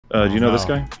Do you know this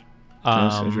guy?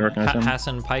 Do you recognize him?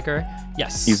 Hasan Piker?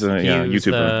 Yes. He's a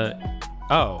YouTuber.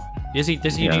 Oh, is he?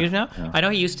 Does he use now? Yeah. I know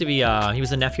he used to be. He was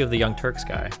the nephew of the Young Turks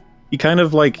guy. He kind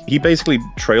of like he basically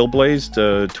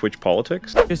trailblazed Twitch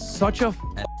politics. It's such a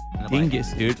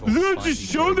dingus, dude. Just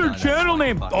show their channel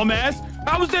name, dumbass.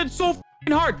 How is that so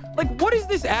hard? Like, what is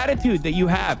this attitude that you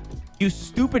have? You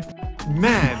stupid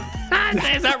man.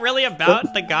 Is that really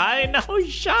about the guy? No,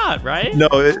 he's shot, right? No,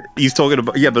 he's talking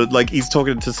about but like he's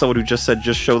talking to someone who just said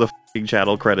just show the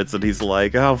channel credits, and he's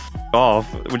like, oh,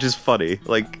 off, which is funny,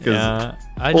 like because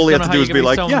all he had to do was be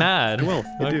like, yeah, mad. Well,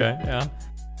 okay, yeah.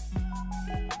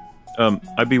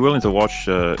 I'd be willing to watch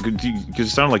because it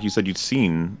sounded like you said you'd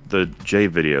seen the J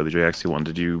video, the Exci one.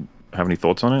 Did you have any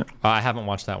thoughts on it? I haven't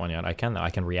watched that one yet. I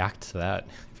can react to that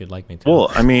if you'd like me to.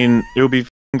 Well, I mean, it would be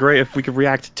great if we could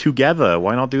react together.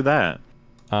 Why not do that?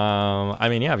 I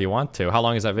mean, yeah, if you want to. How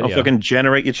long is that video? If I can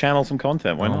generate your channel some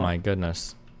content, why not? Oh my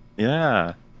goodness.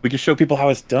 Yeah, we can show people how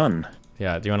it's done.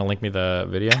 Yeah, do you want to link me the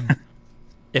video?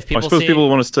 If people I suppose people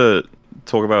want us to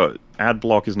talk about ad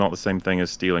block is not the same thing as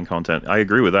stealing content. I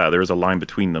agree with that. There is a line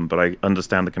between them, but I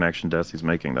understand the connection Desi's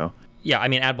making, though. Yeah, I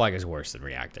mean, ad block is worse than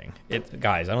reacting.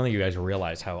 Guys, I don't think you guys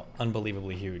realize how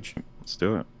unbelievably huge. Let's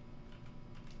do it.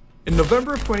 In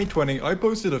November of 2020, I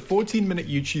posted a 14-minute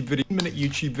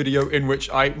YouTube video in which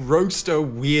I roast a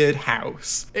weird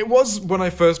house. It was, when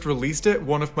I first released it,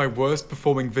 one of my worst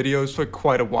performing videos for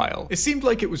quite a while. It seemed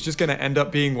like it was just gonna end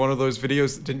up being one of those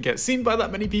videos that didn't get seen by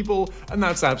that many people, and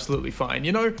that's absolutely fine,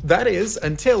 you know? That is,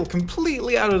 until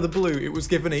completely out of the blue, it was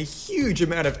given a huge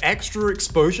amount of extra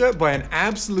exposure by an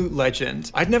absolute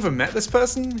legend. I'd never met this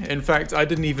person. In fact, I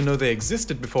didn't even know they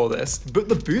existed before this, but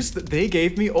the boost that they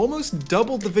gave me almost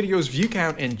doubled the video's view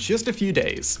count in just a few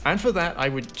days. And for that, I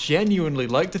would genuinely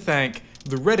like to thank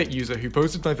the Reddit user who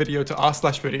posted my video to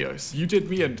r/videos. You did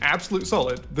me an absolute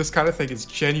solid. This kind of thing is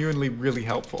genuinely really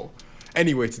helpful.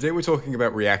 Anyway, today we're talking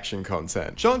about reaction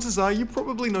content. Chances are you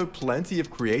probably know plenty of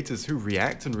creators who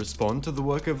react and respond to the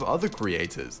work of other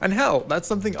creators. And hell, that's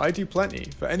something I do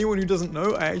plenty. For anyone who doesn't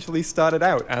know, I actually started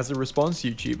out as a response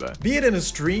YouTuber. Be it in a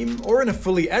stream or in a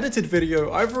fully edited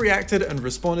video, I've reacted and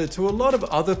responded to a lot of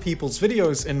other people's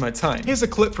videos in my time. Here's a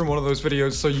clip from one of those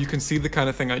videos so you can see the kind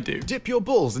of thing I do. Dip your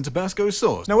balls in Tabasco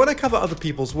sauce. Now when I cover other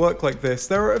people's work like this,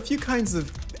 there are a few kinds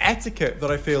of etiquette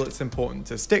that I feel it's important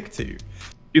to stick to.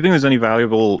 Do you think there's any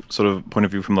valuable sort of point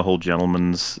of view from the whole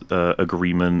gentleman's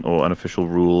agreement or unofficial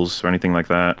rules or anything like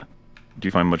that? Do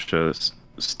you find much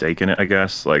stake in it, I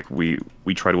guess? Like, we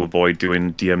try to avoid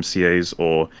doing DMCAs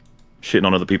or shitting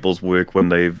on other people's work when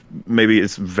maybe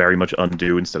it's very much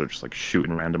undue instead of just, like,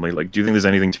 shooting randomly. Like, do you think there's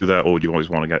anything to that, or do you always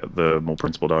want to get the more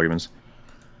principled arguments?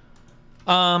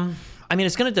 I mean,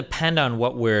 it's going to depend on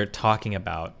what we're talking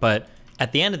about, but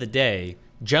at the end of the day,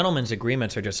 gentlemen's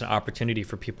agreements are just an opportunity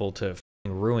for people to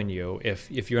ruin you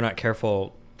if you're not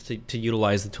careful to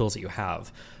utilize the tools that you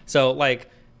have. So,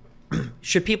 like,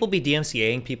 should people be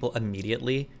DMCAing people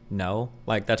immediately? No,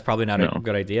 like, that's probably not a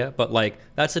good idea, but like,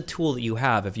 that's a tool that you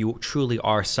have if you truly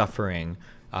are suffering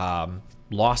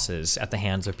losses at the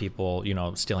hands of people, you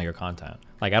know, stealing your content.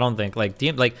 Like, I don't think, like,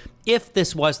 if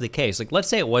this was the case, like, let's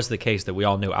say it was the case that we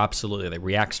all knew absolutely that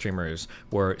React streamers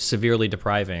were severely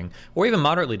depriving or even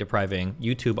moderately depriving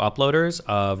YouTube uploaders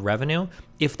of revenue.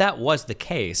 If that was the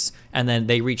case, and then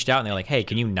they reached out and they're like, hey,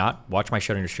 can you not watch my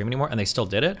show on your stream anymore? And they still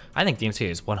did it, I think DMCA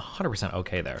is 100%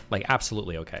 okay there. Like,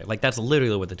 absolutely okay. Like, that's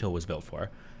literally what the tool was built for.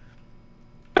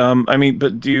 I mean,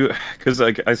 but do you, because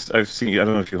like I've seen, I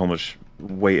don't know if you hold much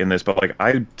weight in this, but like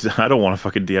I don't want to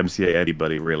fucking DMCA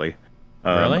anybody really.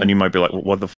 Really? And you might be like,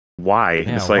 what the why?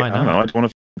 Yeah, it's like, why I don't know, I don't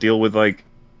want to deal with like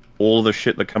all the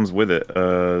shit that comes with it.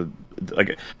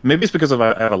 Like, maybe it's because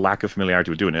I have a lack of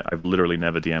familiarity with doing it. I've literally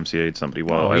never DMCA'd somebody.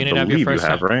 Well, I believe you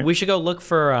have, right? We should go look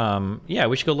for yeah,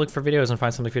 we should go look for videos and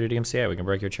find something for you to DMCA. We can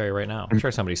break your cherry right now. I'm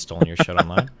sure somebody's stolen your shit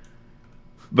online.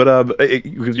 But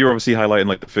because you're obviously highlighting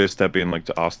like the first step being like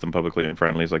to ask them publicly and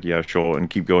friendly. It's like, yeah, sure, and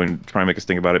keep going, try and make us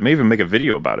think about it. Maybe even make a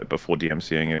video about it before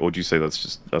DMCAing it. Or would you say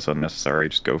that's unnecessary?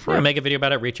 Just go for it. Make a video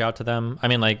about it. Reach out to them. I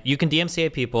mean, like, you can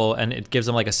DMCA people, and it gives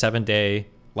them like a 7-day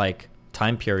like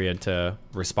time period to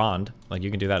respond. Like, you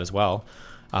can do that as well,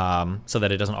 so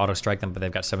that it doesn't auto strike them, but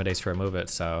they've got 7 days to remove it.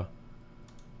 So,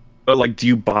 but like, do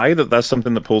you buy that that's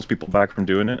something that pulls people back from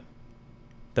doing it?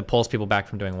 That pulls people back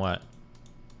from doing what?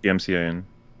 DMCAing.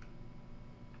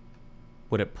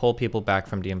 Would it pull people back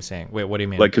from DMCAing? Wait, what do you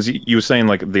mean? Like, because you were saying,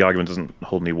 like, the argument doesn't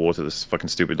hold any water, this is fucking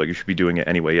stupid, like, you should be doing it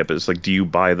anyway, yeah, but it's like, do you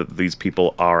buy that these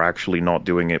people are actually not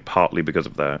doing it partly because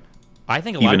of that? I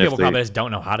think a lot of people probably just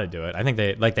don't know how to do it. I think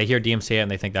they hear DMCA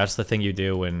and they think that's the thing you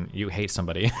do when you hate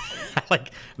somebody.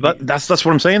 Like that's what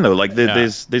I'm saying though. Like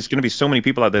there's going to be so many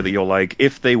people out there that you're like,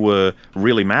 if they were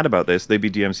really mad about this, they'd be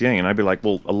DMCAing, and I'd be like,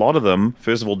 well, a lot of them,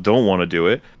 first of all, don't want to do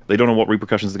it. They don't know what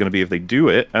repercussions are going to be if they do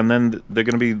it, and then they're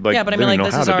going to be like, yeah, but I mean, like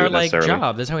this is our like necessarily.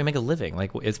 job. This is how we make a living.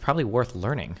 Like it's probably worth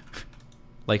learning.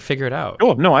 Like figure it out.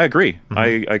 Oh no, I agree.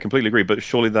 I completely agree. But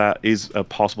surely that is a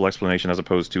possible explanation as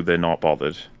opposed to they're not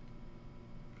bothered.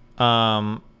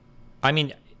 I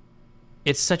mean,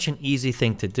 it's such an easy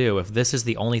thing to do. If this is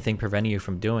the only thing preventing you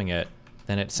from doing it,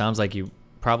 then it sounds like you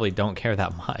probably don't care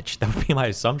that much. That would be my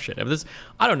assumption. If this,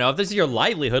 I don't know, if this is your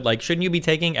livelihood, like, shouldn't you be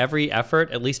taking every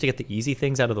effort at least to get the easy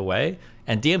things out of the way?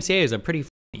 And DMCA is a pretty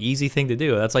easy thing to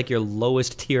do. That's like your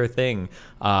lowest tier thing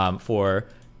for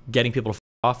getting people to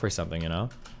off or something, you know?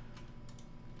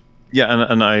 Yeah,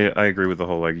 and I agree with the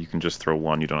whole, like, you can just throw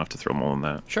one, you don't have to throw more than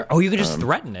that. Sure. Oh, you could just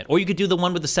threaten it. Or you could do the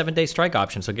one with the 7-day strike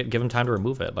option, so give them time to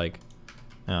remove it. Like,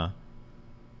 yeah.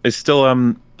 It's still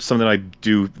something I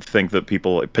do think that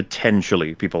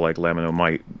potentially people like Lemino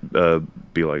might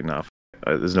be like, nah,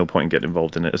 there's no point in getting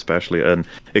involved in it, especially. And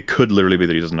it could literally be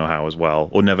that he doesn't know how as well,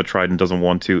 or never tried and doesn't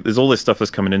want to. There's all this stuff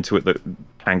that's coming into it that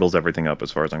tangles everything up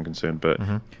as far as I'm concerned. But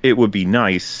it would be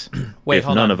nice if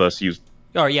none of us used...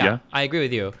 Oh, yeah, I agree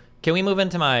with you. Can we move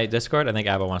into my Discord? I think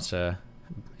Abba wants to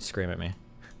scream at me.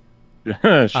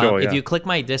 Sure, If you click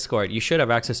my Discord, you should have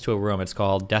access to a room. It's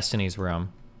called Destiny's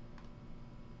Room.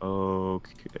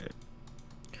 Okay.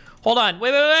 Hold on.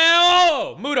 Wait.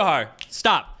 Oh! Mudahar,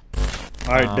 stop.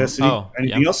 All right, Destiny.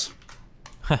 Anything else?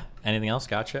 Anything else?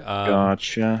 Gotcha.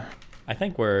 Gotcha. I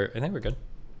think we're good.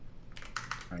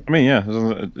 I mean, yeah.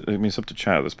 I mean, it's up to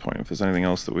chat at this point. If there's anything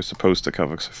else that we're supposed to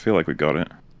cover, because I feel like we got it.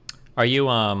 Are you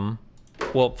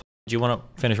Well, do you want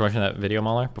to finish watching that video,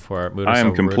 MauLer, before Muda I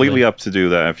am completely up to do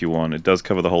that if you want. It does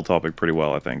cover the whole topic pretty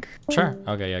well, I think. Sure.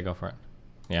 Okay, yeah, go for it.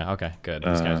 Yeah, okay, good.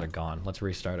 These guys are gone. Let's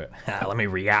restart it. Let me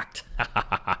react.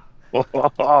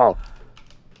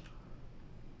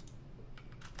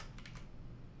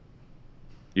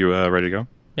 You ready to go?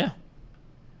 Yeah.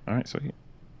 All right, sweet.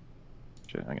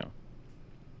 Shit, hang on.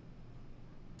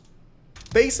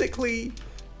 Basically,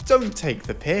 don't take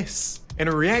the piss. In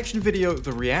a reaction video,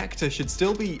 the reactor should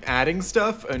still be adding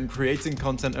stuff and creating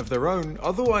content of their own,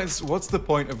 otherwise what's the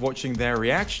point of watching their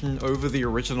reaction over the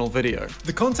original video?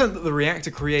 The content that the reactor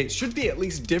creates should be at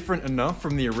least different enough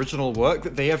from the original work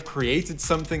that they have created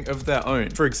something of their own.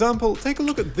 For example, take a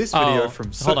look at this video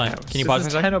from hold on. House. Can you pause for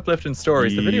a second? 10 uplifting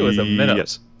stories. The video is a minute.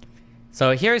 Yes.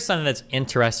 So here's something that's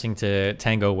interesting to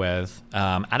tango with.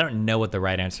 I don't know what the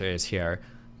right answer is here.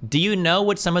 Do you know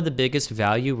what some of the biggest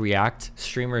value React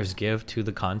streamers give to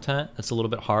the content? That's a little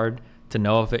bit hard to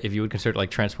know if you would consider it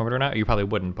like transformative or not. You probably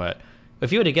wouldn't, but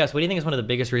if you were to guess, what do you think is one of the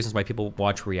biggest reasons why people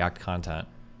watch React content?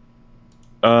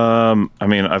 I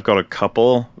mean, I've got a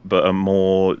couple, but a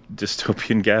more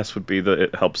dystopian guess would be that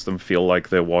it helps them feel like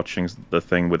they're watching the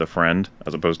thing with a friend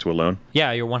as opposed to alone.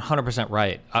 Yeah, you're 100%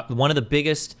 right. One of the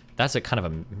biggest... That's a kind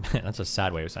of that's a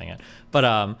sad way of saying it.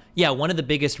 But yeah, one of the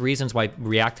biggest reasons why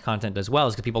React content does well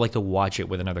is because people like to watch it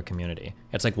with another community.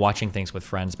 It's like watching things with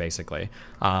friends, basically.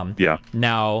 Yeah.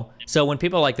 Now, so when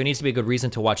people are like, there needs to be a good reason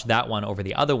to watch that one over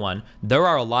the other one, there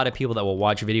are a lot of people that will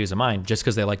watch videos of mine just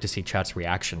because they like to see chat's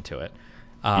reaction to it.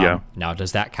 Yeah. Now,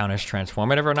 does that count as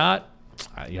transformative or not?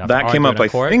 That came up, I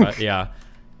think. Yeah.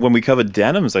 When we covered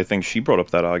denims, I think she brought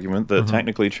up that argument that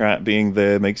technically chat being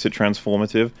there makes it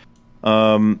transformative.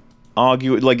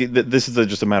 Argue like this is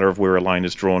just a matter of where a line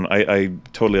is drawn. I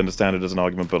totally understand it as an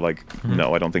argument, but like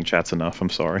no, I don't think chat's enough. I'm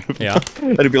sorry. Yeah.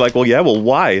 And it'd be like, well, yeah, well,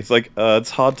 why? It's like it's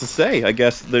hard to say. I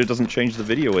guess that it doesn't change the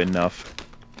video enough.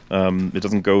 It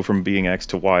doesn't go from being X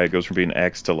to Y. It goes from being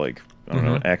X to like I don't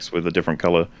know, X with a different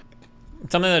color.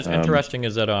 Something that's interesting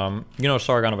is that you know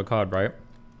Sargon of Akkad, right?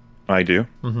 I do.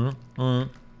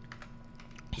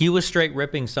 He was straight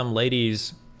ripping some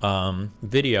lady's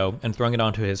video and throwing it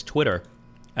onto his Twitter,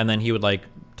 and then he would like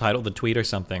title the tweet or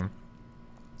something,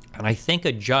 and I think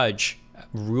a judge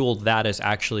ruled that as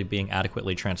actually being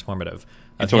adequately transformative.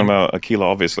 You're talking about Aquila,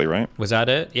 obviously, right? Was that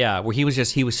it? Yeah, where he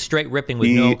was straight ripping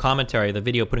with no commentary, the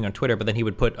video putting on Twitter, but then he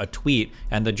would put a tweet,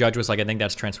 and the judge was like, I think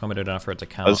that's transformative enough for it to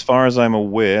count. As far as I'm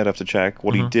aware, I'd have to check,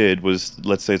 what he did was,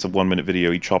 let's say it's a 1-minute video,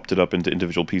 he chopped it up into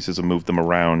individual pieces and moved them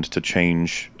around to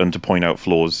change and to point out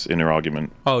flaws in her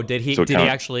argument. Oh, did he? So did he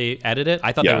actually edit it?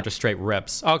 I thought they were just straight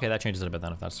rips. Oh, okay, that changes it a bit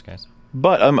then if that's the case.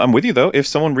 But I'm with you, though. If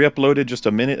someone re-uploaded just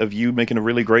a minute of you making a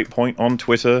really great point on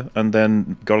Twitter and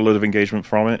then got a lot of engagement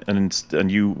from it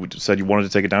and you said you wanted to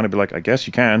take it down, I'd be like, I guess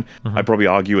you can. I'd probably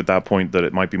argue at that point that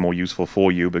it might be more useful for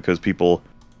you because people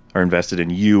are invested in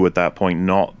you at that point,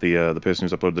 not the person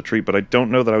who's uploaded the tweet. But I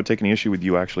don't know that I would take any issue with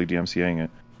you actually DMCAing it.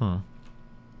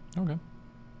 Okay.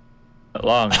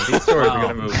 Long. These stories are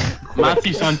gonna move.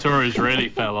 Matthew Santoro's really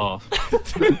fell off.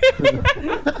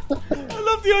 I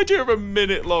love the idea of a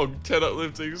minute-long 10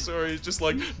 uplifting stories, just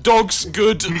like dogs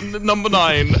good number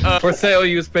 9. For sale,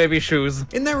 used baby shoes.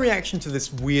 In their reaction to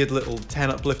this weird little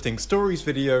 10 uplifting stories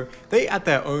video, they add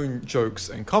their own jokes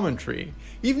and commentary.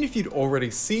 Even if you'd already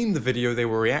seen the video they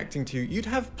were reacting to, you'd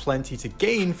have plenty to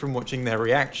gain from watching their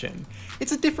reaction.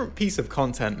 It's a different piece of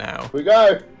content now. We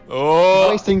go.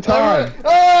 Oh! Wasting time.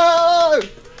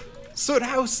 Soot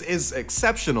House is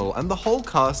exceptional, and the whole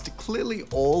cast clearly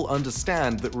all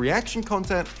understand that reaction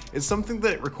content is something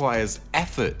that requires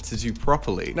effort to do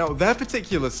properly. Now, their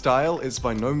particular style is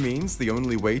by no means the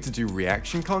only way to do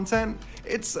reaction content.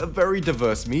 It's a very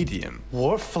diverse medium.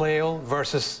 War Flail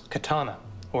versus Katana,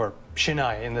 or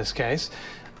Shinai in this case.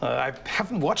 I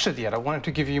haven't watched it yet. I wanted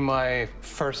to give you my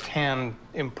first-hand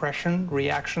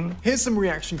reaction. Here's some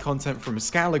reaction content from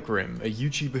Scalagrim, a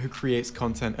YouTuber who creates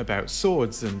content about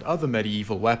swords and other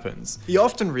medieval weapons. He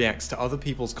often reacts to other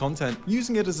people's content,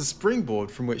 using it as a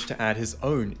springboard from which to add his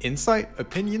own insight,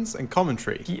 opinions, and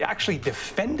commentary. He actually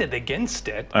defended against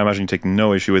it. I imagine you take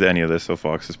no issue with any of this so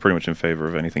far, because it's pretty much in favor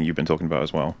of anything you've been talking about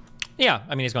as well. Yeah,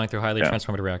 I mean, he's going through highly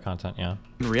transformative React content, yeah.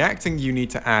 In reacting, you need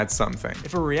to add something.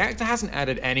 If a reactor hasn't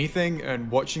added anything,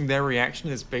 and watching their reaction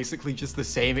is basically just the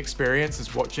same experience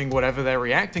as watching whatever they're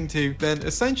reacting to, then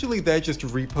essentially they're just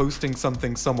reposting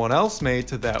something someone else made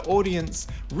to their audience,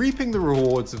 reaping the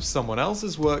rewards of someone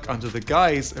else's work under the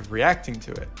guise of reacting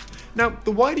to it. Now,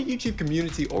 the wider YouTube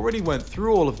community already went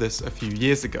through all of this a few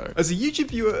years ago. As a YouTube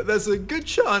viewer, there's a good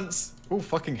chance... Oh,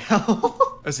 fucking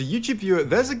hell. As a YouTube viewer,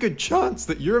 there's a good chance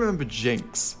that you remember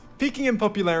Jinx. Peaking in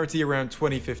popularity around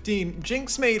 2015,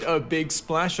 Jinx made a big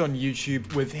splash on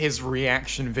YouTube with his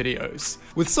reaction videos.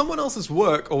 With someone else's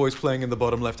work always playing in the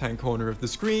bottom left-hand corner of the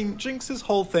screen, Jinx's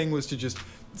whole thing was to just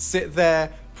sit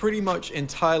there, pretty much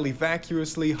entirely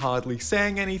vacuously, hardly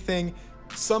saying anything,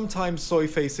 sometimes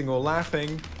soy-facing or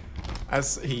laughing,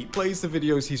 as he plays the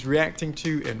videos he's reacting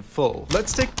to in full.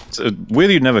 Let's take... It's weird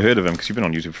you'd never heard of him, because you've been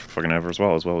on YouTube for fucking ever as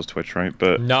well as Twitch, right?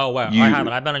 But no, I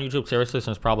haven't. I've been on YouTube seriously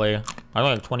since probably, I think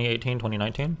like 2018,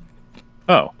 2019.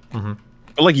 Oh. But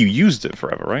like you used it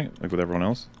forever, right? Like with everyone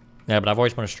else? Yeah, but I've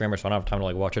always been a streamer, so I don't have time to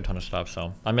like watch a ton of stuff,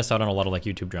 so I miss out on a lot of like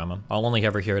YouTube drama. I'll only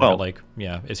ever hear about like,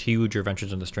 it's huge or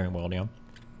ventures in the streaming world, yeah.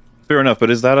 Fair enough, but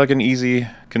is that like an easy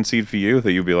concede for you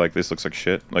that you'd be like, this looks like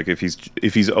shit? Like if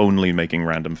he's only making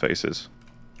random faces?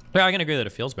 Yeah, I can agree that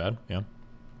it feels bad, yeah.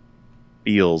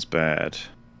 Feels bad.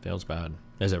 Feels bad.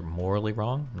 Is it morally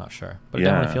wrong? I'm not sure. But it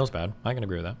definitely feels bad. I can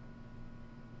agree with that.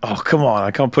 Oh, come on.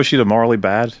 I can't push you to morally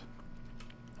bad.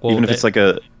 Well, even if it's like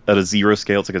at a 0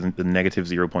 scale, it's like a negative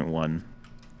 0.1.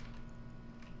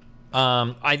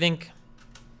 I think...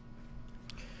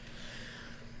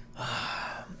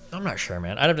 I'm not sure,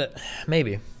 man. I don't...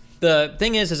 Maybe. The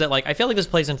thing is that, like, I feel like this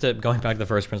plays into going back to the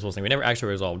first principles thing. We never actually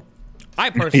resolved. I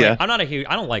personally, I'm not a huge...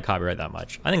 I don't like copyright that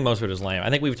much. I think most of it is lame. I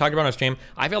think we've talked about on stream.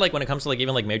 I feel like when it comes to, like,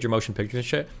 even, like, major motion pictures and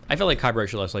shit, I feel like copyright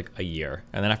should last, like, a year.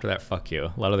 And then after that, fuck you.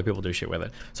 A lot of other people do shit with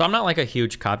it. So I'm not, like, a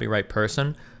huge copyright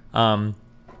person.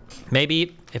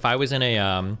 Maybe if I was in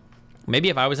a... maybe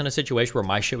if I was in a situation where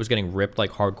my shit was getting ripped,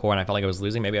 like, hardcore and I felt like I was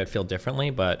losing, maybe I'd feel differently,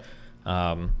 but...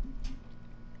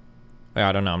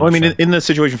 I don't know. Well, I mean, in the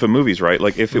situation for movies, right?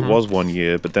 Like, if it was 1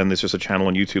 year, but then there's just a channel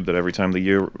on YouTube that every time the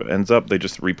year ends up, they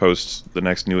just repost the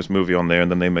next newest movie on there, and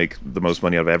then they make the most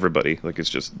money out of everybody. Like, it's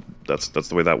just that's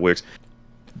the way that works.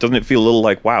 Doesn't it feel a little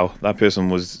like, wow, that person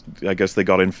was? I guess they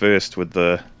got in first with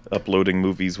the uploading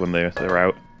movies when they're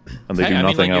out, and they do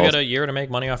nothing like, else. You get a year to make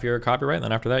money off your copyright, and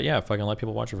then after that, yeah, fucking let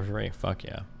people watch it for free. Fuck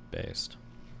yeah, based.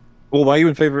 Well, why are you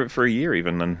in favor of it for a year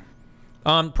even then?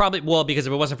 Probably, well, because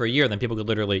if it wasn't for a year, then people could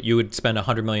literally, you would spend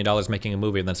 $100 million making a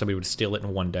movie, and then somebody would steal it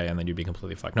in one day, and then you'd be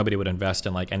completely fucked. Nobody would invest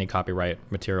in, like, any copyright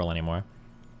material anymore.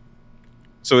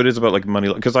 So it is about, like,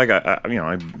 money, because I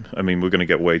mean, we're going to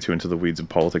get way too into the weeds of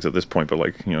politics at this point, but,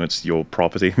 like, you know, it's your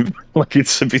property. Like, it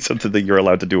should be something that you're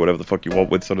allowed to do whatever the fuck you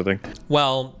want with, sort of thing.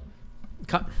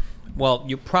 Well,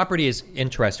 your property is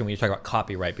interesting when you talk about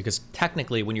copyright, because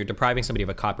technically when you're depriving somebody of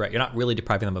a copyright, you're not really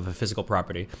depriving them of a physical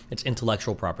property. It's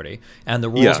intellectual property. And the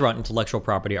rules around intellectual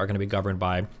property are going to be governed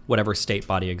by whatever state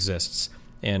body exists.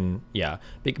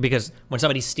 Because when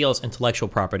somebody steals intellectual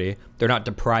property, they're not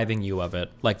depriving you of it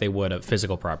like they would of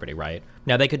physical property, right?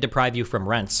 Now, they could deprive you from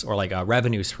rents or like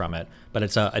revenues from it,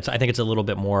 but I think it's a little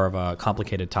bit more of a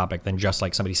complicated topic than just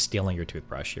like somebody stealing your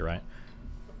toothbrush, you're right?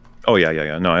 Oh,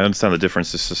 yeah. No, I understand the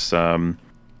difference. It's just,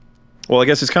 well, I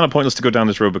guess it's kind of pointless to go down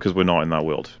this road because we're not in that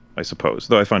world. I suppose.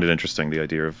 Though I find it interesting, the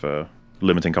idea of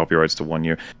limiting copyrights to 1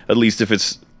 year. At least if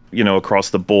it's, you know,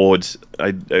 across the board,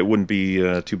 it wouldn't be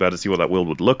too bad to see what that world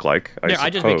would look like.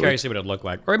 I'd just be curious to see what it'd look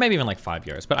like. Or maybe even like 5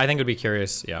 years. But I think it'd be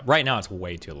curious. Yeah, right now it's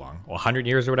way too long. Well, 100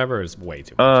 years or whatever is way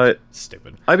too much.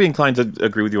 Stupid. I'd be inclined to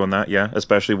agree with you on that, yeah.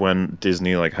 Especially when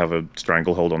Disney like have a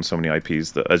stranglehold on so many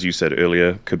IPs that, as you said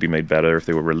earlier, could be made better if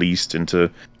they were released into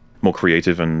more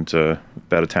creative and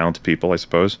better talented people, I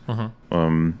suppose.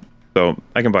 So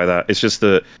I can buy that. It's just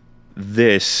that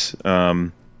this...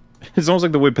 it's almost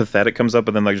like the word pathetic comes up,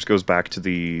 but then like just goes back to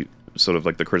the sort of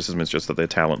like the criticism is just that they're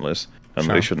talentless, and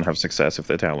they shouldn't have success if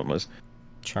they're talentless.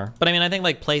 Sure. But I mean, I think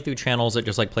like playthrough channels that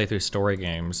just like play through story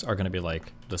games are going to be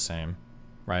like the same,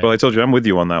 right? Well, I told you I'm with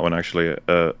you on that one actually,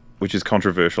 which is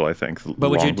controversial, I think.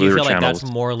 But do you feel like that's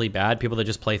morally bad? People that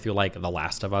just play through like The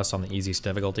Last of Us on the easiest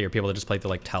difficulty, or people that just play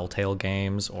through like Telltale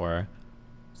games, or...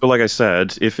 So like I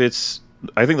said, if it's...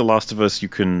 I think The Last of Us, you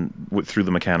can, through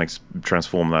the mechanics,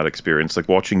 transform that experience. Like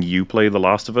watching you play The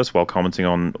Last of Us while commenting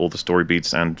on all the story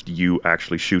beats and you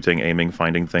actually shooting, aiming,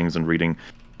 finding things, and reading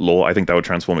lore, I think that would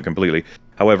transform it completely.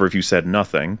 However, if you said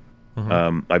nothing,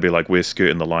 I'd be like, we're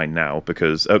skirting the line now,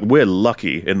 because we're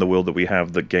lucky in the world that we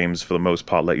have that games, for the most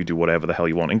part, let you do whatever the hell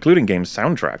you want, including game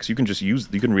soundtracks. You can just you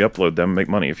can re-upload them, make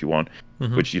money if you want,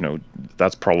 which, you know,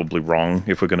 that's probably wrong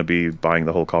if we're going to be buying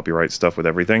the whole copyright stuff with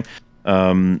everything.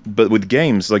 But with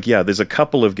games, like, yeah, there's a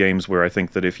couple of games where I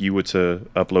think that if you were to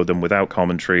upload them without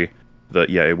commentary, that,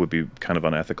 yeah, it would be kind of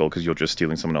unethical, because you're just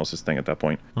stealing someone else's thing at that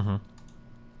point. But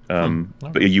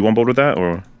are you on board with that,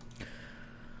 or...?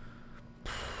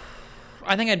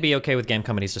 I think I'd be okay with game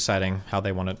companies deciding how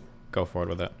they want to go forward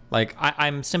with it. Like,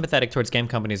 I'm sympathetic towards game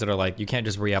companies that are like, you can't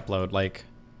just re-upload, like,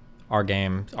 our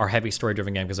game, our heavy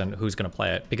story-driven game, because then who's going to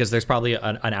play it? Because there's probably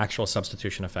an actual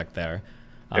substitution effect there.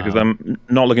 Because I'm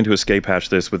not looking to escape hatch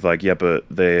this with like, yeah, but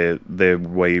they're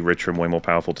way richer and way more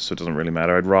powerful, so it doesn't really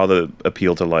matter. I'd rather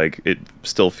appeal to like, it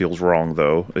still feels wrong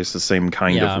though. It's the same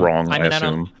kind of wrong, I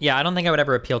assume. I don't think I would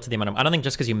ever appeal to the amount of... I don't think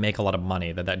just because you make a lot of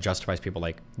money that justifies people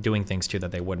like doing things too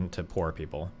that they wouldn't to poor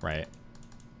people, right?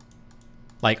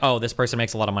 Like, oh, this person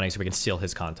makes a lot of money so we can steal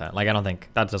his content. Like, I don't think...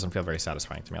 That doesn't feel very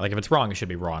satisfying to me. Like, if it's wrong, it should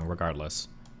be wrong regardless.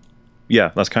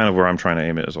 Yeah, that's kind of where I'm trying to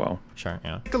aim it as well. Sure,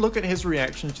 yeah. Take a look at his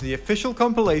reaction to the official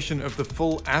compilation of the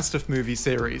full Astaf movie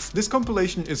series. This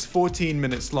compilation is 14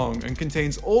 minutes long and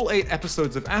contains all 8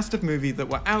 episodes of Astaf movie that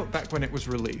were out back when it was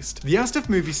released. The Astaf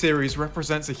movie series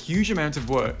represents a huge amount of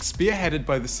work, spearheaded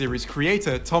by the series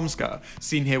creator, Tomska,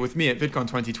 seen here with me at VidCon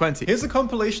 2020. Here's a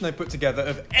compilation I put together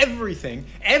of everything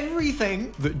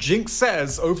that Jinx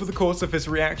says over the course of his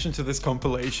reaction to this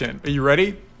compilation. Are you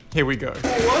ready? Here we go.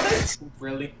 What?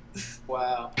 Really?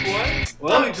 Wow.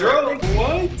 What? I'm drunk.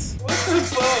 What? What the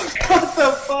fuck? What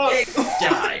the fuck?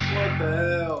 Die. What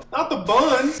the hell? Not the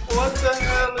buns. What the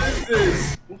hell is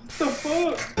this? What the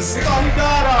fuck? This is all he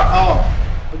got.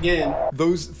 Oh, again.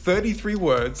 Those 33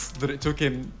 words that it took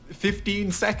him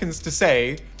 15 seconds to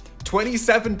say,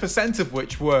 27% of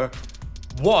which were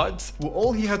 "what?" were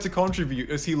all he had to contribute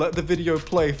as he let the video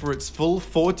play for its full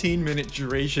 14-minute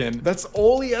duration. That's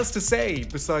all he has to say,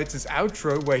 besides his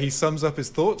outro where he sums up his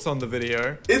thoughts on the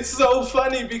video. It's so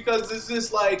funny because it's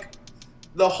just like,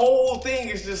 the whole thing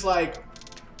is just like,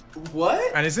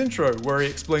 what? And his intro, where he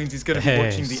explains he's going to be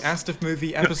watching the Astaf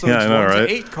movie episodes 1 to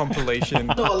 8 compilation.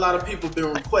 I know a lot of people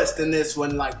been requesting this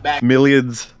one like back.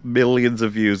 Millions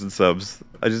of views and subs.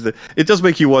 It does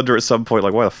make you wonder at some point,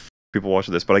 like, why the f people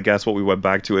watching this? But I guess what we went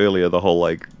back to earlier, the whole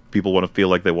like people want to feel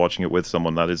like they're watching it with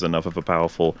someone, that is enough of a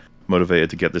powerful motivator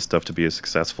to get this stuff to be a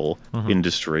successful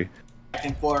industry. Back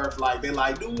and forth, like they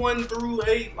like do 1 through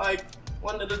 8 like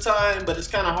one at a time, but it's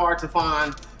kind of hard to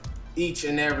find each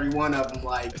and every one of them.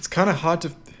 Like, it's kind of hard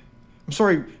to... I'm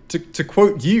sorry, to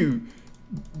quote you,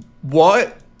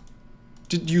 what?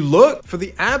 Did you look? For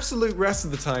the absolute rest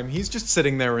of the time, he's just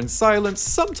sitting there in silence,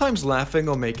 sometimes laughing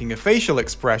or making a facial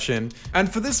expression.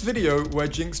 And for this video, where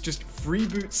Jinx just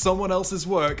freeboots someone else's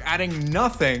work, adding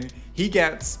nothing, he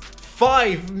gets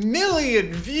 5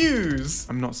 million views!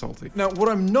 I'm not salty. Now, what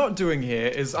I'm not doing here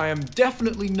is I am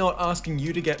definitely not asking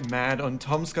you to get mad on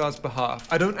Tomska's behalf.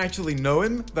 I don't actually know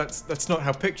him, that's not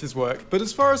how pictures work, but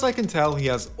as far as I can tell, he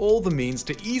has all the means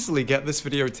to easily get this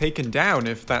video taken down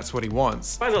if that's what he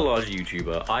wants. As a large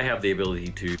YouTuber, I have the ability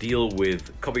to deal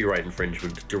with copyright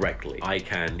infringement directly. I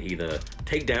can either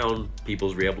take down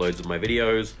people's re-uploads of my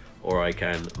videos, or I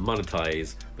can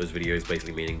monetize those videos,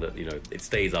 basically meaning that, you know, it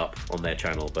stays up on their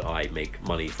channel, but I make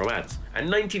money from ads. And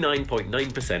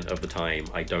 99.9% of the time,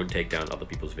 I don't take down other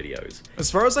people's videos. As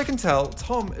far as I can tell,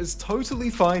 Tom is totally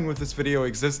fine with this video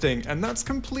existing, and that's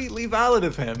completely valid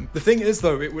of him. The thing is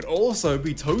though, it would also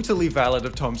be totally valid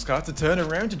of Tom Scott to turn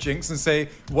around to Jinx and say,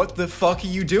 "What the fuck are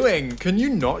you doing? Can you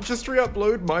not just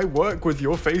re-upload my work with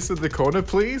your face in the corner,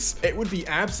 please?" It would be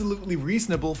absolutely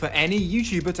reasonable for any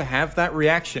YouTuber to have that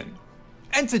reaction.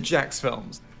 Enter Jack's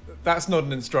Films. That's not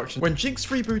an instruction. When Jinx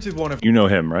rebooted one of— You know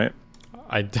him, right?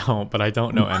 I don't, but I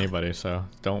don't know anybody, so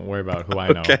don't worry about who I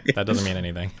know. Okay. That doesn't mean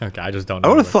anything. Okay, I just don't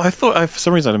know. I thought for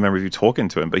some reason I remember you talking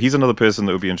to him, but he's another person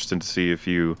that would be interesting to see if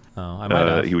you I might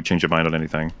have. he would change your mind on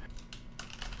anything.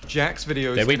 Jack's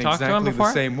videos Did we in talk to him exactly before?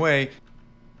 the same way.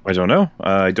 I don't know.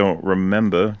 I don't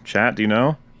remember. Chat, do you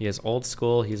know? He is old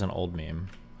school. He's an old meme.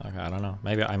 Okay, I don't know.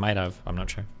 Maybe I might have. I'm not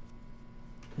sure.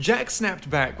 Jack snapped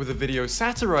back with a video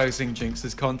satirizing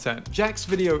Jinx's content. Jack's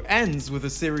video ends with a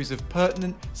series of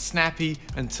pertinent, snappy,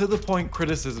 and to-the-point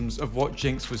criticisms of what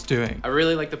Jinx was doing. I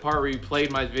really like the part where you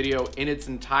played my video in its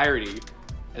entirety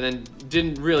and then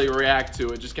didn't really react to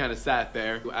it, just kind of sat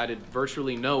there. You added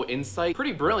virtually no insight.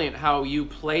 Pretty brilliant how you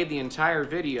played the entire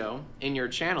video in your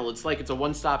channel. It's like it's a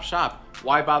one-stop shop.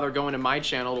 Why bother going to my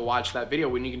channel to watch that video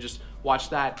when you can just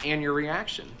watch that and your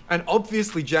reaction? And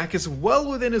obviously Jack is well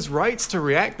within his rights to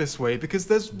react this way because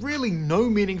there's really no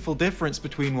meaningful difference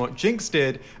between what Jinx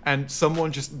did and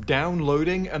someone just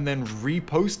downloading and then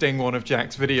reposting one of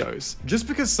Jack's videos. Just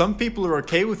because some people are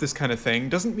okay with this kind of thing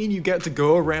doesn't mean you get to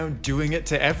go around doing it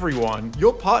to everyone.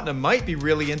 Your partner might be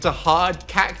really into hard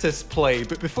cactus play,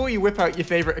 but before you whip out your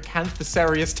favorite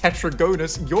Acanthosarius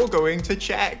tetragonus, you're going to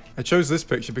check. I chose this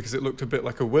picture because it looked a bit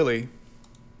like a willy.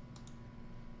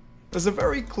 There's a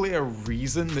very clear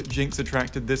reason that Jinx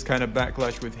attracted this kind of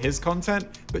backlash with his content,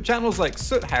 but channels like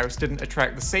Soot House didn't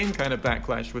attract the same kind of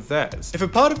backlash with theirs. If a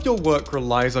part of your work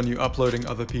relies on you uploading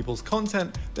other people's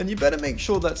content, then you better make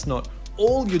sure that's not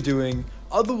all you're doing,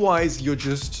 otherwise you're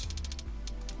just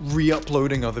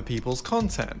re-uploading other people's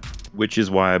content. Which is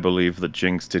why I believe that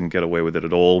Jinx didn't get away with it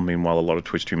at all, meanwhile a lot of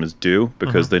Twitch streamers do,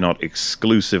 because they're not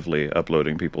exclusively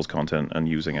uploading people's content and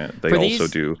using it. They also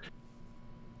do...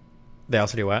 They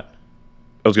also do what?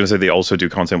 I was going to say they also do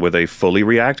content where they fully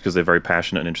react because they're very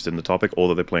passionate and interested in the topic, or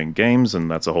that they're playing games and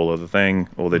that's a whole other thing,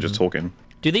 or they're just talking.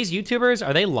 Do these YouTubers,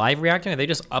 are they live reacting or are they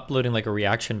just uploading like a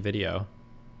reaction video?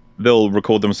 They'll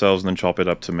record themselves and then chop it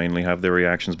up to mainly have their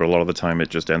reactions, but a lot of the time it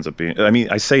just ends up being... I mean,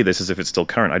 I say this as if it's still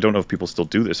current. I don't know if people still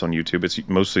do this on YouTube. It's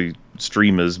mostly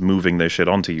streamers moving their shit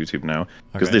onto YouTube now.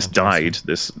 Because this died.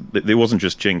 It wasn't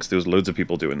just Jinx. There was loads of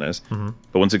people doing this.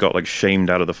 But once it got like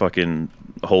shamed out of the fucking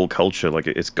whole culture, like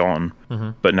it's gone.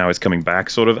 But now it's coming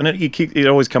back, sort of. And it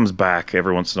always comes back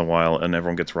every once in a while, and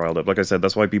everyone gets riled up. Like I said,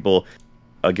 that's why people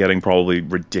are getting probably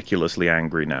ridiculously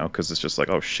angry now, because it's just like,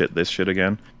 oh shit, this shit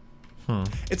again.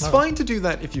 It's fine to do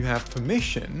that if you have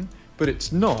permission, but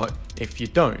it's not if you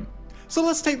don't. So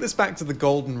let's take this back to the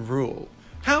golden rule.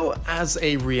 How, as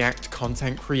a React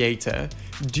content creator,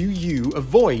 do you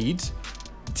avoid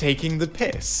taking the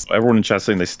piss? Everyone in chat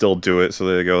saying they still do it, so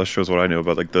there you go. That shows what I know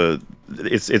about like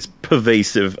it's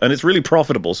pervasive and it's really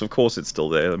profitable, so of course it's still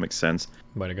there. That makes sense.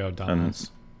 Way to go,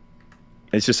 Dominus.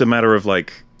 It's just a matter of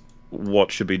like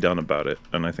what should be done about it,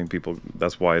 and I think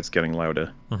that's why it's getting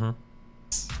louder.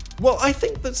 Well, I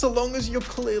think that so long as you're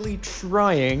clearly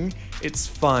trying, it's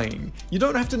fine. You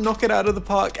don't have to knock it out of the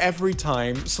park every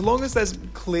time. So long as there's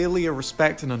clearly a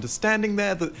respect and understanding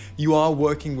there that you are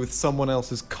working with someone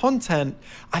else's content,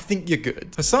 I think you're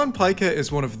good. Hasan Piker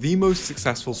is one of the most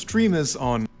successful streamers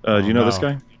on... do you know this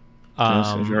guy?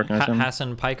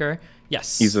 Hasan Piker?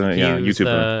 Yes. He's a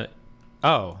YouTuber.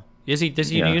 Oh, is he? Does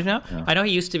he use now? Yeah. I know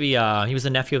he used to be. He was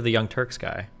the nephew of the Young Turks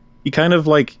guy. He kind of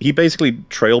like he basically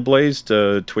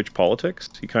trailblazed Twitch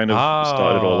politics. He kind of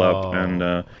started it all up,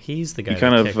 and he's the guy. He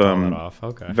kind that kicked all that off.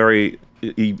 Okay.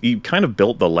 He kind of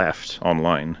built the left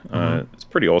online. It's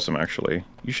pretty awesome, actually.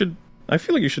 I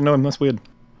feel like you should know him. That's weird.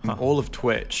 All of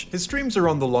Twitch. His streams are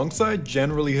on the long side,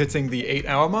 generally hitting the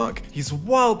 8-hour mark. He's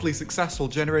wildly successful,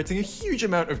 generating a huge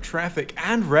amount of traffic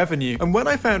and revenue. And when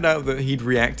I found out that he'd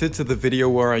reacted to the video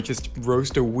where I just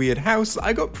roast a weird house,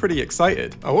 I got pretty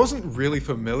excited. I wasn't really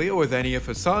familiar with any of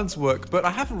Hasan's work, but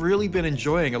I have really been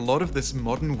enjoying a lot of this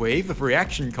modern wave of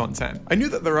reaction content. I knew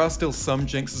that there are still some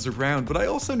Jinxes around, but I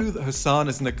also knew that Hasan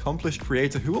is an accomplished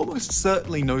creator who almost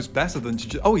certainly knows better than to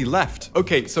just... Oh, he left.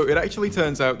 Okay, so it actually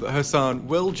turns out that Hasan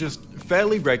will just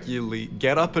fairly regularly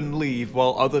get up and leave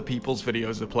while other people's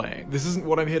videos are playing. This isn't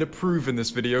what I'm here to prove in this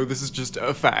video, this is just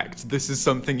a fact. This is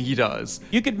something he does.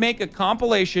 You could make a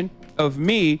compilation of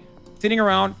me sitting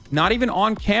around, not even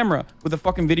on camera, with a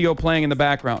fucking video playing in the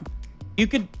background. You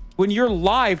could, when you're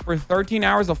live for 13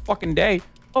 hours a fucking day,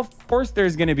 of course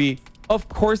there's gonna be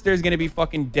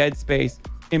fucking dead space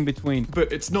in between.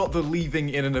 But it's not the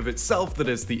leaving in and of itself that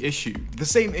is the issue. The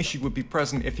same issue would be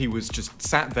present if he was just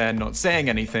sat there not saying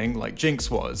anything like Jinx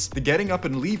was. The getting up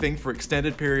and leaving for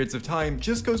extended periods of time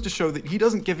just goes to show that he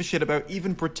doesn't give a shit about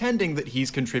even pretending that he's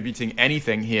contributing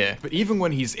anything here. But even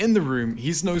when he's in the room,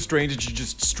 he's no stranger to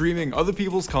just streaming other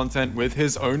people's content with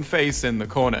his own face in the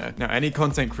corner. Now, any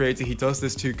content creator he does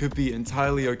this to could be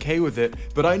entirely okay with it,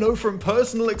 but I know from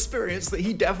personal experience that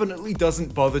he definitely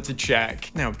doesn't bother to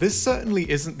check. Now, this certainly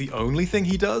isn't the only thing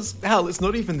he does. Hell, it's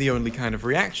not even the only kind of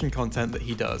reaction content that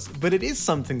he does, but it is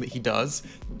something that he does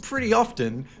pretty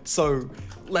often, so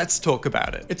let's talk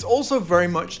about it. It's also very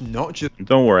much not just—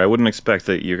 Don't worry, I wouldn't expect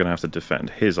that you're gonna have to defend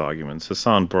his arguments.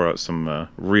 Hasan brought out some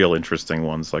real interesting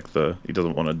ones, like the he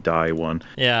doesn't want to die one.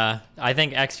 Yeah, I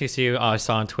think XQC I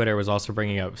saw on Twitter was also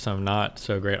bringing up some not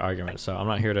so great arguments, so I'm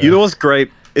not here to— You know what's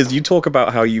great is you talk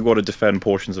about how you want to defend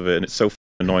portions of it, and it's so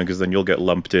annoying because then you'll get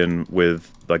lumped in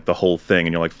with like the whole thing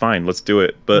and you're like, fine, let's do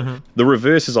it. But the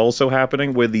reverse is also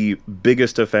happening, where the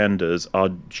biggest offenders are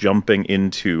jumping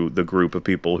into the group of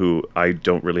people who I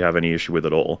don't really have any issue with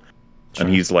at all. Sure.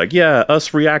 And he's like, yeah,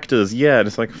 us reactors, yeah, and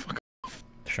it's like, fuck off.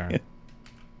 Sure. Yeah.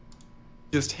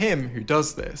 Just him who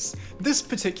does this. This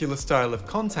particular style of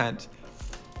content,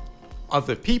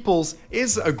 other people's,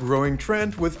 is a growing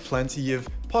trend with plenty of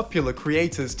popular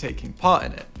creators taking part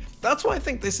in it. That's why I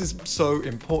think this is so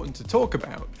important to talk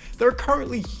about. There are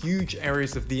currently huge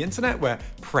areas of the internet where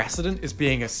precedent is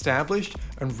being established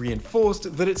and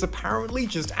reinforced that it's apparently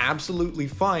just absolutely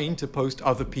fine to post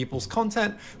other people's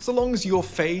content so long as your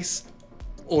face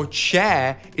or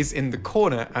chair is in the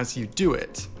corner as you do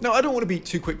it. Now, I don't want to be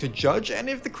too quick to judge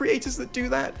any of the creators that do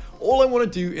that. All I want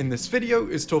to do in this video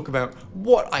is talk about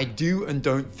what I do and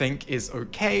don't think is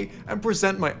okay and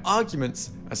present my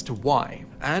arguments as to why.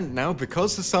 And now,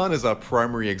 because Hasan is our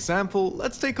primary example,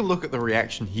 let's take a look at the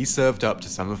reaction he served up to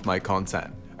some of my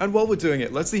content. And while we're doing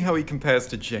it, let's see how he compares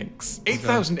to Jinx.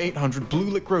 8800 Blue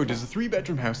Lick Road is a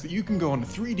 3-bedroom house that you can go on a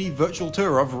 3D virtual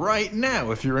tour of right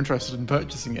now if you're interested in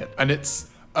purchasing it. And it's,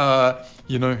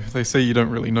 you know, they say you don't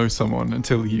really know someone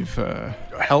until you've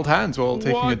held hands while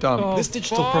taking a dump. This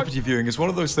digital property viewing is one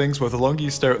of those things where the longer you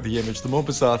stare at the image, the more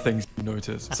bizarre things you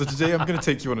notice. So today I'm going to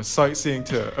take you on a sightseeing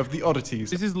tour of the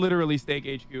oddities. This is literally Steak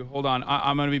HQ. Hold on,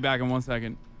 I'm going to be back in 1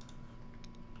 second.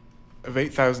 Of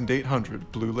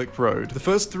 8800 Blue Lick Road. The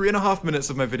first 3.5 minutes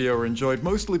of my video were enjoyed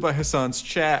mostly by Hasan's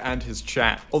chair and his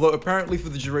chat. Although apparently for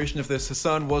the duration of this,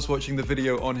 Hasan was watching the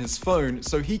video on his phone,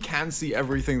 so he can see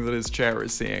everything that his chair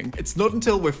is seeing. It's not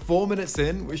until we're 4 minutes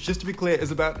in, which just to be clear is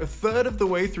about 1/3 of the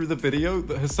way through the video,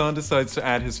 that Hasan decides to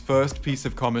add his first piece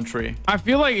of commentary. I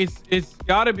feel like it's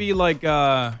gotta be like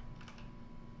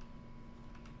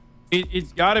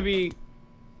it's gotta be,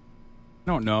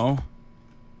 I don't know,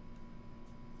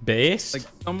 base, like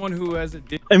someone who has a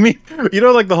I mean, you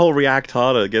know, like the whole react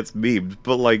harder gets memed,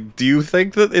 but like, do you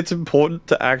think that it's important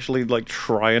to actually like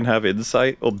try and have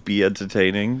insight or be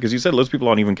entertaining? Because you said loads of people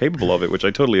aren't even capable of it, which I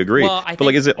totally agree. Well, but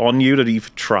like, is it on you to even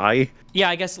try?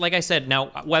 Yeah, I guess, like I said, now,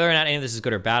 whether or not any of this is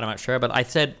good or bad, I'm not sure, but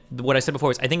what I said before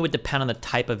was I think it would depend on the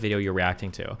type of video you're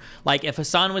reacting to. Like, if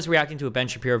Hasan was reacting to a Ben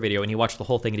Shapiro video and he watched the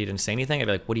whole thing and he didn't say anything, I'd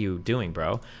be like, what are you doing,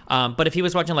 bro? But if he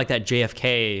was watching, like, that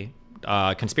JFK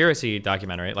conspiracy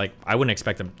documentary, like, I wouldn't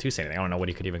expect him to say anything. I don't know what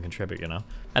he could even contribute, you know?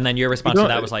 And then your response to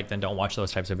that was like, then don't watch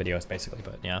those types of videos, basically,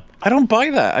 but yeah. I don't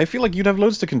buy that. I feel like you'd have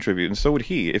loads to contribute, and so would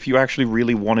he, if you actually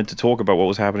really wanted to talk about what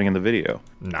was happening in the video.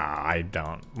 Nah, I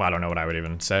don't. Well, I don't know what I would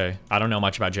even say. I don't know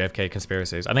much about JFK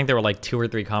conspiracies. I think there were like 2 or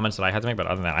 3 comments that I had to make, but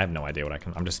other than that, I have no idea what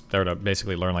I'm just there to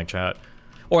basically learn, like, chat.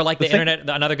 Or like the internet,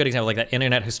 another good example, like that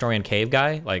internet historian cave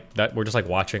guy, like that, we're just like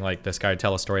watching like this guy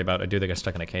tell a story about a dude that got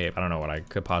stuck in a cave. I don't know what I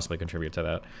could possibly contribute to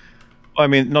that. I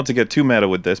mean, not to get too meta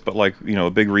with this, but like, you know,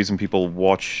 a big reason people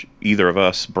watch either of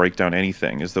us break down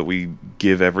anything is that we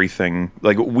give everything,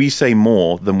 like, we say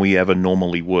more than we ever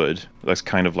normally would. That's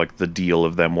kind of like the deal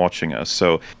of them watching us.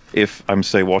 So if I'm,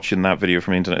 say, watching that video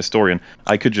from Internet Historian,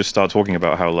 I could just start talking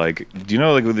about how, like, do you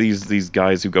know, like, these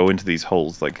guys who go into these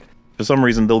holes, like, for some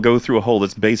reason, they'll go through a hole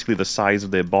that's basically the size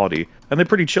of their body, and they're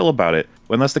pretty chill about it.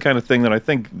 When that's the kind of thing that I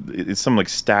think is some, like,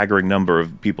 staggering number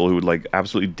of people who are, like,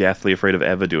 absolutely deathly afraid of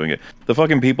ever doing it. The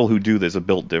fucking people who do this are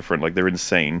built different, like, they're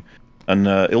insane. And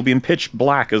it'll be in pitch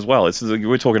black as well. It's like,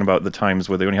 we're talking about the times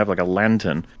where they only have, like, a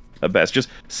lantern at best. Just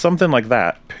something like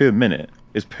that per minute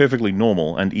is perfectly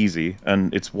normal and easy,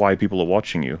 and it's why people are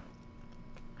watching you.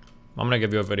 I'm gonna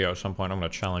give you a video at some point. I'm gonna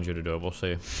challenge you to do it. We'll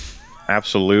see.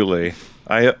 Absolutely.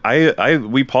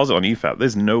 We pause it on EFAP.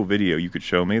 There's no video you could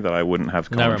show me that I wouldn't have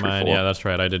commentary Never mind. for. Yeah, that's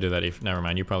right. I did do that. Never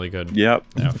mind. You probably could. Yep.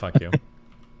 Yeah, fuck you.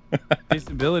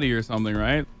 Disability or something,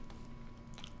 right?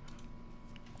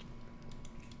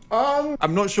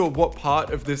 I'm not sure what part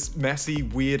of this messy,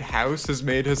 weird house has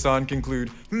made Hasan conclude,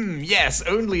 yes,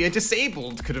 only a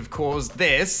disabled could have caused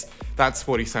this. That's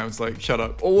what he sounds like, shut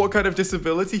up. Or what kind of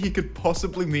disability he could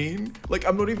possibly mean. Like,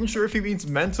 I'm not even sure if he means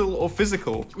mental or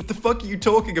physical. What the fuck are you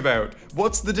talking about?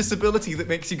 What's the disability that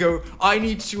makes you go, I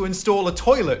need to install a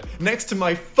toilet next to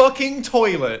my fucking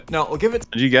toilet? Now, I'll give it...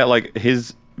 Did you get, like,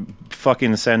 his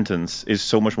fucking sentence is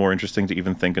so much more interesting to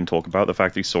even think and talk about. The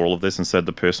fact that he saw all of this and said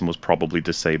the person was probably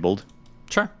disabled.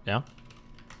 Sure, yeah.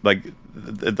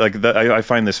 I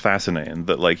find this fascinating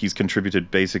that, like, he's contributed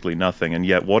basically nothing, and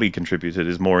yet what he contributed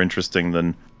is more interesting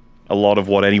than a lot of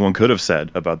what anyone could have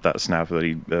said about that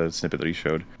snippet that he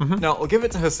showed. Now, I'll give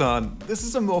it to Hasan. This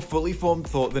is a more fully formed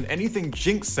thought than anything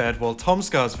Jinx said while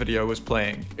Tomscar's video was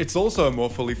playing. It's also a more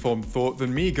fully formed thought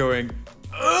than me going,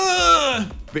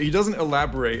 ugh! But he doesn't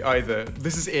elaborate either.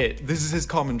 This is it. This is his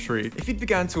commentary. If he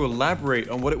began to elaborate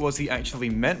on what it was he actually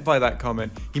meant by that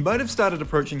comment, he might have started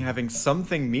approaching having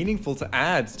something meaningful to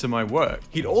add to my work.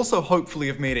 He'd also hopefully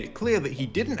have made it clear that he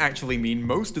didn't actually mean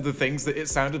most of the things that it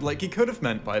sounded like he could have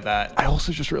meant by that. I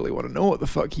also just really want to know what the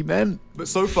fuck he meant. But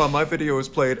so far, my video has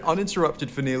played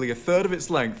uninterrupted for nearly a third of its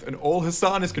length, and all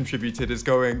Hasan has contributed is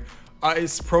going,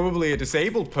 it's probably a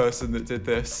disabled person that did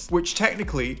this, which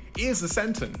technically is a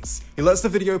sentence. He lets the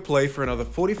video play for another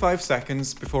 45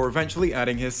 seconds before eventually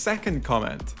adding his second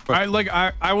comment.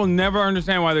 I will never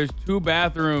understand why there's two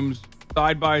bathrooms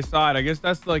side by side. I guess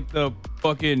that's like the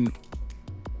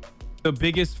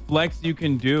biggest flex you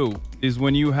can do is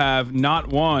when you have not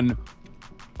one,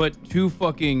 but two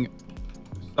fucking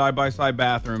side-by-side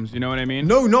bathrooms, you know what I mean?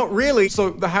 No, not really. So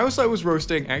the house I was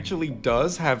roasting actually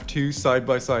does have two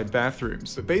side-by-side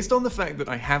bathrooms, but based on the fact that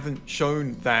I haven't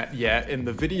shown that yet in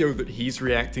the video that he's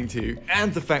reacting to,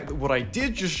 and the fact that what I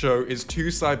did just show is two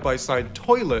side-by-side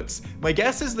toilets, my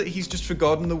guess is that he's just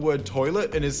forgotten the word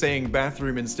toilet and is saying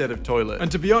bathroom instead of toilet. And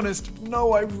to be honest,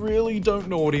 no, I really don't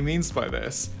know what he means by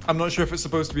this. I'm not sure if it's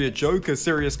supposed to be a joke, a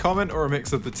serious comment, or a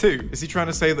mix of the two. Is he trying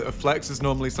to say that a flex is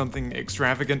normally something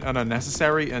extravagant and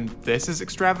unnecessary, and this is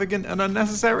extravagant and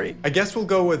unnecessary? I guess we'll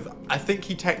go with, I think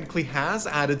he technically has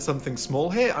added something small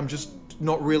here. I'm just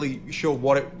not really sure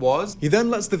what it was. He then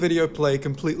lets the video play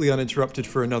completely uninterrupted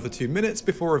for another 2 minutes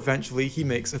before eventually he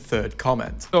makes a third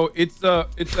comment. So it's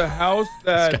a house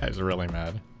that... This guy's really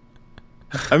mad.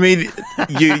 I mean,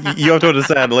 you have to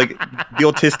understand, like, the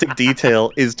autistic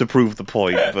detail is to prove the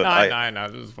point, but I know,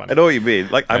 this is funny. I know what you mean.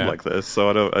 Like, I'm like this, so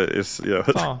I don't, it's, you know.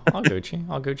 Oh, I'll Gucci in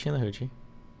the hoochie.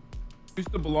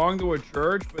 Used to belong to a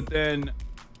church, but then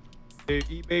the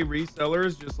eBay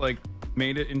resellers just like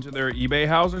made it into their eBay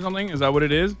house or something. Is that what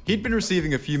it is? He'd been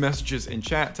receiving a few messages in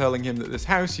chat telling him that this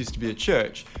house used to be a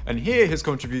church, and here his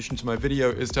contribution to my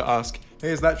video is to ask,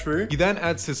 hey, is that true? He then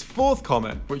adds his fourth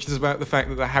comment, which is about the fact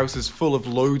that the house is full of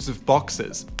loads of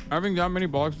boxes. Having that many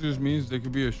boxes means they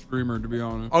could be a streamer, to be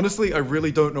honest. Honestly, I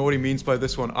really don't know what he means by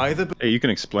this one either. But hey, you can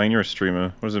explain you're a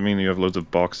streamer. What does it mean that you have loads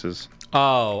of boxes?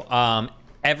 Oh,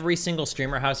 every single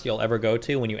streamer house you'll ever go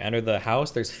to, when you enter the house,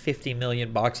 there's 50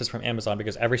 million boxes from Amazon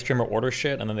because every streamer orders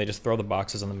shit and then they just throw the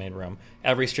boxes in the main room.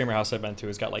 Every streamer house I've been to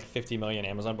has got like 50 million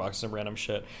Amazon boxes of random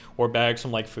shit or bags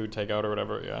from like food takeout or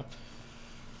whatever. Yeah.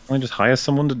 Why just hire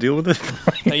someone to deal with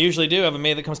it? I usually do. I have a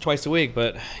maid that comes twice a week,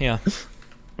 but yeah.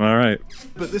 All right.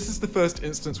 But this is the first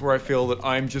instance where I feel that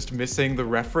I'm just missing the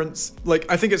reference. Like,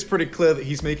 I think it's pretty clear that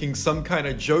he's making some kind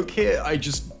of joke here. I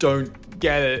just don't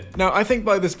get it. Now, I think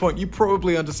by this point, you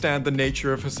probably understand the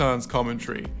nature of Hasan's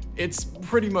commentary. It's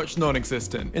pretty much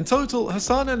non-existent. In total,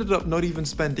 Hasan ended up not even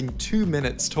spending 2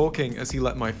 minutes talking as he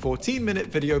let my 14-minute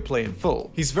video play in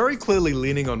full. He's very clearly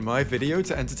leaning on my video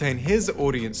to entertain his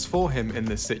audience for him in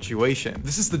this situation.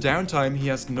 This is the downtime he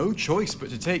has no choice but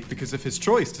to take because of his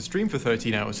choice to stream for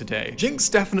 13 hours a day. Jinx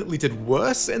definitely did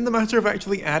worse in the matter of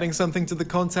actually adding something to the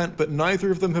content, but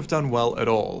neither of them have done well at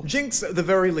all. Jinx, at the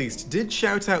very least, did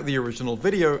shout out the original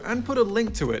video and put a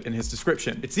link to it in his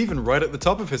description. It's even right at the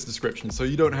top of his description, so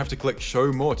you don't have to click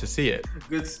show more to see it.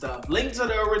 Good stuff. Link to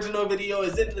the original video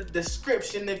is in the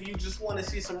description if you just want to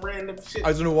see some random shit.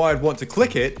 I don't know why I'd want to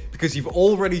click it, because you've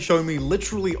already shown me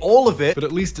literally all of it, but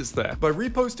at least it's there. By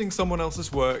reposting someone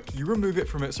else's work, you remove it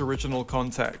from its original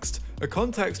context, a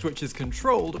context which is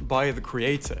controlled by the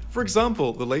creator. For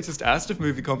example, the latest Asked If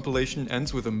movie compilation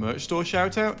ends with a merch store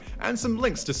shoutout and some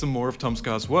links to some more of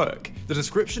Tomscar's work. The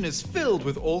description is filled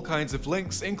with all kinds of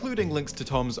links, including links to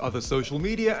Tom's other social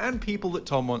media and people that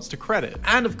Tom wants wants to credit.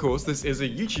 And of course, this is a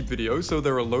YouTube video, so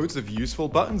there are loads of useful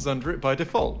buttons under it by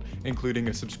default, including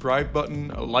a subscribe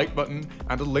button, a like button,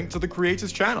 and a link to the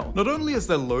creator's channel. Not only is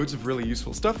there loads of really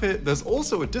useful stuff here, there's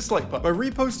also a dislike button. By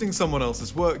reposting someone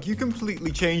else's work, you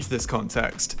completely change this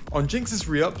context. On Jinx's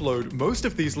re-upload, most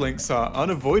of these links are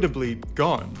unavoidably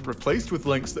gone, replaced with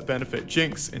links that benefit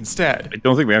Jinx instead. I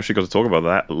don't think we actually got to talk about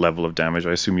that level of damage.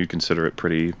 I assume you'd consider it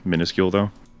pretty minuscule,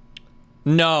 though.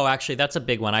 No, actually, that's a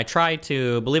big one. I try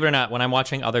to, believe it or not, when I'm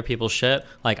watching other people's shit,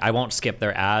 like, I won't skip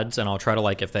their ads, and I'll try to,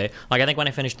 like, if they, like, I think when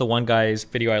I finished the one guy's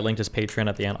video, I linked his Patreon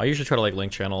at the end. I usually try to, like,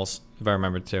 link channels, if I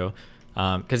remember to,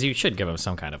 because you should give them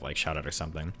some kind of, like, shout out or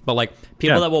something. But, like,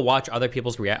 people that will watch other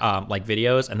people's, like,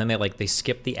 videos, and then they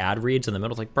skip the ad reads in the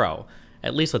middle. It's like, bro,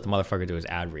 at least let the motherfucker do his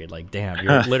ad read. Like, damn,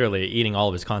 you're literally eating all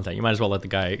of his content. You might as well let the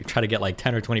guy try to get like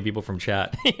 10 or 20 people from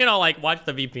chat. You know, like watch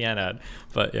the VPN ad.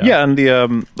 But yeah. Yeah, and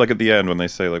the like at the end when they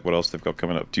say like what else they've got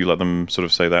coming up, do you let them sort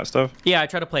of say that stuff? Yeah, I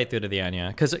try to play it through to the end. Yeah,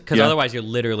 because otherwise you're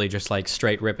literally just like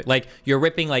straight ripping. Like you're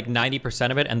ripping like 90%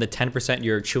 of it, and the 10%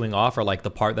 you're chewing off are like the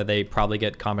part that they probably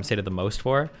get compensated the most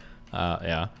for.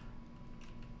 Yeah.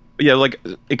 Yeah, like,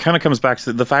 it kind of comes back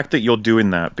to the fact that you're doing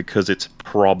that because it's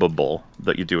probable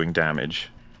that you're doing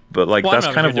damage. But, like, well, that's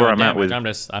kind of where I'm at with...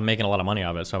 I'm making a lot of money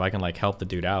off it, so if I can, like, help the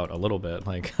dude out a little bit,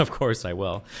 like, of course I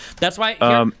will. That's why...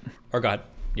 Or go ahead.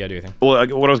 Yeah, do you think? Well,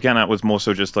 what I was getting at was more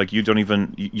so just, like,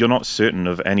 you're not certain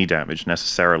of any damage,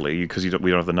 necessarily, because we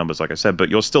don't have the numbers, like I said, but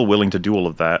you're still willing to do all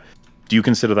of that. Do you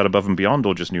consider that above and beyond,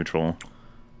 or just neutral?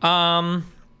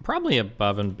 Probably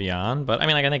above and beyond, but, I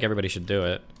mean, like, I think everybody should do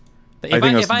it. I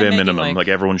think that's the bare minimum. Like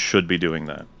everyone should be doing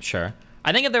that. Sure.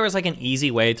 I think if there was like an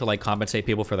easy way to like compensate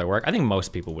people for their work, I think most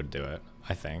people would do it.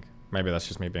 I think. Maybe that's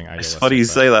just me being idealistic. It's funny you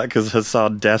say that because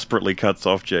Hasan desperately cuts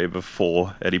off Jay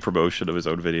before any promotion of his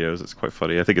own videos. It's quite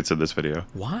funny. I think it's in this video.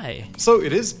 Why? So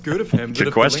it is good of him that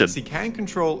if question. the links he can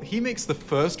control, he makes the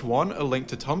first one a link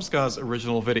to Tomscar's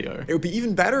original video. It would be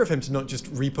even better of him to not just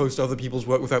repost other people's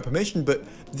work without permission, but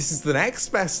this is the next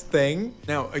best thing.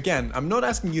 Now, again, I'm not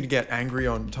asking you to get angry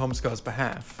on Tomscar's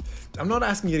behalf. I'm not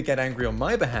asking you to get angry on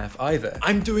my behalf either.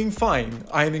 I'm doing fine.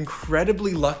 I am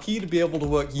incredibly lucky to be able to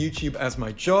work YouTube as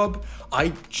my job.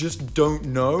 I just don't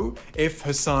know if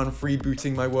Hasan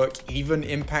freebooting my work even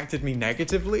impacted me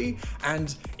negatively,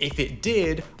 and if it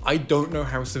did, I don't know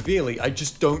how severely. I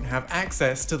just don't have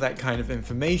access to that kind of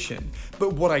information.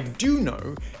 But what I do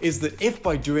know is that if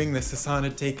by doing this Hasan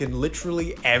had taken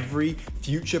literally every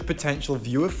future potential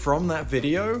viewer from that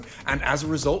video, and as a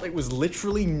result it was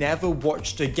literally never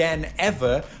watched again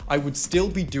ever, I would still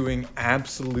be doing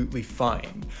absolutely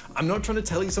fine. I'm not trying to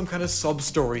tell you some kind of sob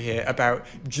story here about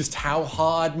just how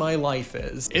hard my life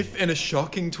is. If in a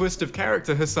shocking twist of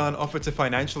character Hasan offered to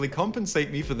financially compensate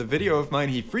me for the video of mine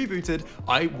he freebooted,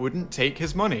 I wouldn't take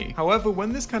his money. However,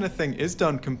 when this kind of thing is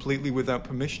done completely without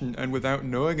permission and without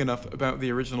knowing enough about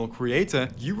the original creator,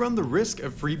 you run the risk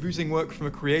of freebooting work from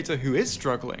a creator who is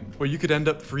struggling. Or you could end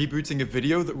up freebooting a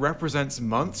video that represents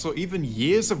months or even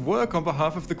years of work on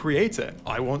behalf of the creator.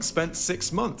 I once spent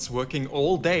 6 months working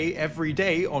all day, every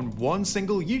day on one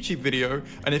single YouTube video,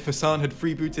 and if Hasan had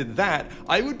freebooted that,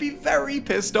 I would be very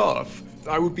pissed off.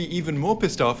 I would be even more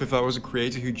pissed off if I was a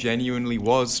creator who genuinely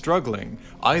was struggling,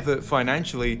 either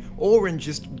financially or in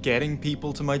just getting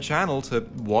people to my channel to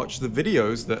watch the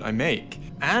videos that I make.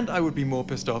 And I would be more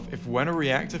pissed off if when a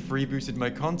reactor freebooted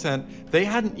my content, they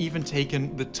hadn't even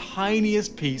taken the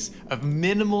tiniest piece of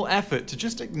minimal effort to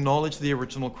just acknowledge the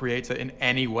original creator in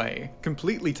any way,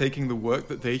 completely taking the work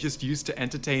that they just used to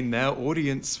entertain their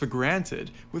audience for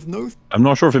granted, with no... I'm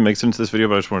not sure if it makes sense to this video,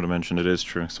 but I just wanted to mention it is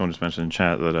true. Someone just mentioned in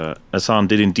chat that Hasan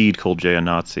did indeed call Jay a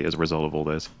Nazi as a result of all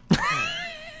this.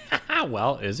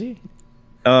 Well, is he?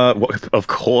 Of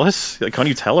course. Can't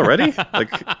you tell already?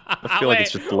 Like, I feel like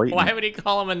it's just blatant. Why would he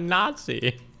call him a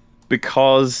Nazi?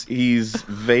 Because he's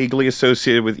vaguely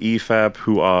associated with EFAP,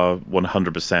 who are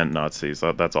 100% Nazis.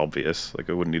 That's obvious. Like,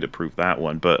 I wouldn't need to prove that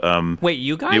one. But wait,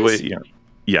 you guys?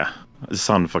 Yeah. His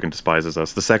son fucking despises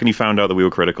us. The second he found out that we were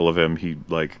critical of him, he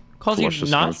like calls you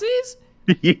Nazis.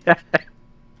 Yeah.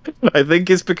 I think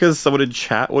it's because someone in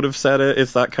chat would have said it.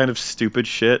 It's that kind of stupid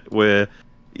shit where,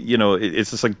 you know, it's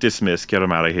just like dismiss, get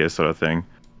him out of here sort of thing.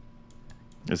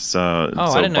 It's I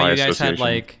didn't know you guys had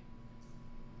like.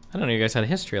 I don't know you guys had a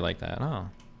history like that. Oh.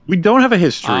 We don't have a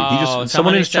history.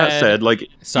 Someone in chat said like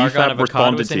EFAP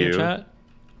responded to you. Chat?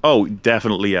 Oh,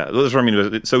 definitely, yeah. That's what I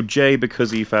mean. So Jay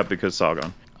because EFAP because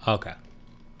Sargon. Okay.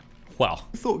 Well,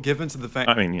 thought given to the fact.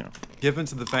 I mean, you know. given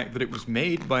to the fact that it was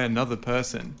made by another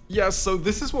person. Yeah, so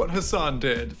this is what Hasan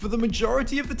did. For the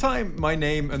majority of the time, my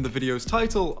name and the video's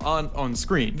title aren't on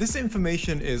screen. This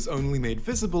information is only made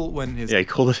visible when his— Yeah, he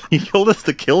called us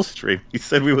the kill stream. He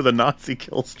said we were the Nazi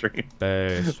kill stream.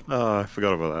 Oh, I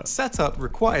forgot about that. Setup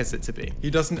requires it to be.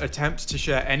 He doesn't attempt to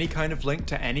share any kind of link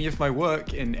to any of my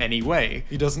work in any way.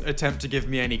 He doesn't attempt to give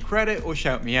me any credit or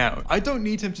shout me out. I don't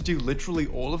need him to do literally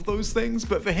all of those things,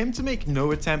 but for him to make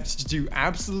no attempt to do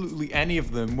absolutely any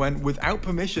of them when, without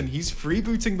permission, he's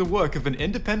freebooting the work of an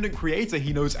independent creator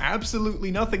he knows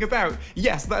absolutely nothing about,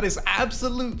 yes, that is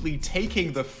absolutely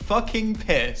taking the fucking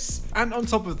piss. And on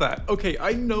top of that, okay,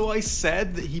 I know I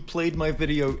said that he played my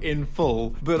video in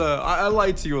full, but I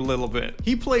lied to you a little bit.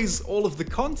 He plays all of the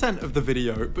content of the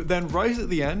video, but then right at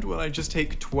the end, when I just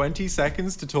take 20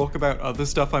 seconds to talk about other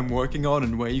stuff I'm working on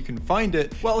and where you can find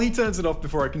it, well, he turns it off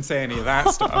before I can say any of that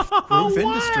stuff. Growth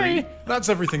industry. That's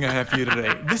everything I have for you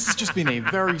today. This has just been a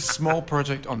very small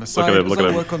project on the side as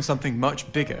I work on something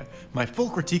much bigger. My full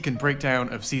critique and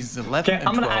breakdown of seasons 11 and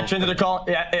 12. I'm gonna add you into the call.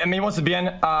 Yeah, I mean, once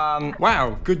again,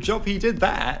 Wow, good job he did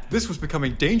that. This was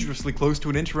becoming dangerously close to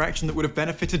an interaction that would have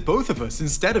benefited both of us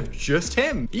instead of just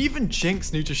him. Even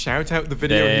Jinx knew to shout out the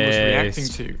video he was reacting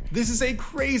to. This is a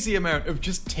crazy amount of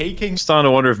just taking— I'm starting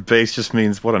to wonder if base just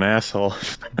means what an asshole.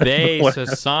 Base,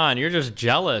 Hasan, you're just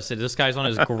jealous that this guy's on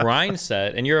his grind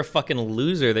set, and you're a fucking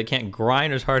loser that can't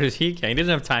grind as hard as he can. He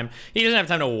doesn't have time. He doesn't have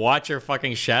time to watch your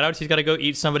fucking shoutouts. He's got to go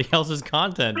eat somebody else's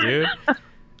content, dude.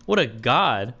 What a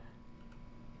god.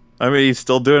 I mean, he's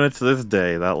still doing it to this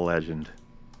day, that legend.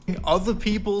 Other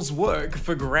people's work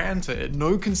for granted.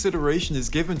 No consideration is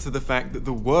given to the fact that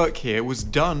the work here was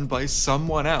done by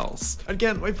someone else.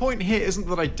 Again, my point here isn't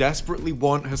that I desperately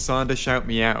want Hasan to shout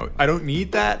me out. I don't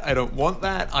need that, I don't want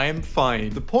that, I am fine.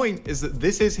 The point is that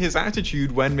this is his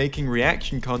attitude when making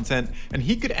reaction content, and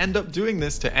he could end up doing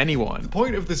this to anyone. The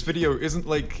point of this video isn't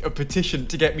like a petition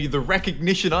to get me the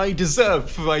recognition I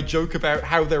deserve for my joke about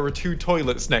how there are two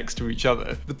toilets next to each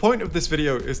other. The point of this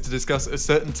video is to discuss a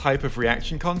certain type of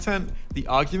reaction content, the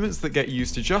arguments that get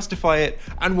used to justify it,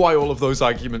 and why all of those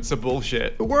arguments are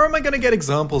bullshit. But where am I going to get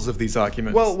examples of these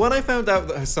arguments? Well, when I found out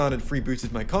that Hasan had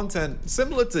freebooted my content,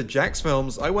 similar to Jack's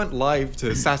films, I went live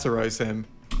to satirize him.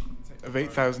 Of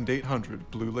 8,800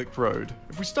 Blue Lick Road.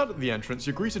 If we start at the entrance,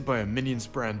 you're greeted by a Minions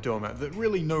brand doormat that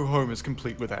really no home is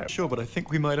complete without. Sure, but I think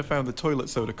we might have found the toilet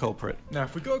soda culprit. Now,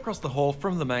 if we go across the hall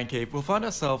from the man cave, we'll find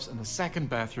ourselves in the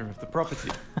second bathroom of the property.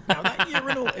 Now, that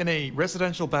urinal in a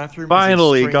residential bathroom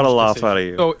finally got a laugh out of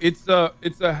you. So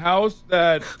it's a house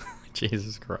that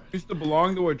Jesus Christ used to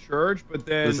belong to a church, but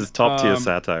then this is top tier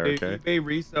satire. Okay, eBay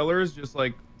resellers just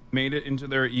like made it into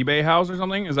their eBay house or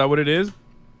something. Is that what it is?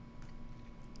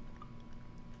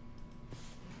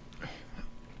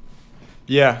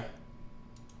 Yeah.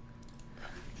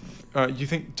 You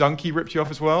think Donkey ripped you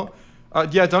off as well?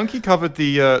 Yeah, Donkey covered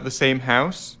the same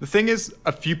house. The thing is,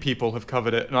 a few people have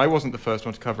covered it, and I wasn't the first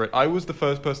one to cover it. I was the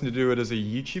first person to do it as a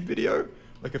YouTube video,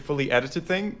 like a fully edited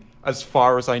thing, as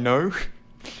far as I know.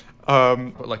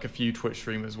 But like a few Twitch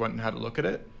streamers went and had a look at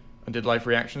it and did live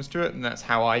reactions to it, and that's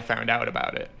how I found out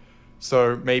about it.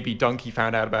 So maybe Donkey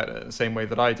found out about it the same way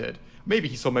that I did. Maybe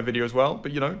he saw my video as well,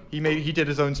 but you know, he did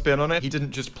his own spin on it. He didn't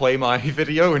just play my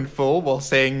video in full while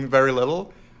saying very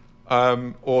little,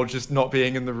 or just not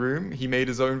being in the room. He made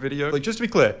his own video. Like, just to be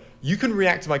clear, you can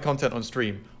react to my content on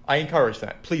stream. I encourage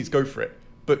that. Please go for it.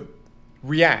 But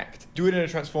react. Do it in a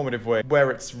transformative way where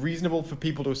it's reasonable for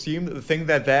people to assume that the thing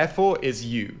they're there for is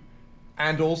you.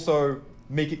 And also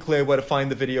make it clear where to find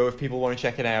the video if people want to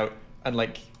check it out. And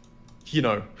like, you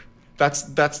know, that's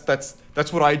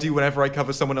what I do whenever I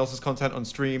cover someone else's content on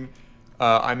stream.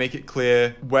 I make it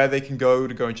clear where they can go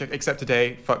and check, except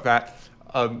today, fuck that.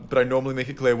 But I normally make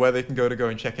it clear where they can go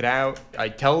and check it out. I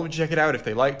tell them to check it out if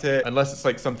they liked it, unless it's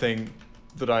like something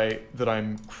that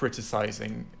I'm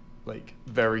criticizing like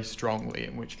very strongly,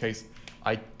 in which case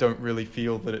I don't really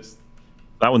feel that it's...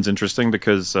 That one's interesting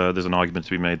because there's an argument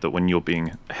to be made that when you're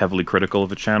being heavily critical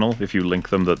of a channel, if you link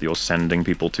them, that you're sending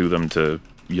people to them to,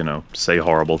 you know, say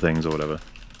horrible things or whatever.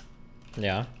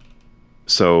 Yeah.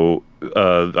 So, I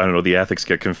don't know, the ethics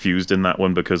get confused in that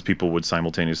one because people would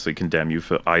simultaneously condemn you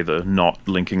for either not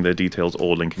linking their details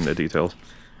or linking their details.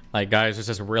 Like, guys, there's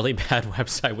this really bad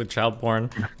website with child porn.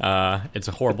 It's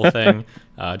a horrible thing.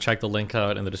 Check the link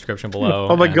out in the description below.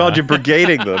 Oh my god, you're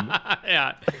brigading them.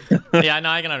 Yeah. Yeah, no,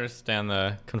 I can understand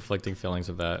the conflicting feelings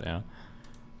of that, yeah.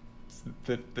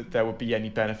 That there would be any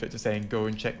benefit to saying, go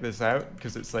and check this out,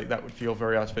 because it's like, that would feel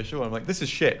very artificial. I'm like, this is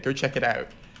shit, go check it out.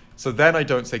 So then I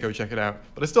don't say go check it out,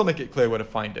 but I still make it clear where to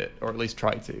find it, or at least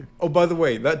try to. Oh, by the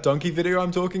way, that donkey video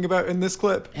I'm talking about in this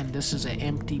clip. And this is an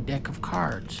empty deck of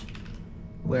cards.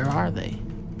 Where are they?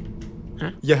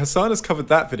 Huh? Yeah, Hasan has covered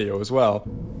that video as well.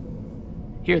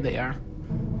 Here they are.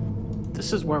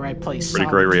 This is where I place. Pretty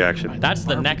great reaction. That's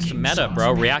the next meta,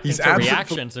 bro. Reacting to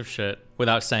reactions of shit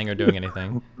without saying or doing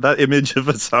anything. That image of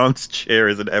Hasan's chair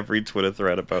is in every Twitter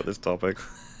thread about this topic.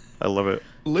 I love it.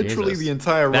 Literally Jesus. the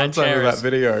entire runtime of that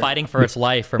video. Fighting for its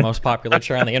life for most popular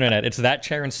chair on the internet. It's that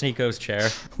chair and Sneeko's chair.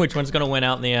 Which one's gonna win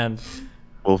out in the end?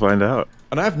 We'll find out.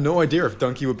 And I have no idea if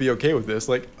Donkey would be okay with this.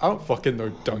 Like, I don't fucking know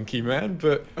Donkey, man,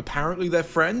 but apparently they're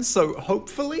friends, so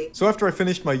hopefully. So after I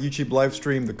finished my YouTube live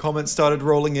stream, the comments started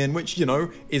rolling in, which, you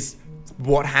know, is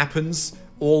what happens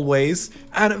always.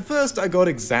 And at first I got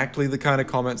exactly the kind of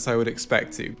comments I would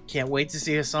expect to. Can't wait to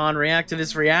see Hasan react to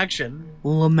this reaction.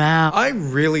 Lamau. I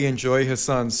really enjoy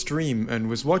Hasan's stream and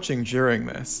was watching during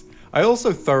this. I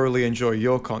also thoroughly enjoy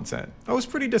your content. I was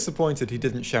pretty disappointed he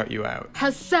didn't shout you out.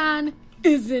 Hasan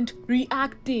isn't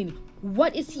reacting.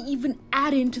 What is he even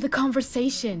adding to the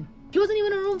conversation? He wasn't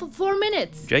even in a room for 4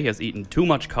 minutes. Jay has eaten too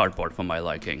much cardboard for my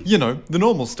liking. You know, the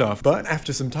normal stuff. But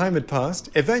after some time had passed,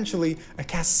 eventually a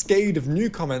cascade of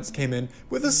new comments came in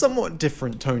with a somewhat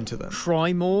different tone to them.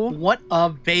 Try more? What a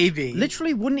baby.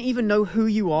 Literally wouldn't even know who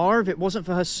you are if it wasn't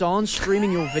for Hasan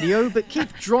streaming your video, but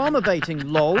keep drama baiting,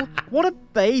 lol. What a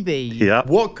baby. Yeah.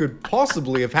 What could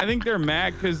possibly have I think they're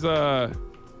mad because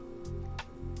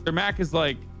their Mac is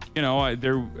like, you know,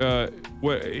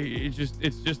 it's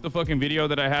just the fucking video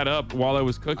that I had up while I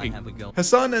was cooking.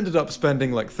 Hasan ended up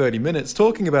spending like 30 minutes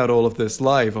talking about all of this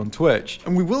live on Twitch,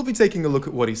 and we will be taking a look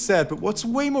at what he said, but what's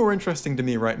way more interesting to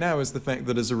me right now is the fact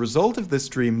that as a result of this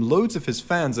stream, loads of his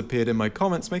fans appeared in my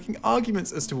comments making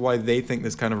arguments as to why they think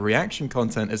this kind of reaction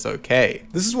content is okay.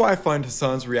 This is why I find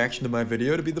Hasan's reaction to my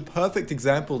video to be the perfect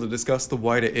example to discuss the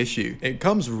wider issue. It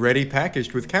comes ready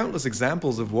packaged with countless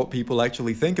examples of what people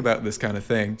actually think about this kind of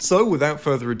thing. So without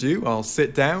further ado, I'll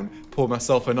sit down, pour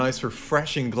myself a nice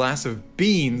refreshing glass of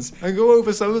beans, and go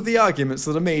over some of the arguments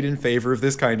that are made in favor of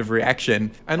this kind of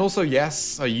reaction. And also,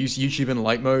 yes, I use YouTube in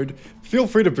light mode. Feel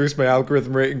free to boost my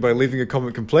algorithm rating by leaving a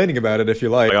comment complaining about it if you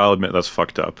like. I'll admit that's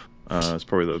fucked up. It's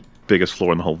probably the biggest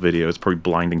flaw in the whole video. It's probably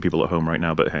blinding people at home right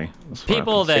now, but hey.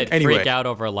 People that freak out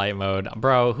over light mode,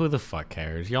 bro, who the fuck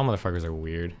cares? Y'all motherfuckers are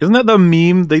weird. Isn't that the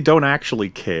meme? They don't actually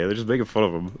care. They're just making fun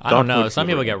of them. I don't know. Some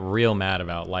people get real mad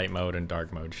about light mode and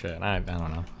dark mode shit. I don't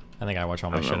know. I think I watch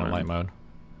all my shit in light mode.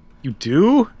 You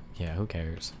do? Yeah, who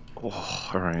cares? Oh,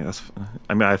 all right.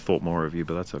 I mean, I thought more of you,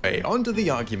 but that's okay. Hey, on to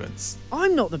the arguments.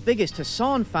 I'm not the biggest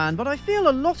Hasan fan, but I feel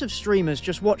a lot of streamers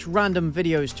just watch random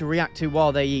videos to react to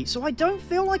while they eat, so I don't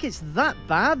feel like it's that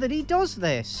bad that he does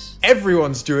this.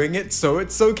 Everyone's doing it, so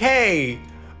it's okay.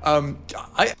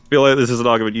 I feel like this is an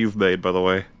argument you've made, by the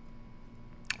way.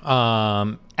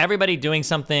 Everybody doing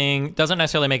something doesn't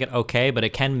necessarily make it okay, but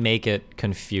it can make it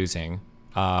confusing.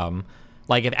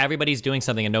 Like if everybody's doing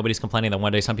something and nobody's complaining, then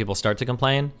one day some people start to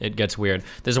complain, it gets weird.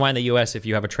 This is why in the US, if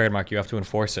you have a trademark, you have to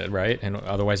enforce it, right? And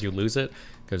otherwise you lose it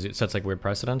because it sets like weird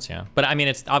precedents, yeah. But I mean,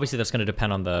 it's obviously that's going to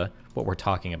depend on what we're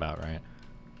talking about, right?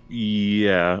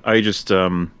 Yeah, I just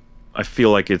I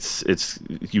feel like it's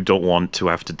you don't want to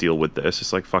have to deal with this.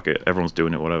 It's like fuck it, everyone's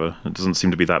doing it, whatever. It doesn't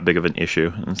seem to be that big of an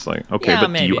issue. And it's like okay, yeah,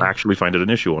 but maybe. Do you actually find it an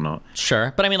issue or not?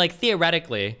 Sure, but I mean, like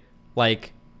theoretically,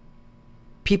 like.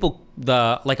 People,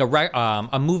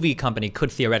 a movie company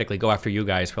could theoretically go after you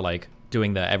guys for like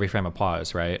doing the every frame of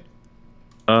pause, right?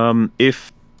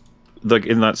 If like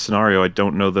in that scenario, I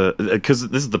don't know because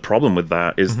this is the problem with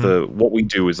that is what we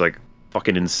do is like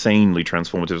fucking insanely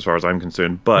transformative as far as I'm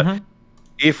concerned. But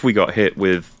if we got hit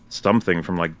with something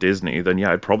from like Disney, then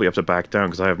yeah, I'd probably have to back down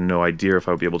because I have no idea if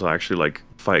I would be able to actually like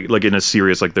fight like in a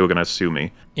serious they were gonna sue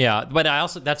me. Yeah, but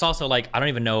that's also like I don't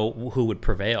even know who would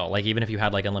prevail. Like even if you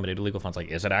had like unlimited legal funds, like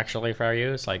is it actually fair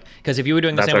use? Like because if you were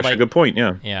doing the that's same, actually like, a good point.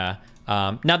 Yeah. Yeah.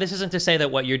 Now this isn't to say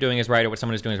that what you're doing is right or what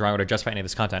someone is doing is wrong or justify any of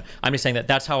this content. I'm just saying that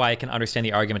that's how I can understand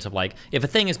the arguments of like if a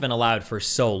thing has been allowed for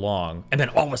so long and then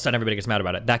all of a sudden everybody gets mad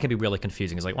about it, that can be really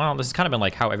confusing. It's like, well, this has kind of been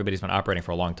like how everybody's been operating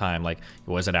for a long time. Like,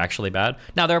 was it actually bad?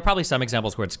 Now there are probably some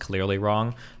examples where it's clearly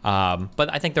wrong,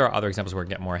 but I think there are other examples where it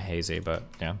get more hazy. But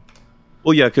yeah.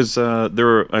 Well, yeah, because I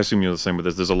assume you're the same with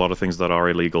this. There's a lot of things that are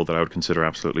illegal that I would consider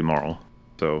absolutely moral.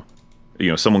 So. You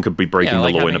know, someone could be breaking the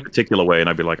law in a particular way, and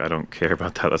I'd be like, I don't care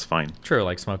about that. That's fine. True,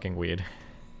 like smoking weed.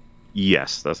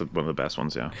 Yes, that's one of the best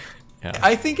ones. Yeah.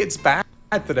 I think it's bad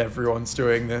that everyone's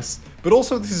doing this, but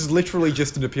also this is literally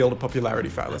just an appeal to popularity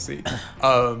fallacy.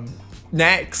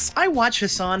 Next. I watch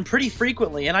Hasan pretty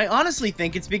frequently, and I honestly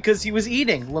think it's because he was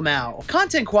eating, Lamau.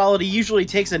 Content quality usually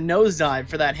takes a nosedive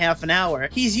for that half an hour.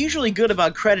 He's usually good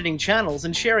about crediting channels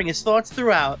and sharing his thoughts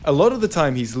throughout. A lot of the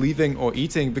time he's leaving or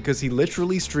eating because he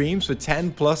literally streams for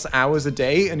 10+ hours a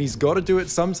day, and he's got to do it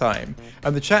sometime.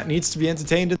 And the chat needs to be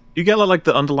entertained. You get like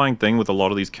the underlying thing with a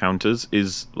lot of these counters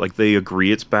is like they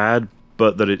agree it's bad,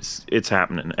 but that it's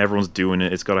happening. Everyone's doing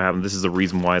it. It's got to happen. This is the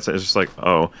reason why it's just like,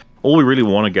 oh, all we really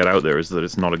want to get out there is that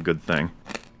it's not a good thing.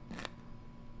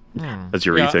 As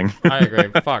you're eating. I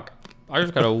agree. Fuck. I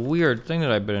just got a weird thing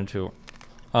that I bit into.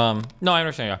 No, I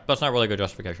understand. Yeah, that's not really a good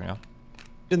justification. Yeah.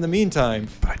 In the meantime,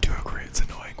 I do agree it's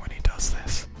annoying when he does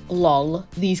this. Lol,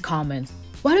 these comments.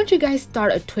 Why don't you guys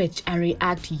start a Twitch and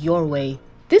react your way?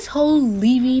 This whole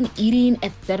leaving, eating,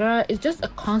 etc. is just a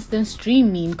constant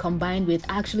stream meme combined with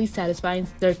actually satisfying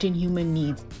certain human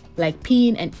needs, like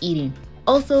peeing and eating.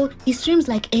 Also, he streams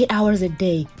like 8 hours a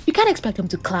day. You can't expect him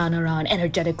to clown around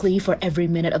energetically for every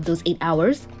minute of those 8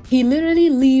 hours. He literally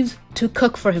leaves to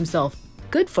cook for himself.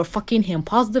 Good for fucking him.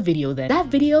 Pause the video then. That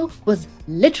video was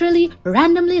literally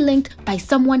randomly linked by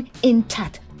someone in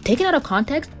chat. Taken out of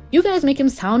context, you guys make him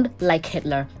sound like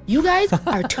Hitler. You guys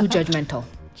are too judgmental.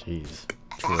 Jeez.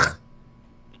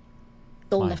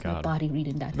 Don't left my body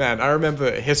reading that. Man, I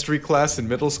remember history class in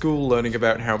middle school learning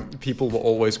about how people were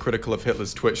always critical of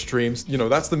Hitler's Twitch streams. You know,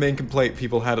 that's the main complaint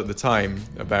people had at the time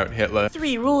about Hitler.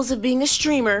 3 rules of being a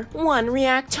streamer. 1.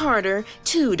 React harder.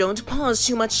 2. Don't pause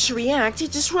too much to react.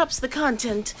 It disrupts the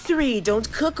content. 3.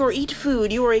 Don't cook or eat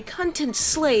food. You are a content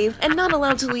slave and not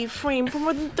allowed to leave frame for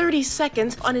more than 30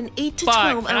 seconds on an 8 to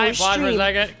 12 hour stream.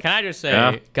 Can I just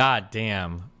say, God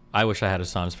damn. I wish I had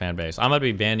Hasan's fan base. I'm gonna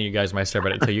be banning you guys my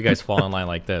subreddit until you guys fall in line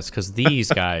like this, because these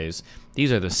guys,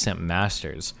 these are the simp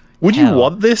masters. Would you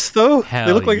want this though?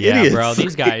 They look like idiots. Bro.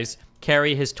 These guys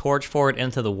carry his torch forward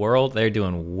into the world. They're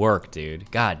doing work,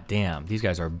 dude. God damn, these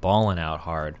guys are balling out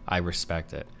hard. I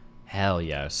respect it. Hell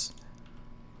yes.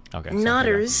 Okay.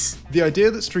 Nodders. The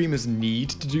idea that streamers need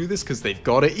to do this because they've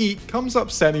got to eat comes up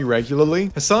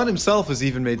semi-regularly. Hasan himself has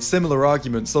even made similar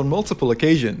arguments on multiple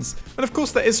occasions. And of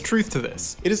course there is truth to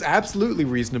this. It is absolutely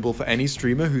reasonable for any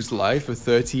streamer who's live for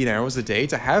 13 hours a day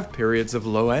to have periods of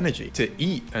low energy, to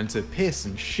eat and to piss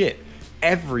and shit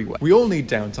everywhere. We all need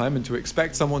downtime, and to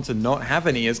expect someone to not have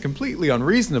any is completely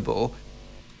unreasonable.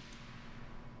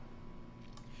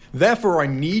 Therefore, I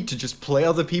need to just play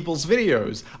other people's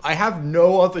videos. I have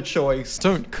no other choice.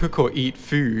 Don't cook or eat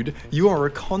food. You are a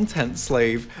content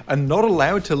slave and not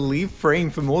allowed to leave frame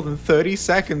for more than 30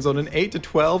 seconds on an 8 to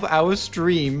 12 hour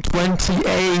stream.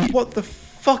 28. What the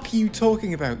fuck are you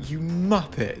talking about, you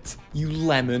muppet? You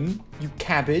lemon? You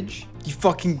cabbage? You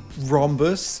fucking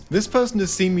rhombus? This person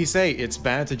has seen me say it's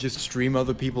bad to just stream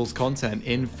other people's content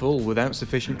in full without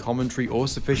sufficient commentary or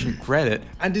sufficient credit,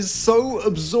 and is so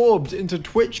absorbed into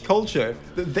Twitch culture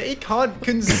that they can't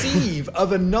conceive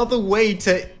of another way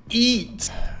to eat.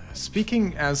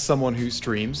 Speaking as someone who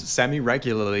streams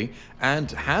semi-regularly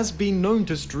and has been known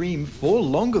to stream for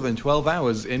longer than 12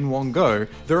 hours in one go,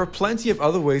 there are plenty of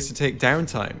other ways to take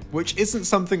downtime, which isn't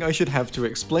something I should have to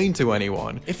explain to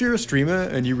anyone. If you're a streamer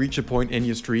and you reach a point in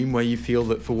your stream where you feel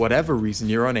that for whatever reason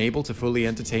you're unable to fully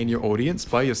entertain your audience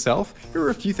by yourself, here are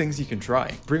a few things you can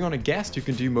try. Bring on a guest who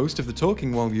can do most of the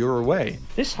talking while you're away.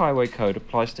 This highway code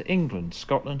applies to England,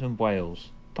 Scotland and Wales.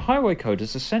 The highway code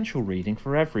is essential reading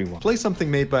for everyone. Play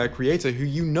something made by a creator who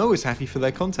you know is happy for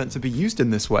their content to be used in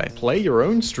this way. Play your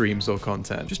own streams or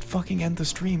content. Just fucking end the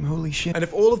stream, holy shit. And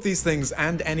if all of these things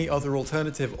and any other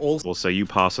alternative also... We'll say you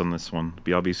pass on this one.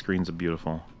 BRB screens are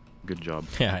beautiful. Good job.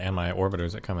 Yeah, and my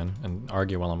orbiters that come in and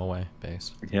argue while I'm away,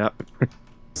 base. Yeah.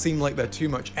 seem like they're too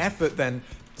much effort, then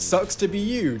sucks to be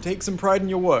you. Take some pride in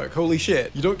your work. Holy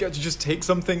shit. You don't get to just take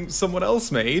something someone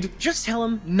else made. Just tell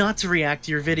him not to react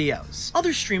to your videos.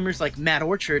 Other streamers like Matt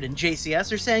Orchard and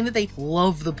JCS are saying that they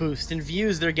love the boost in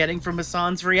views they're getting from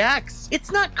Hasan's reacts.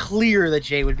 It's not clear that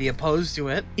Jay would be opposed to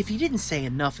it. If he didn't say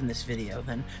enough in this video,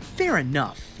 then fair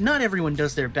enough. Not everyone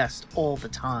does their best all the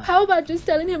time. How about just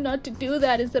telling him not to do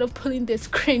that instead of pulling this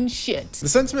cringe shit? The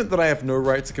sentiment that I have no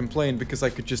right to complain because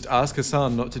I could just ask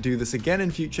Hasan not to do this again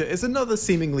in future is another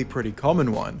seemingly pretty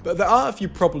common one, but there are a few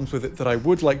problems with it that I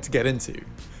would like to get into.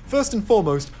 First and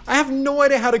foremost, I have no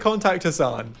idea how to contact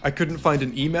Hasan. I couldn't find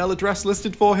an email address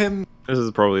listed for him. This is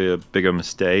probably a bigger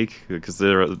mistake, because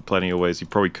there are plenty of ways you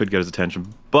probably could get his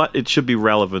attention, but it should be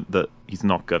relevant that he's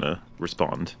not gonna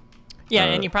respond. Yeah,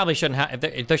 and you probably shouldn't have.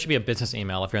 There should be a business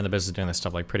email if you're in the business of doing this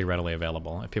stuff, like pretty readily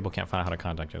available. If people can't find out how to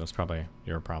contact you, that's probably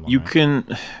your problem. You right?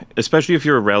 can, especially if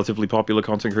you're a relatively popular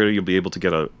content creator, you'll be able to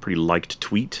get a pretty liked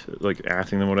tweet, like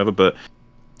asking them whatever. But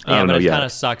Yeah, but it yeah. kind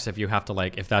of sucks if you have to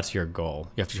like, if that's your goal,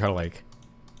 you have to try to like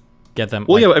get them.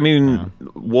 Well, like, yeah, I mean,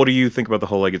 what do you think about the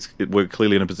whole like we're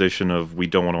clearly in a position of we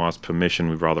don't want to ask permission,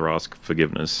 we'd rather ask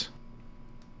forgiveness.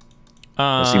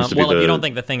 Seems to be well, if you don't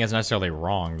think the thing is necessarily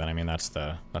wrong, then I mean that's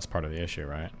part of the issue,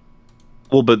 right?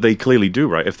 Well, but they clearly do,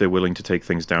 right? If they're willing to take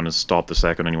things down and stop the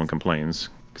second anyone complains,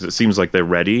 because it seems like they're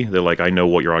ready. They're like, I know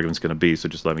what your argument's going to be, so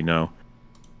just let me know.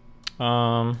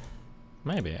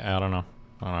 Maybe I don't know.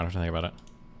 I don't know how to think about it.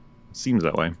 Seems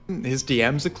that way. His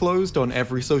DMs are closed on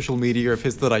every social media of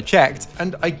his that I checked,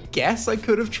 and I guess I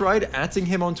could have tried atting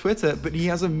him on Twitter, but he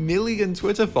has 1 million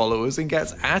Twitter followers and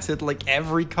gets atted like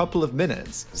every couple of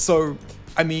minutes. So,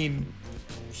 I mean,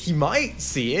 he might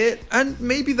see it, and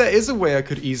maybe there is a way I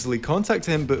could easily contact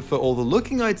him, but for all the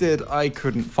looking I did, I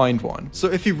couldn't find one.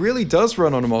 So if he really does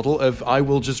run on a model of I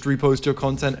will just repost your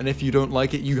content, and if you don't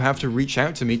like it, you have to reach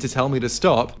out to me to tell me to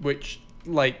stop, which,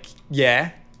 like,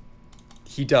 yeah,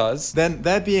 he does, then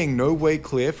there being no way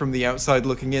clear from the outside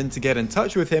looking in to get in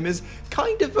touch with him is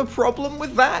kind of a problem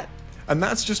with that. And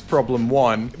that's just problem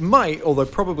one. It might, although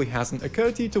probably hasn't,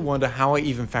 occurred to you to wonder how I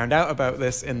even found out about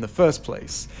this in the first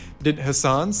place. Did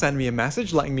Hasan send me a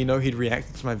message letting me know he'd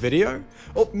reacted to my video?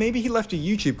 Or maybe he left a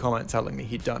YouTube comment telling me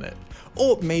he'd done it.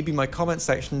 Or maybe my comment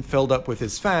section filled up with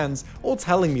his fans, all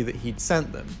telling me that he'd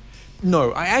sent them.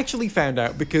 No, I actually found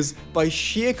out because by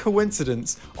sheer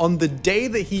coincidence, on the day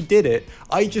that he did it,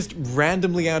 I just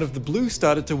randomly out of the blue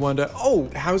started to wonder, oh,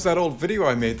 how's that old video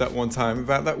I made that one time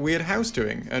about that weird house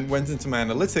doing? And went into my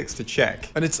analytics to check.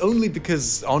 And it's only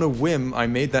because on a whim I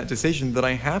made that decision that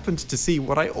I happened to see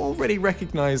what I already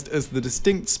recognized as the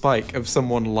distinct spike of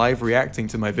someone live reacting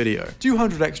to my video.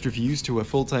 200 extra views to a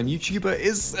full-time YouTuber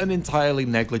is an entirely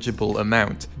negligible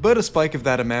amount, but a spike of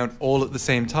that amount all at the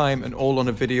same time and all on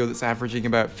a video that's averaging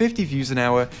about 50 views an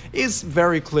hour is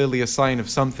very clearly a sign of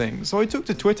something, so I took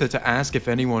to Twitter to ask if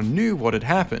anyone knew what had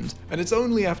happened, and it's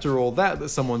only after all that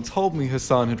someone told me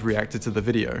Hasan had reacted to the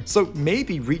video. So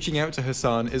maybe reaching out to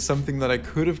Hasan is something that I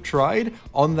could have tried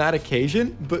on that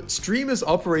occasion, but streamers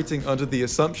operating under the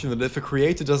assumption that if a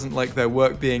creator doesn't like their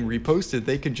work being reposted,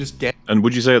 they can just get... And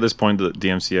would you say at this point that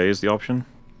DMCA is the option?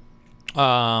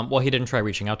 Well, he didn't try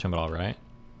reaching out to him at all, right?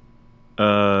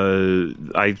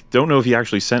 I don't know if he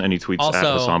actually sent any tweets Also,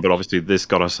 at Hasan, but obviously this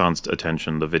got Hasan's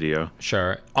attention, the video.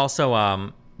 Sure.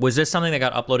 Also, was this something that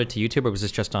got uploaded to YouTube, or was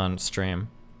this just on stream?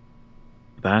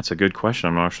 That's a good question.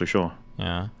 I'm not actually sure.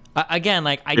 Yeah. Again,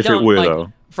 like, I if don't... it were, like,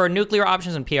 though. For nuclear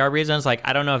options and PR reasons, like,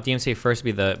 I don't know if DMCA first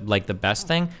would be the best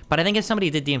thing, but I think if somebody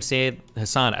did DMCA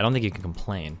Hasan, I don't think you can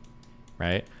complain,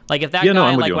 right? Like, if that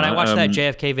guy, like, when I watched that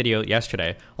JFK video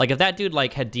yesterday, like, if that dude,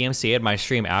 like, had DMCA'd my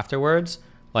stream afterwards,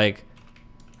 like...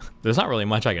 There's not really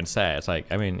much I can say. It's like,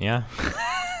 I mean, yeah.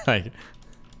 Like,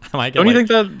 I might get, don't you think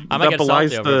that I might that get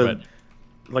belies salty over it,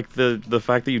 like the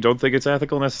fact that you don't think it's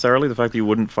ethical necessarily, the fact that you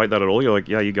wouldn't fight that at all? You're like,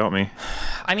 yeah, you got me.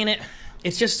 I mean,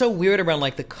 it's just so weird around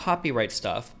like the copyright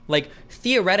stuff. Like,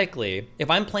 theoretically, if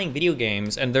I'm playing video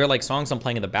games and they're like songs I'm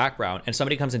playing in the background, and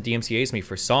somebody comes and DMCA's me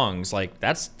for songs, like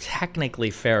that's technically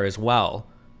fair as well.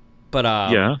 But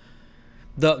yeah.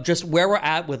 Just where we're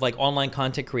at with like online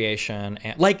content creation,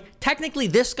 and like technically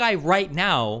this guy right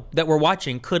now that we're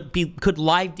watching could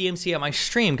live DMC at my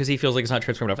stream because he feels like it's not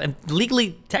transformative, and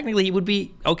legally, technically, he would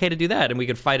be okay to do that, and we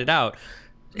could fight it out.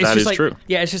 It's that just is like, true.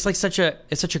 Yeah, it's just like such a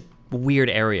weird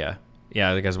area.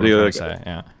 Yeah, I guess what I'm trying to say.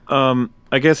 Yeah.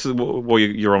 I guess what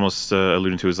you're almost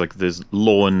alluding to is like there's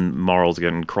law and morals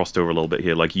getting crossed over a little bit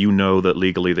here. Like, you know that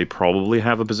legally they probably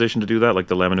have a position to do that, like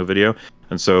the Lemino video,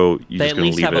 and so you're they just at gonna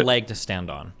least leave have it. a leg to stand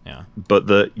on. Yeah. But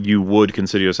that you would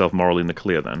consider yourself morally in the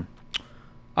clear then.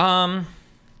 I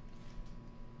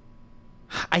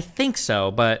think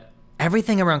so, but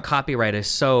everything around copyright is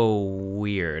so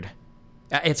weird.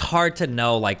 It's hard to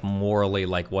know, like, morally,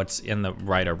 like, what's in the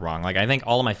right or wrong. Like, I think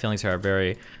all of my feelings here are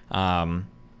very,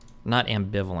 not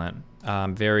ambivalent,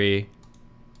 very,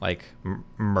 like,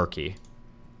 murky.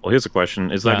 Well, here's a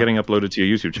question. Is that getting uploaded to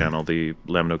your YouTube channel, the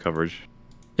Lemino coverage?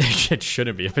 It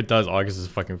shouldn't be. If it does, August is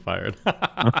fucking fired.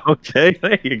 Okay,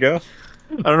 there you go.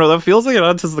 I don't know. That feels like it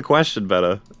answers the question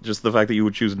better. Just the fact that you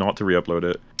would choose not to re-upload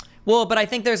it. Well, but I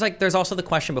think there's also the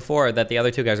question before that the other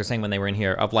two guys were saying when they were in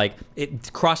here of like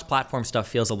cross-platform stuff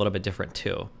feels a little bit different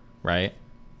too, right?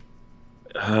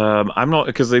 I'm not,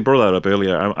 because they brought that up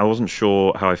earlier. I wasn't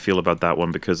sure how I feel about that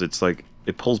one because it's like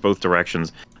it pulls both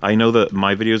directions. I know that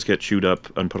my videos get chewed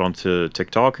up and put onto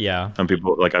TikTok. Yeah. And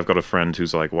people, like, I've got a friend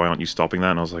who's like, "Why aren't you stopping that?"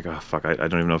 And I was like, "Oh fuck, I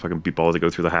don't even know if I can be bothered to go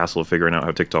through the hassle of figuring out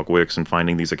how TikTok works and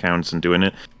finding these accounts and doing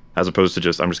it." As opposed to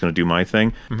just, I'm just going to do my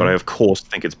thing. But I, of course,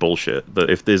 think it's bullshit. That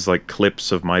if there's, like,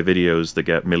 clips of my videos that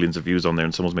get millions of views on there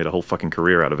and someone's made a whole fucking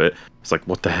career out of it, it's like,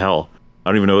 what the hell? I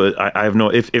don't even know. I have no.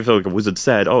 If like a wizard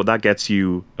said, "Oh, that gets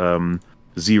you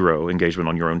 0 engagement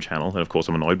on your own channel," then of course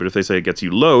I'm annoyed. But if they say it gets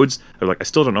you loads, I'm like, I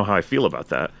still don't know how I feel about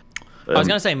that. I was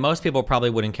gonna say most people probably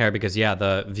wouldn't care because yeah,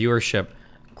 the viewership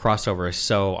crossover is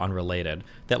so unrelated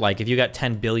that like if you got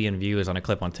 10 billion views on a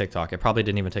clip on TikTok, it probably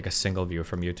didn't even take a single view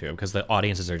from YouTube because the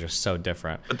audiences are just so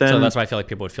different. But then, so that's why I feel like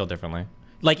people would feel differently.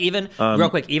 Like even real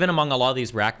quick, even among a lot of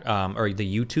these or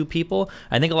the YouTube people,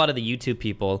 I think a lot of the YouTube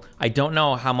people, I don't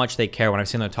know how much they care when I've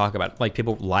seen them talk about like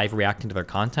people live reacting to their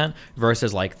content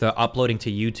versus like the uploading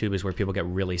to YouTube is where people get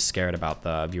really scared about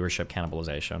the viewership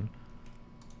cannibalization.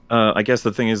 I guess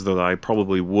the thing is though that I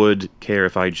probably would care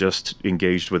if I just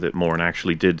engaged with it more and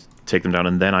actually did take them down,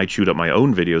 and then I chewed up my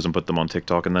own videos and put them on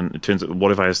TikTok, and then it turns out,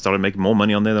 what if I started making more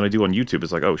money on there than I do on YouTube?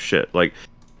 It's like, oh shit, like.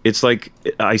 It's like,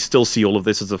 I still see all of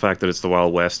this as the fact that it's the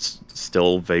Wild West,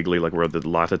 still vaguely, like we're at the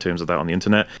latter terms of that on the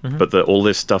internet, but that all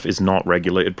this stuff is not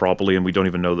regulated properly, and we don't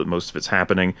even know that most of it's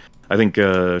happening. I think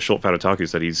Short Fat Otaku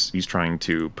said he's trying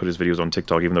to put his videos on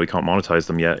TikTok, even though he can't monetize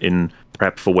them yet, in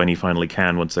prep for when he finally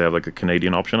can, once they have like a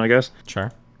Canadian option, I guess.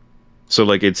 Sure. So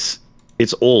like it's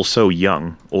all so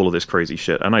young, all of this crazy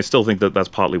shit, and I still think that that's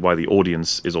partly why the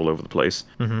audience is all over the place,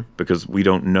 because we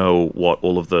don't know what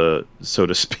all of the, so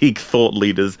to speak, thought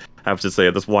leaders have to say.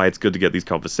 That's why it's good to get these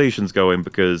conversations going,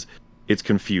 because it's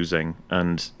confusing,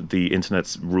 and the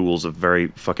internet's rules are very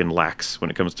fucking lax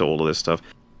when it comes to all of this stuff.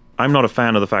 I'm not a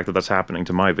fan of the fact that that's happening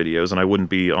to my videos, and I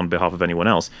wouldn't be on behalf of anyone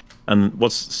else. And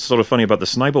what's sort of funny about the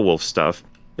Sniper Wolf stuff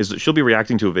is that she'll be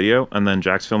reacting to a video, and then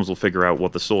Jax Films will figure out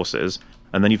what the source is,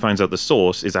 and then he finds out the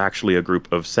source is actually a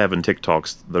group of 7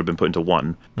 TikToks that have been put into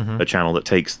one, a channel that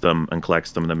takes them and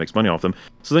collects them and then makes money off them.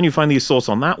 So then you find the source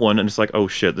on that one, and it's like, oh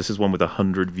shit, this is one with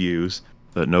 100 views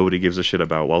that nobody gives a shit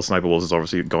about, while Sniper Wolves has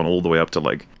obviously gone all the way up to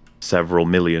like several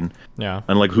million. Yeah.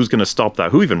 And like, who's going to stop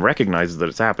that? Who even recognizes that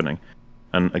it's happening?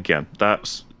 And again,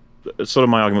 that's sort of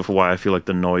my argument for why I feel like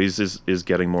the noise is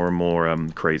getting more and more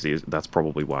crazy. That's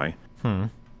probably why.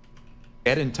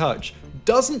 Get in touch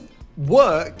doesn't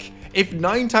work if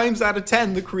 9 times out of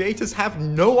 10 the creators have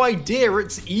no idea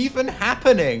it's even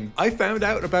happening. I found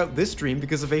out about this stream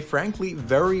because of a frankly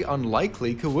very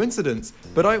unlikely coincidence,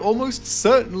 but I almost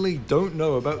certainly don't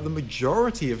know about the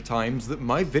majority of times that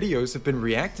my videos have been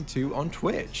reacted to on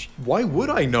Twitch. Why would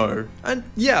I know? And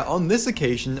yeah, on this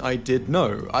occasion I did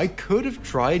know. I could have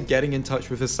tried getting in touch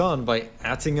with Hasan by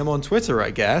 @ing him on Twitter,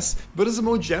 I guess, but as a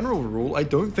more general rule, I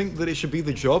don't think that it should be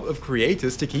the job of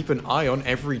creators to keep an eye on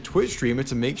every Twitch streamer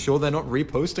to make sure they're not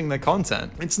reposting their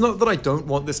content. It's not that I don't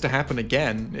want this to happen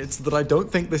again, it's that I don't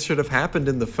think this should have happened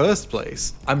in the first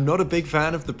place. I'm not a big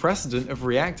fan of the precedent of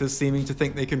reactors seeming to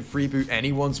think they can freeboot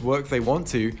anyone's work they want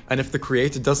to, and if the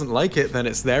creator doesn't like it, then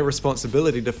it's their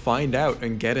responsibility to find out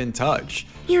and get in touch.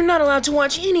 You're not allowed to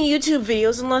watch any YouTube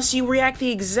videos unless you react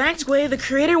the exact way the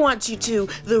creator wants you to.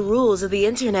 The rules of the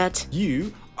internet.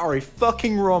 You are a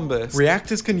fucking rhombus.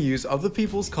 Reactors can use other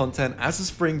people's content as a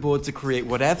springboard to create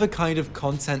whatever kind of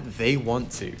content they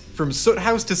want to. From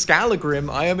Soothouse to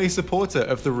Scalagrim, I am a supporter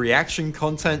of the reaction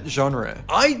content genre.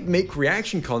 I make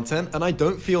reaction content and I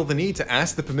don't feel the need to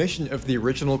ask the permission of the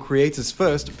original creators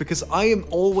first, because I am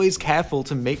always careful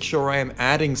to make sure I am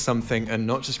adding something and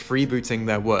not just freebooting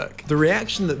their work. The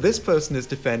reaction that this person is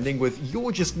defending with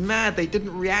 "you're just mad they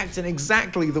didn't react in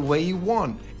exactly the way you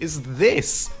want" is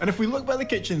this. And if we look by the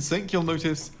kitchen sink, you'll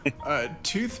notice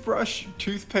toothbrush,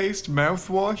 toothpaste,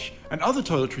 mouthwash, and other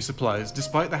toiletry supplies,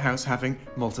 despite the house having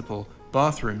multiple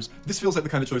bathrooms. This feels like the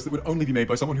kind of choice that would only be made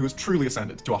by someone who has truly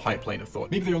ascended to a high plane of thought.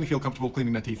 Maybe they only feel comfortable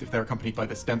cleaning their teeth if they're accompanied by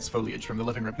this dense foliage from the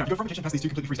living room. Now, your front kitchen has these 2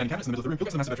 completely freestanding cabinets in the middle of the room. You'll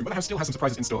get to the master bedroom, but the house still has some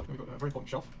surprises in store. We've got a very important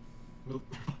shelf.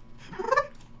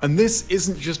 And this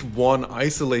isn't just one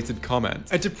isolated comment.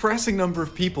 A depressing number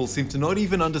of people seem to not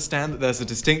even understand that there's a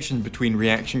distinction between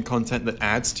reaction content that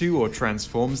adds to or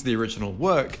transforms the original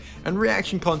work, and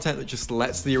reaction content that just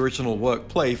lets the original work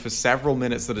play for several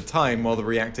minutes at a time while the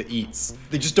reactor eats.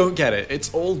 They just don't get it.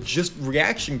 It's all just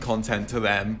reaction content to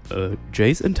them.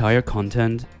 Jay's entire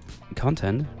content?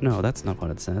 No, that's not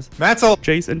what it says. That's all.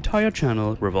 Jay's entire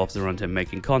channel revolves around him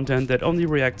making content that only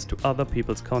reacts to other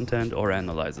people's content or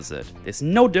analyzes it. There's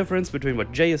no difference between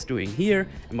what Jay is doing here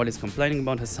and what he's complaining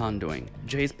about Hasan doing.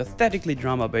 Jay is pathetically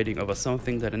drama baiting over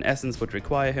something that in essence would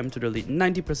require him to delete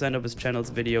 90% of his channel's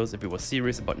videos if he was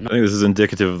serious about I think this is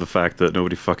indicative of the fact that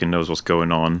nobody fucking knows what's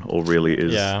going on, or really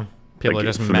is people like, are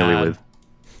just familiar mad. with.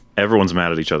 Everyone's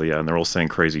mad at each other, yeah, and they're all saying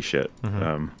crazy shit.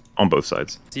 On both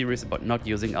sides. Serious about not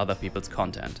using other people's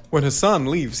content. When Hasan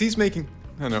leaves, he's making...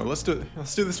 I don't know, let's do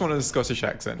this one in a Scottish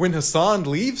accent. When Hasan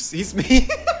leaves,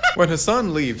 When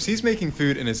Hasan leaves, he's making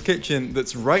food in his kitchen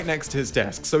that's right next to his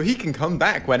desk, so he can come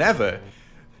back whenever.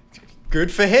 Good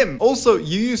for him. Also,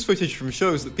 you use footage from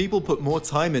shows that people put more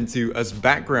time into as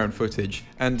background footage,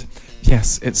 and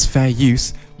yes, it's fair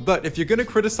use, but if you're gonna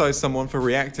criticize someone for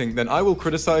reacting, then I will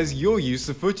criticize your use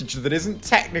of footage that isn't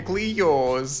technically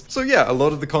yours. So yeah, a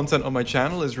lot of the content on my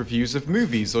channel is reviews of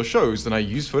movies or shows, and I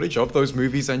use footage of those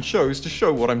movies and shows to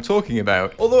show what I'm talking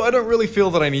about. Although I don't really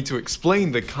feel that I need to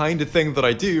explain the kind of thing that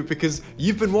I do, because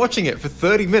you've been watching it for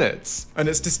 30 minutes. And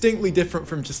it's distinctly different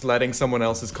from just letting someone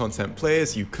else's content play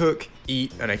as you cook,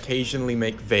 eat, and occasionally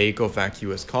make vague or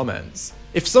vacuous comments.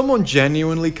 If someone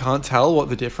genuinely can't tell what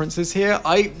the difference is here,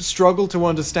 I struggle to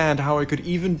understand how I could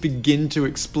even begin to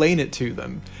explain it to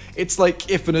them. It's like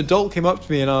if an adult came up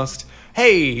to me and asked,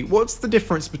 hey, what's the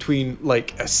difference between,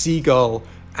 like, a seagull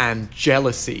and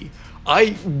jealousy?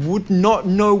 I would not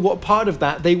know what part of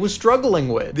that they were struggling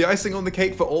with. The icing on the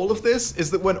cake for all of this is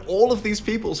that when all of these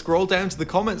people scroll down to the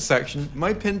comments section,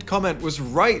 my pinned comment was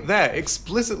right there,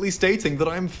 explicitly stating that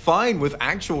I'm fine with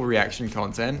actual reaction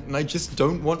content, and I just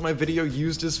don't want my video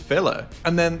used as filler.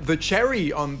 And then the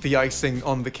cherry on the icing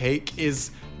on the cake is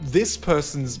this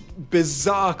person's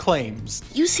bizarre claims.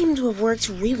 You seem to have worked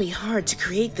really hard to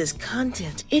create this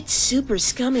content. It's super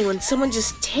scummy when someone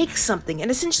just takes something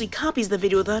and essentially copies the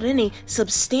video without any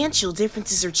substantial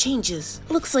differences or changes.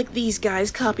 Looks like these guys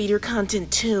copied your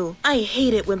content too. I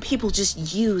hate it when people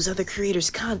just use other creators'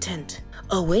 content.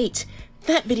 Oh wait,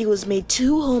 that video was made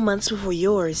 2 whole months before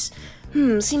yours.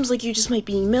 Seems like you just might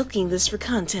be milking this for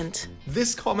content.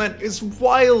 This comment is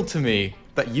wild to me.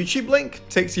 That YouTube link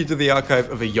takes you to the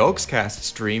archive of a Yogscast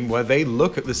stream where they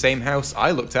look at the same house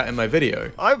I looked at in my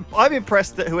video. I'm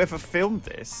impressed that whoever filmed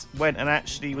this went and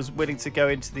actually was willing to go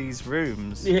into these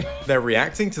rooms. Yeah. They're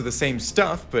reacting to the same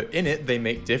stuff, but in it they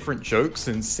make different jokes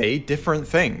and say different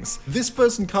things. This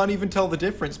person can't even tell the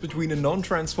difference between a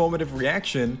non-transformative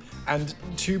reaction and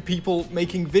 2 people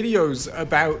making videos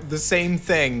about the same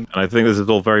thing. And I think this is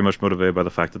all very much motivated by the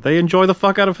fact that they enjoy the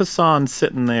fuck out of Hasan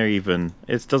sitting there even.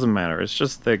 It doesn't matter. It's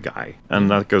just their guy.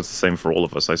 And that goes the same for all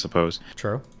of us, I suppose.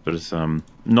 True. But it's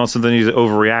not something you need to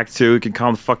overreact to. You can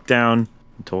calm the fuck down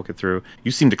and talk it through. You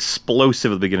seemed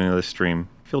explosive at the beginning of this stream.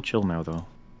 Feel chill now, though.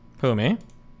 Who, me?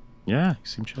 Yeah, you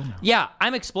seem chill now. Yeah,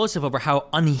 I'm explosive over how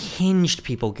unhinged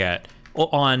people get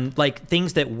on, like,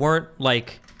 things that weren't,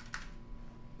 like...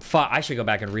 I should go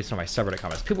back and read some of my subreddit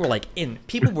comments.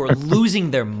 People were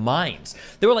losing their minds.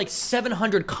 There were like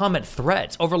 700 comment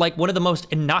threads over like one of the most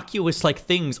innocuous like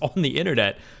things on the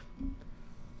internet. I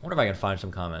wonder if I can find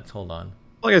some comments. Hold on.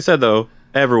 Like I said though,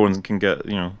 everyone can get,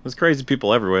 there's crazy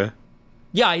people everywhere.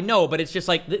 Yeah, I know, but it's just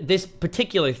like this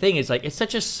particular thing is like, it's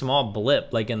such a small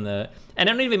blip like in the, and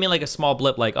I don't even mean like a small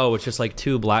blip like, oh, it's just like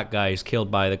 2 black guys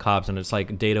killed by the cops and it's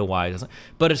like data wise,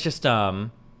 but it's just,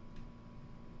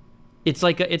 it's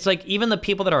like even the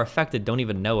people that are affected don't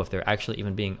even know if they're actually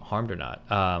even being harmed or not.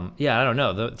 Yeah, I don't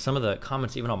know. Some of the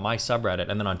comments even on my subreddit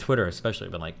and then on Twitter especially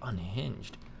have been like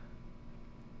unhinged.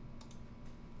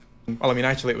 Well, I mean,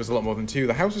 actually, it was a lot more than 2.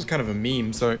 The house was kind of a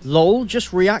meme, so... Lol,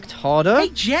 just react harder? Hey,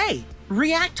 Jay,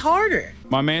 react harder.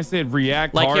 My man said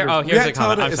react harder. Here's a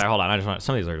comment. I'm sorry, hold on. I just want...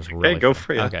 Some of these are just really... Hey, go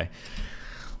for it. Okay.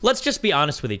 Let's just be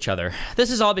honest with each other. This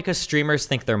is all because streamers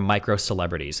think they're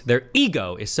micro-celebrities. Their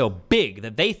ego is so big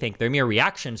that they think their mere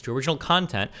reactions to original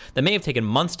content that may have taken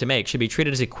months to make should be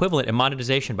treated as equivalent in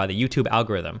monetization by the YouTube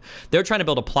algorithm. They're trying to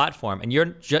build a platform, and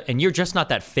you're just not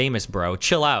that famous, bro.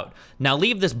 Chill out. Now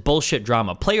leave this bullshit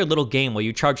drama. Play your little game while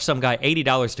you charge some guy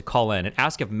 $80 to call in and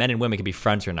ask if men and women can be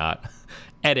friends or not.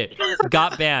 Edit.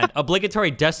 Got banned.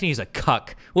 Obligatory Destiny is a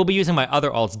cuck. We'll be using my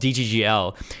other alts,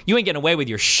 DGGL. You ain't getting away with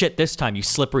your shit this time, you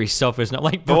slippery sofas. No,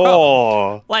 like,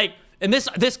 bro. Like, and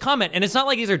this comment, and it's not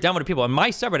like these are downvoted people. On my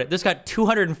subreddit, this got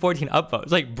 214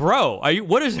 upvotes. Like, bro,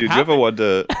 what is happening? Do you ever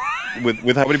wonder,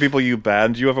 with how many people you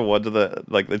banned, do you ever wonder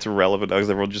that, like, it's irrelevant because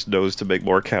everyone just knows to make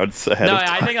more accounts ahead of time?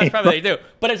 No, I think that's probably what they do.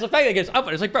 But it's the fact that it gets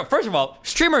upvoted. It's like, bro, first of all,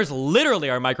 streamers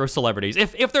literally are micro-celebrities.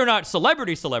 If they're not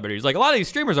celebrities, like, a lot of these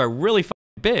streamers are really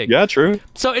big. Yeah, true.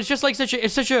 So it's just like such a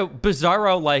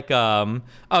bizarro like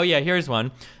oh yeah, here's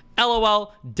one.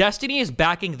 LOL, Destiny is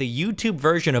backing the YouTube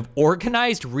version of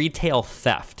organized retail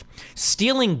theft,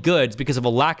 stealing goods because of a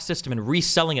lax system and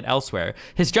reselling it elsewhere.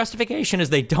 His justification is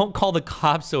they don't call the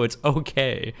cops, so it's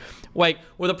okay. Like,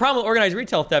 well, the problem with organized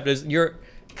retail theft is you're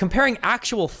comparing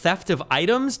actual theft of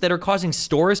items that are causing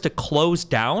stores to close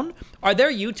down. Are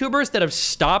there YouTubers that have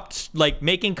stopped like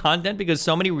making content because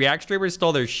so many React streamers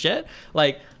stole their shit?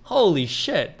 Like, holy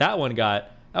shit, that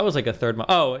was like a third month.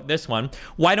 Oh, this one.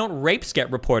 Why don't rapes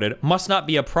get reported? Must not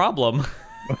be a problem.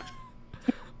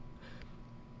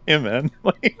 Yeah, man.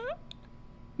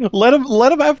 Let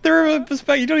him have their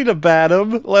perspective. You don't need to ban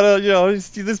him.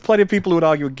 There's plenty of people who would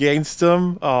argue against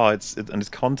him. And it's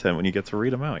content when you get to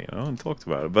read them out, and talk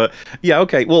about it. But yeah,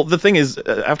 okay. Well, the thing is,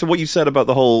 after what you said about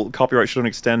the whole copyright shouldn't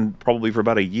extend probably for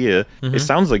about a year, it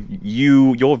sounds like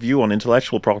your view on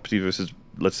intellectual property versus,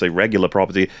 let's say, regular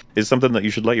property is something that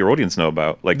you should let your audience know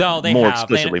about, like more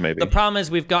explicitly, maybe. The problem is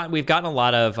we've gotten a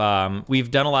lot of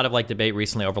we've done a lot of like debate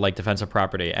recently over like defensive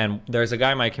property, and there's a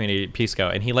guy in my community, Pisco,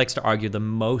 and he likes to argue the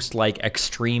most like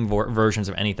extreme versions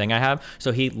of anything I have.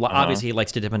 So he obviously he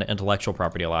likes to dip into intellectual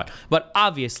property a lot, but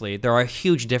obviously there are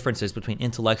huge differences between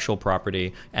intellectual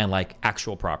property and like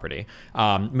actual property,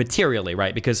 materially,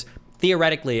 right? Because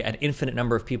theoretically, an infinite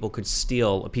number of people could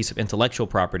steal a piece of intellectual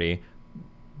property,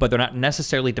 but they're not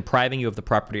necessarily depriving you of the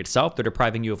property itself. They're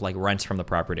depriving you of like rents from the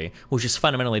property, which is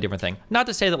fundamentally a different thing. Not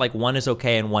to say that like one is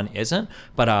okay and one isn't,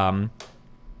 but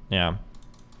yeah.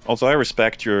 Also, I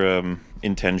respect your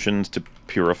intentions to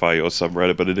purify your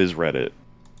subreddit, but it is Reddit.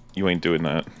 You ain't doing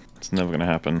that. It's never gonna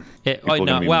happen.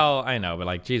 Well, I know, but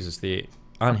like Jesus, the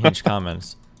unhinged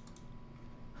comments.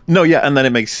 No, yeah, and then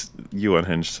it makes you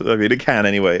unhinged. I mean, it can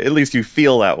anyway. At least you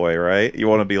feel that way, right? You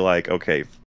want to be like, okay,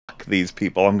 fuck these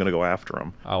people. I'm gonna go after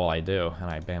them. Oh, well, I do, and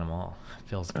I ban them all. It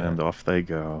feels good. And off they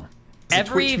go.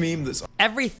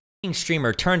 Every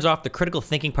streamer turns off the critical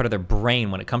thinking part of their brain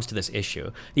when it comes to this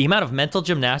issue. The amount of mental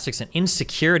gymnastics and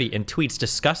insecurity in tweets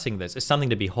discussing this is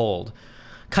something to behold.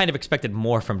 Kind of expected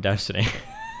more from Destiny.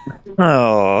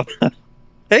 Oh.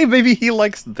 Hey, maybe he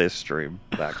likes this stream,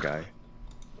 that guy.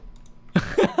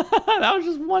 That was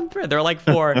just one thread. There are like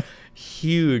 4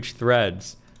 huge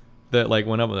threads that like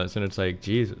went up with us, and it's like,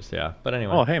 Jesus, yeah. But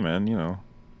anyway. Oh, hey, man,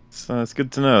 it's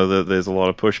good to know that there's a lot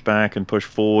of pushback and push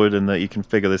forward, and that you can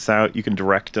figure this out. You can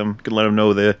direct them. You can let them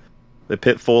know they're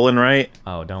pitfalling, right?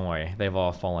 Oh, don't worry. They've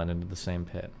all fallen into the same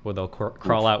pit, where they'll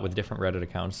crawl out with different Reddit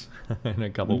accounts in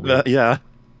a couple weeks. Yeah.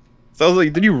 So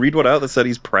did you read one out that said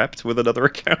he's prepped with another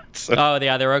account? So. Oh,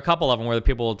 yeah, there were a couple of them where the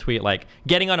people will tweet, like,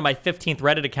 getting onto my 15th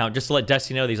Reddit account just to let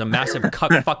Destiny know he's a massive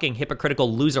cuck fucking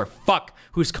hypocritical loser fuck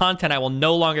whose content I will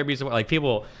no longer be supporting. Like,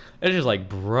 people, it's just like,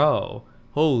 bro,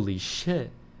 holy shit.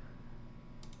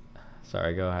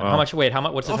 Sorry, go ahead. How much,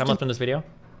 what's the time left in this video?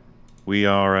 We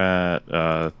are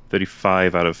at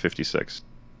 35 out of 56.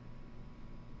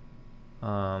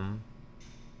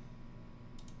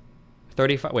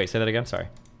 35, wait, say that again, sorry.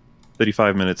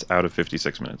 35 minutes out of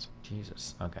 56 minutes.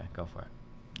 Jesus. Okay, go for it.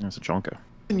 That's a chonker.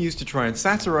 Used to try and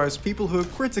satirize people who are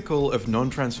critical of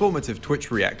non-transformative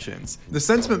Twitch reactions. The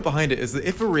sentiment behind it is that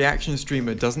if a reaction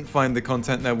streamer doesn't find the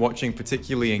content they're watching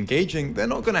particularly engaging, they're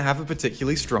not going to have a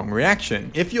particularly strong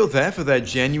reaction. If you're there for their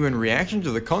genuine reaction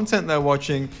to the content they're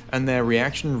watching, and their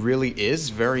reaction really is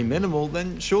very minimal,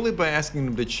 then surely by asking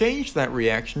them to change that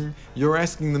reaction, you're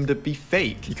asking them to be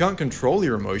fake. You can't control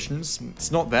your emotions.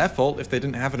 It's not their fault if they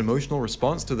didn't have an emotional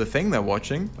response to the thing they're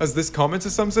watching. As this commenter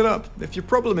sums it up, if your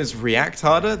problem is react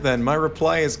harder, then my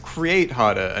reply is create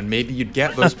harder, and maybe you'd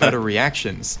get those better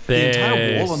reactions. The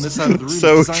entire wall on this side of the room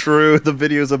so true. The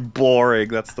videos are boring.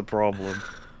 That's the problem.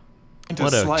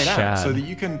 To slide out so that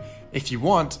you can, if you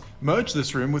want, merge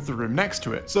this room with the room next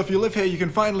to it. So if you live here, you can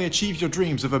finally achieve your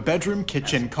dreams of a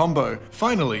bedroom-kitchen combo.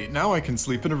 Finally, now I can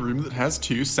sleep in a room that has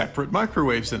 2 separate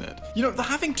microwaves in it. The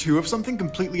having 2 of something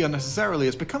completely unnecessarily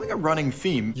is becoming a running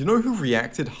theme. You know who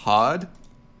reacted hard?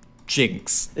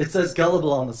 Jinx. It says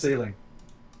gullible on the ceiling.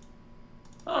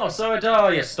 Oh, so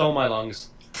you stole my lungs.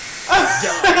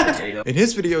 In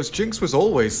his videos, Jinx was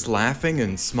always laughing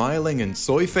and smiling and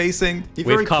soy-facing. He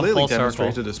very clearly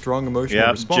demonstrated a strong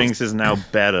emotional response. Jinx is now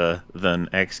better than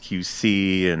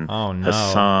XQC and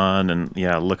Hasan, and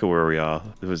yeah, look at where we are.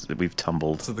 We've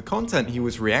tumbled. So the content he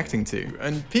was reacting to,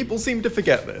 and people seem to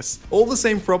forget this. All the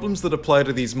same problems that apply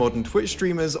to these modern Twitch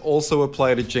streamers also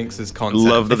apply to Jinx's content.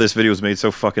 Love that this video was made so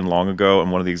fucking long ago,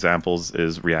 and one of the examples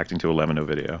is reacting to a Lemino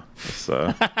video. This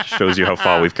shows you how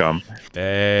far we've come.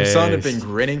 Hasan had been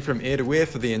grinning from ear to ear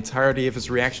for the entirety of his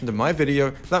reaction to my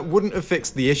video. That wouldn't have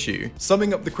fixed the issue.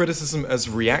 Summing up the criticism as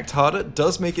react harder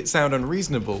does make it sound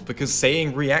unreasonable, because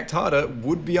saying react harder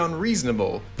would be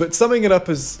unreasonable. But summing it up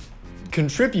as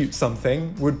contribute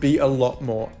something would be a lot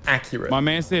more accurate. My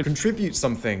man said, contribute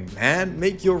something, man.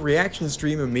 Make your reaction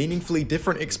stream a meaningfully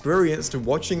different experience to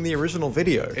watching the original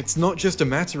video. It's not just a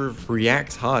matter of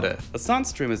react harder. Hasan's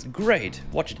stream is great.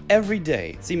 Watch it every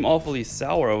day. Seem awfully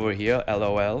sour over here,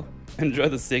 lol. Enjoy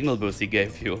the signal boost he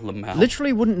gave you, Lamau.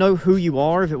 Literally wouldn't know who you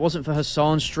are if it wasn't for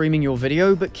Hasan streaming your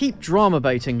video, but keep drama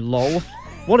baiting, lol.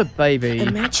 What a baby.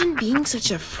 Imagine being such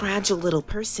a fragile little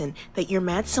person that you're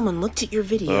mad someone looked at your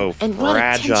video Oh, and brought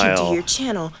attention to fragile. your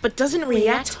channel, but doesn't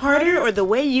react harder or the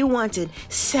way you wanted.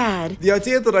 Sad. The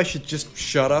idea that I should just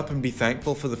shut up and be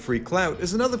thankful for the free clout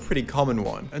is another pretty common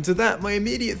one, and to that my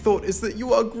immediate thought is that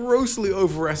you are grossly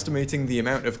overestimating the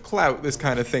amount of clout this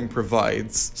kind of thing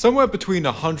provides. Somewhere between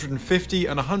 150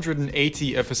 and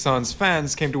 180 of Hasan's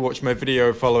fans came to watch my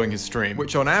video following his stream,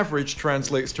 which on average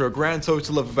translates to a grand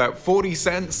total of about 40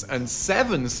 cents and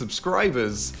 7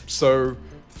 subscribers. So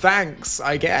thanks,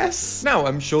 I guess? Now,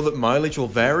 I'm sure that mileage will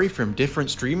vary from different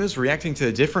streamers reacting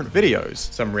to different videos.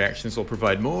 Some reactions will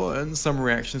provide more, and some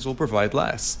reactions will provide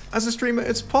less. As a streamer,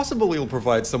 it's possible you'll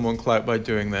provide someone clout by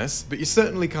doing this, but you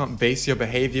certainly can't base your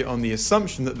behavior on the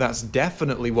assumption that that's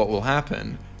definitely what will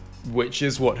happen, which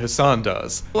is what Hasan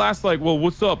does. People ask like, well,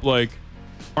 what's up? Like,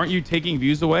 aren't you taking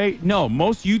views away? No,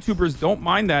 most YouTubers don't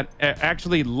mind that,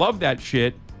 actually love that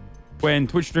shit when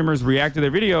Twitch streamers react to their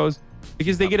videos,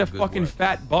 because they get a fucking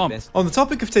fat bump. On the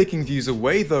topic of taking views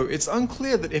away though, it's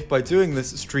unclear that if by doing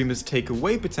this, streamers take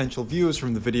away potential viewers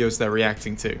from the videos they're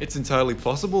reacting to. It's entirely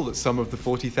possible that some of the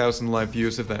 40,000 live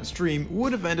viewers of that stream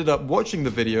would have ended up watching the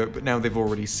video, but now they've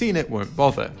already seen it, won't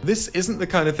bother. This isn't the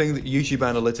kind of thing that YouTube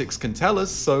analytics can tell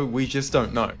us, so we just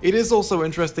don't know. It is also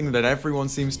interesting that everyone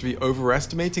seems to be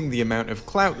overestimating the amount of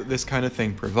clout that this kind of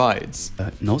thing provides.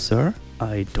 No, sir.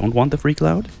 I don't want the free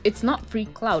cloud. It's not free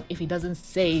clout if he doesn't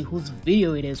say whose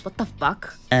video it is. What the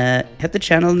fuck? Had the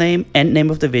channel name and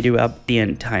name of the video up the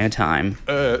entire time.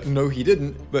 No he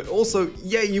didn't, but also,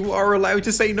 yeah, you are allowed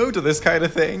to say no to this kind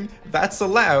of thing. That's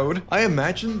allowed. I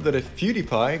imagine that if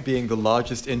PewDiePie, being the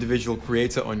largest individual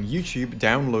creator on YouTube,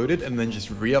 downloaded and then just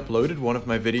re-uploaded one of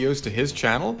my videos to his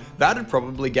channel, that'd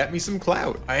probably get me some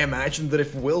clout. I imagine that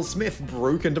if Will Smith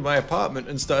broke into my apartment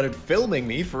and started filming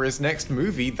me for his next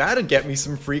movie, that'd get me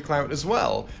some free clout as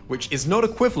well, which is not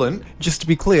equivalent, just to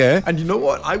be clear. And you know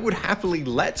what? I would happily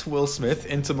let Will Smith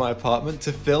into my apartment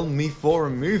to film me for a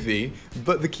movie,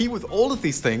 but the key with all of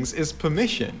these things is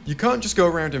permission. You can't just go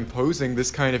around imposing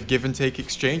this kind of give and take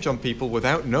exchange on people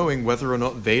without knowing whether or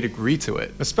not they'd agree to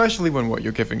it, especially when what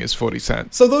you're giving is 40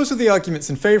 cents. So those are the arguments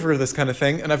in favor of this kind of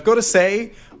thing, and I've got to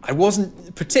say, I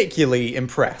wasn't particularly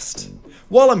impressed.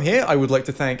 While I'm here, I would like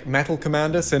to thank Metal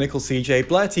Commander, Cynical CJ,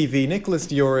 Blair TV, Nicholas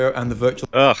Diorio, and the virtual...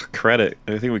 Ugh, credit.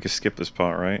 I think we could skip this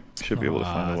part, right? Should be able to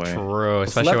find a way. True,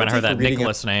 especially when I heard that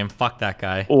Nicholas name. Fuck that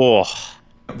guy. Oh.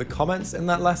 The comments in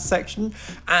that last section,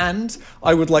 and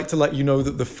I would like to let you know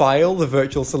that the file the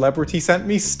virtual celebrity sent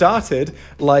me started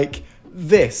like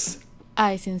this.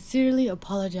 I sincerely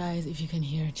apologize if you can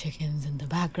hear chickens in the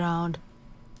background.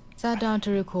 Sat down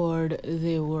to record,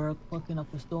 they were clucking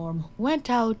up a storm, went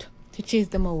out to chase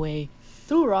them away,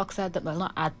 threw rocks at them, well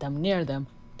not at them, near them,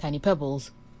 tiny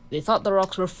pebbles. They thought the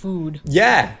rocks were food.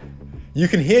 Yeah, you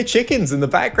can hear chickens in the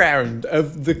background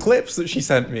of the clips that she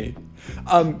sent me.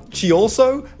 She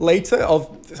also, later,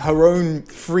 of her own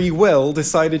free will,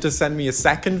 decided to send me a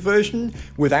second version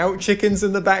without chickens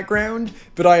in the background,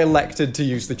 but I elected to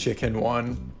use the chicken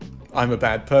one. I'm a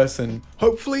bad person.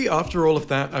 Hopefully, after all of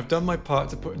that, I've done my part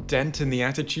to put a dent in the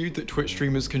attitude that Twitch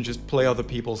streamers can just play other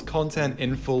people's content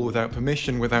in full without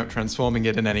permission without transforming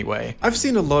it in any way. I've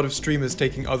seen a lot of streamers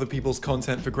taking other people's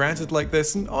content for granted like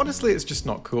this, and honestly, it's just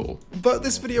not cool. But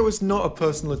this video is not a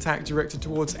personal attack directed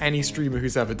towards any streamer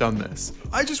who's ever done this.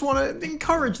 I just want to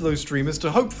encourage those streamers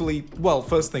to hopefully, well,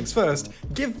 first things first,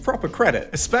 give proper credit,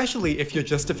 especially if your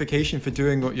justification for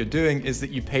doing what you're doing is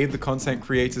that you paid the content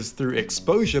creators through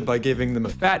exposure by giving them a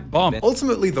fat bump.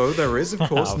 Ultimately though, there is of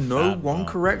course no one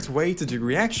correct way to do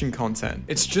reaction content.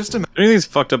 It's just a... Anything's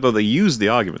fucked up though, they use the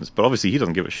arguments, but obviously he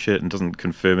doesn't give a shit and doesn't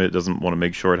confirm it, doesn't want to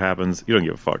make sure it happens. He don't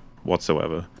give a fuck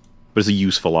whatsoever. But it's a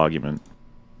useful argument.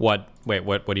 What? Wait,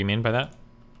 what do you mean by that?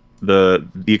 The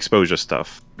exposure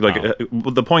stuff. Like,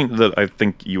 the point that I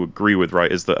think you agree with,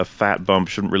 right, is that a fat bump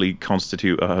shouldn't really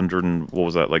constitute 100 and, what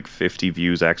was that, like 50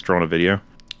 views extra on a video?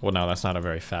 Well, no, that's not a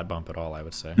very fat bump at all, I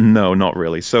would say. No, not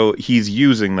really. So he's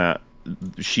using that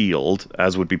shield,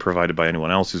 as would be provided by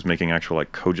anyone else who's making actual,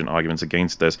 like, cogent arguments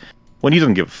against this, when he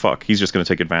doesn't give a fuck. He's just going to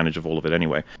take advantage of all of it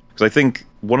anyway. Because I think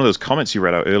one of those comments you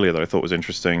read out earlier that I thought was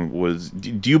interesting was,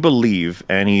 do you believe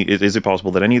is it possible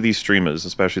that any of these streamers,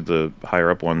 especially the higher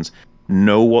up ones,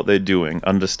 know what they're doing,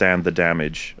 understand the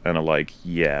damage, and are like,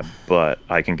 yeah, but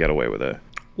I can get away with it?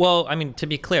 Well, I mean, to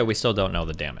be clear, we still don't know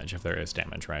the damage, if there is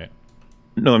damage, right?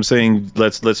 No, I'm saying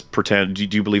let's pretend. Do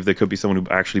you believe there could be someone who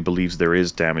actually believes there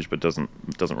is damage but doesn't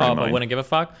really mind? But wouldn't give a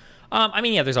fuck? I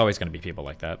mean, yeah, there's always going to be people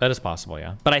like that. That is possible,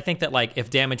 yeah. But I think that, like, if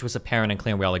damage was apparent and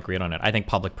clear and we all agreed on it, I think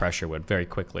public pressure would very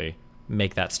quickly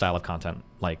make that style of content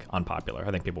like unpopular.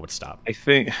 I think people would stop. I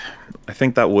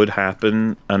think that would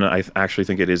happen, and I actually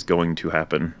think it is going to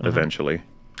happen eventually.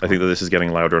 I think that this is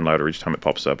getting louder and louder each time it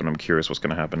pops up, and I'm curious what's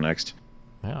going to happen next.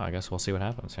 Yeah, I guess we'll see what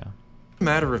happens. Yeah.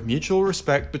 Matter of mutual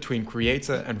respect between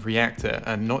creator and reactor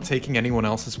and not taking anyone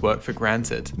else's work for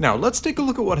granted. Now, let's take a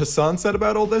look at what Hasan said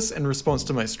about all this in response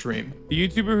to my stream. The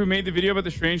YouTuber who made the video about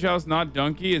the strange house, not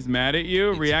Donkey, is mad at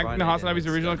you, reacting to Hasan Abi's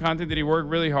original content that he worked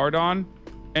really hard on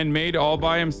and made all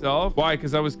by himself. Why?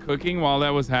 Because I was cooking while that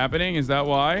was happening? Is that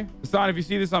why? Hasan, if you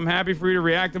see this, I'm happy for you to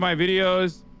react to my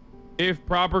videos if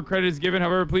proper credit is given.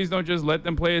 However, please don't just let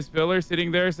them play as filler,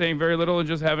 sitting there saying very little and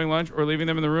just having lunch, or leaving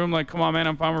them in the room like, come on, man,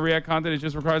 I'm fine with react content. It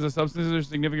just requires a substance or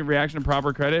significant reaction and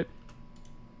proper credit.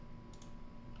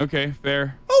 Okay,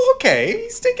 fair. Oh, okay.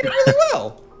 He's taking it really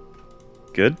well.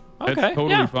 Good. That's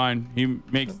totally fine. He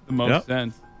makes the most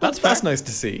sense. That's nice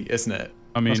to see, isn't it?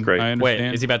 I mean, That's great. I understand.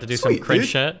 Wait, is he about to do some cringe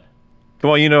shit? Come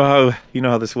on, you know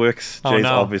how this works. Oh, Jay's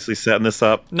no. obviously setting this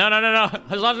up. No.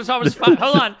 Hasan's response was fine.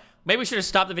 Hold on. Maybe we should have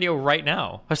stopped the video right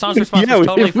now. Hasan's response was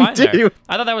totally fine there.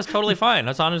 I thought that was totally fine.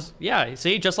 Hasan is, yeah,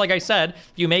 see, just like I said,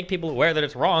 if you make people aware that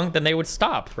it's wrong, then they would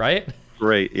stop, right?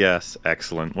 Great, yes,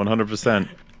 excellent, 100%.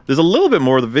 There's a little bit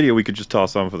more of the video we could just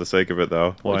toss on for the sake of it,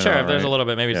 though. Well, sure, if there's a little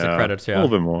bit, maybe it's the credits, yeah. A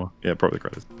little bit more. Yeah, probably the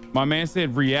credits. My man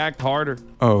said react harder.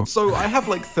 Oh. So I have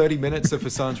like 30 minutes of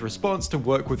Hasan's response to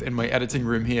work with in my editing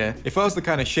room here. If I was the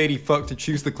kind of shady fuck to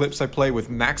choose the clips I play with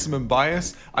maximum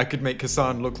bias, I could make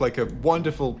Hasan look like a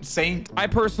wonderful saint. I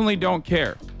personally don't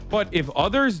care. But if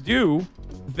others do,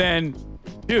 then,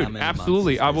 dude,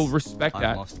 absolutely, I will respect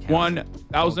that.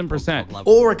 1000%.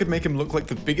 Or I could make him look like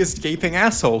the biggest gaping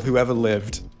asshole who ever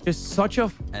lived. Just such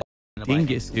a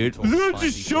dingus, dude.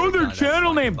 Just show their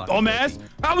channel name, dumbass.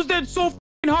 How is that so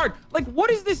hard? Like,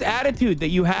 what is this attitude that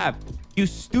you have? You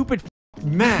stupid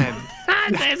man.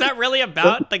 Is that really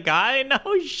about the guy?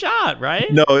 No shot,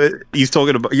 right? No, he's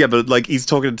talking about, yeah, but like he's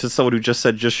talking to someone who just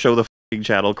said, just show the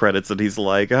channel credits, and he's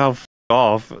like, oh,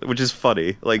 off, which is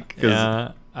funny. Like,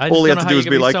 yeah, all he had to do is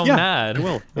be like, so yeah, mad. I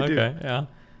will. I do. Okay, yeah.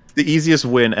 The easiest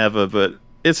win ever, but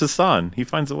it's Hasan. He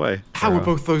finds a way. How are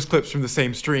both those clips from the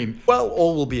same stream? Well,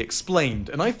 all will be explained,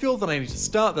 and I feel that I need to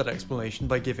start that explanation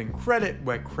by giving credit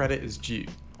where credit is due.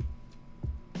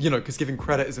 You know, because giving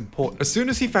credit is important. As soon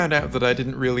as he found out that I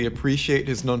didn't really appreciate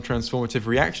his non-transformative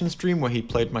reaction stream where he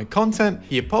played my content,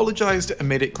 he apologized and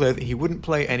made it clear that he wouldn't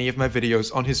play any of my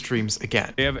videos on his streams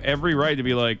again. They have every right to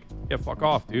be like, yeah, fuck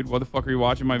off, dude. What the fuck are you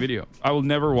watching my video? I will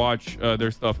never watch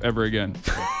their stuff ever again,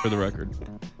 for the record.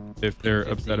 If they're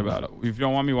upset about it. If you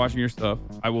don't want me watching your stuff,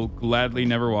 I will gladly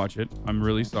never watch it. I'm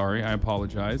really sorry. I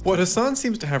apologize. What Hasan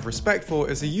seems to have respect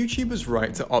for is a YouTuber's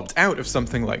right to opt out of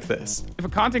something like this. If a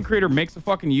content creator makes a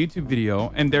fucking YouTube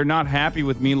video and they're not happy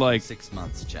with me, like, 6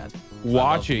 months, Chad,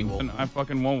 watching, then I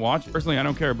fucking won't watch it. Personally, I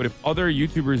don't care. But if other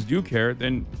YouTubers do care,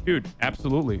 then, dude,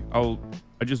 absolutely. I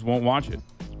just won't watch it.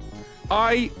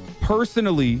 I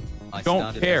personally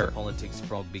don't care.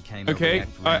 Okay,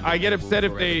 I get upset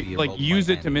if they like use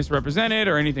it to misrepresent it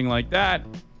or anything like that.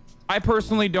 I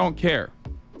personally don't care.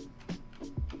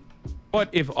 But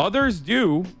if others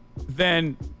do,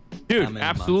 then, dude,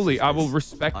 absolutely, I will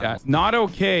respect that. It's not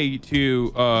okay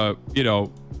to, you know,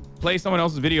 play someone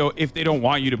else's video if they don't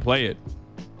want you to play it.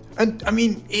 And I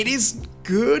mean, it is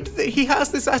good that he has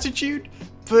this attitude,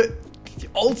 but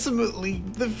ultimately,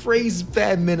 the phrase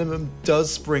bare minimum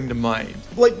does spring to mind.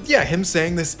 Like, yeah, him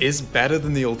saying this is better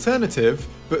than the alternative,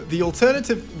 but the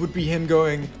alternative would be him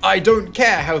going, I don't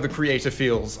care how the creator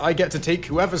feels, I get to take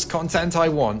whoever's content I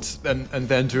want, and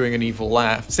then doing an evil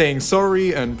laugh. Saying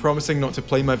sorry and promising not to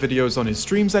play my videos on his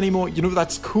streams anymore, you know,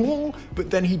 that's cool, but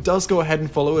then he does go ahead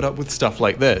and follow it up with stuff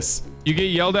like this. You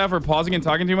get yelled at for pausing and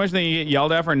talking too much, then you get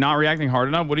yelled at for not reacting hard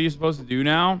enough. What are you supposed to do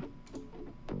now?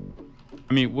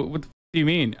 I mean, what the do you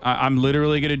mean? I'm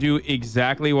literally gonna do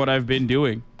exactly what I've been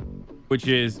doing, which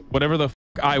is whatever the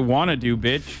I want to do,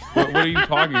 bitch. What are you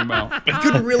talking about? I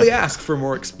couldn't really ask for a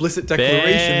more explicit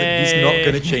declaration that he's not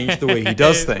going to change the way he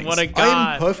does things. What a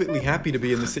god. I'm perfectly happy to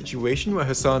be in the situation where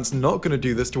Hasan's not going to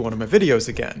do this to one of my videos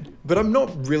again. But I'm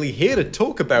not really here to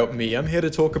talk about me, I'm here to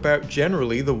talk about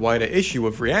generally the wider issue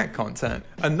of React content.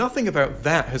 And nothing about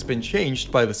that has been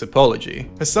changed by this apology.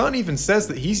 Hasan even says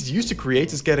that he's used to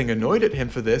creators getting annoyed at him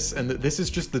for this, and that this is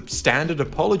just the standard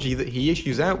apology that he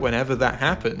issues out whenever that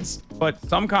happens. But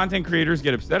some content creators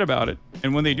get upset about it,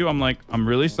 and when they do, I'm like, I'm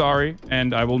really sorry,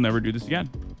 and I will never do this again.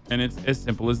 And it's as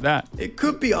simple as that. It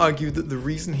could be argued that the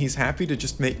reason he's happy to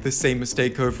just make the same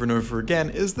mistake over and over again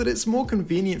is that it's more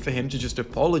convenient for him to just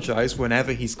apologize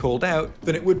whenever he's called out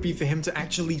than it would be for him to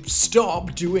actually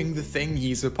stop doing the thing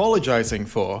he's apologizing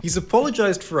for. He's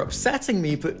apologized for upsetting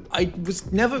me, but I was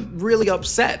never really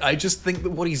upset. I just think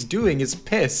that what he's doing is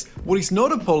piss. What he's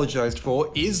not apologized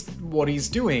for is what he's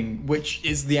doing, which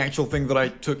is the actual thing that I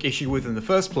took issue with in the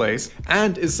first place,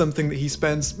 and is something that he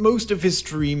spends most of his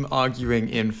stream arguing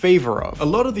in favor of. A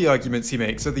lot of the arguments he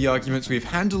makes are the arguments we've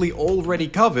handily already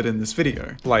covered in this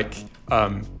video. Like,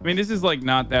 I mean, this is like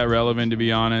not that relevant, to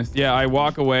be honest. Yeah, I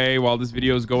walk away while this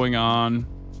video is going on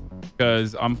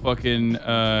because I'm fucking,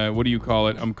 what do you call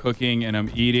it? I'm cooking and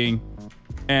I'm eating.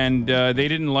 And they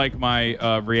didn't like my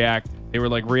react. They were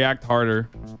like, react harder.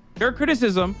 Their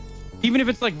criticism, even if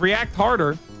it's like react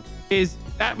harder, is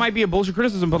that might be a bullshit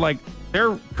criticism, but like,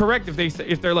 they're correct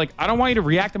if they're like, I don't want you to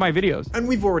react to my videos. And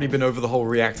we've already been over the whole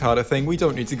react harder thing. We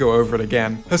don't need to go over it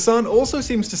again. Hasan also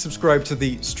seems to subscribe to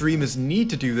the streamers need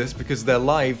to do this because they're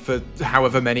live for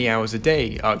however many hours a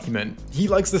day argument. He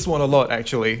likes this one a lot,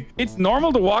 actually. It's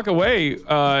normal to walk away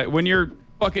when you're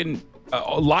fucking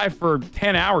live for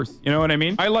 10 hours. You know what I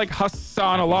mean? I like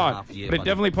Hasan a lot, but it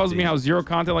definitely puzzles me how zero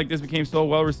content like this became so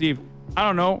well received. I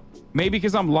don't know. Maybe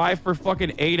because I'm live for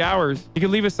fucking 8 hours. You could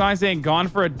leave a sign saying gone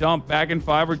for a dump back in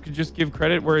 5, or could just give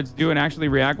credit where it's due and actually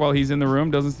react while he's in the room.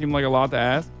 Doesn't seem like a lot to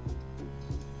ask.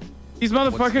 These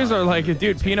motherfuckers are like,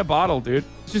 dude, pee in a bottle, dude.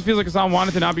 It just feels like Hasan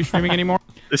wanted to not be streaming anymore.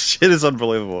 This shit is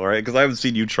unbelievable, right? Because I haven't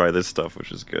seen you try this stuff,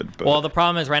 which is good. But... Well, the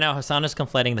problem is right now Hasan is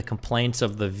conflating the complaints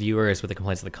of the viewers with the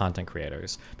complaints of the content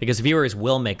creators. Because viewers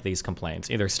will make these complaints,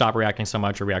 either stop reacting so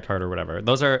much or react harder or whatever.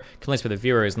 Those are complaints for the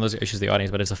viewers and those are issues of the audience,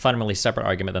 but it's a fundamentally separate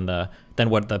argument than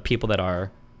what the people that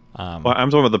are... Well, I'm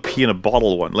talking about the pee in a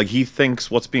bottle one. Like, he thinks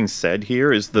what's being said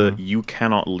here is that you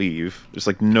cannot leave. It's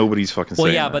like nobody's fucking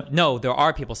saying that. But no, there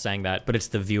are people saying that, but it's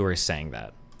the viewers saying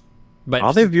that. But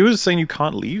are there viewers saying you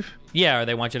can't leave? Yeah, or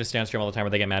they want you to stay on stream all the time, or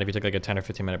they get mad if you took like a 10 or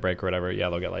 15 minute break or whatever. Yeah,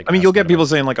 they'll get like... I mean, you'll get people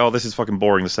saying like, oh, this is fucking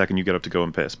boring the second you get up to go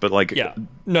and piss. But like, yeah,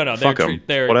 no, fuck them,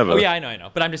 whatever. Oh yeah, I know.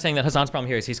 But I'm just saying that Hasan's problem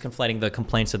here is he's conflating the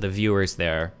complaints of the viewers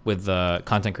there with the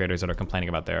content creators that are complaining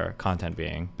about their content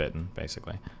being bitten,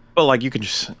 basically. But like, you can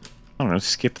just, I don't know,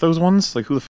 skip those ones. Like,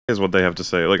 who the f is what they have to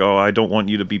say? Like, oh, I don't want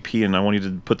you to be peeing. I want you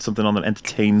to put something on that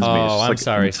entertains me. Oh, it's just, I'm like,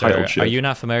 sorry, sir. shit. Are you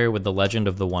not familiar with the legend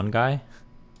of the one guy?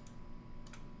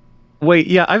 Wait,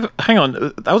 yeah, hang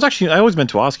on. I always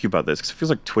meant to ask you about this because it feels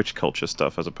like Twitch culture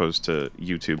stuff as opposed to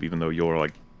YouTube, even though you're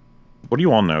like, what are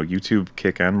you on now? YouTube,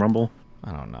 Kick, and Rumble?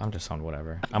 I don't know. I'm just on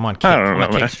whatever. I'm on Kick. I'm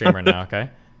a Kick streamer now,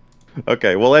 okay?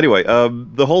 Okay, well, anyway,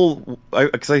 the whole...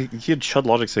 Because I hear Chud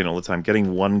Logic saying all the time,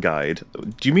 getting one guide.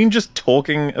 Do you mean just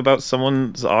talking about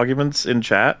someone's arguments in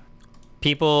chat?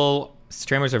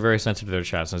 Streamers are very sensitive to their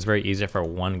chats, and it's very easy for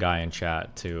one guy in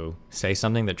chat to say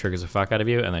something that triggers the fuck out of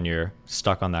you, and then you're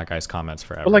stuck on that guy's comments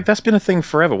forever. But like, that's been a thing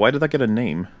forever. Why did that get a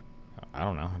name? I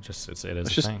don't know. It is a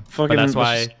just thing. Fucking, but that's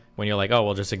why when you're like, oh,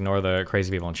 we'll just ignore the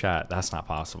crazy people in chat, that's not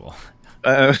possible.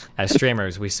 As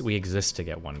streamers, we exist to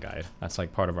get one guide. That's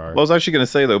like part of our... Well, I was actually going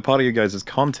to say, though, part of you guys'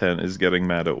 content is getting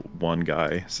mad at one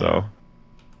guy, so... Yeah.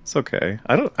 It's okay.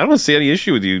 I don't see any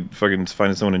issue with you fucking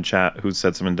finding someone in chat who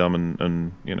said something dumb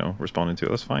and you know, responding to it.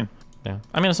 That's fine. Yeah.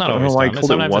 I mean, it's not always dumb. I don't know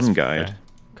why I called it one guide.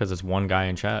 Because it's one guy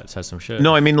in chat says some shit.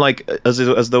 No, I mean like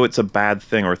as though it's a bad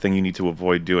thing or a thing you need to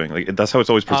avoid doing. Like that's how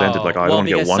it's always presented. Like I don't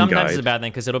get one guide. Sometimes it's a bad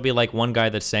thing because it'll be like one guy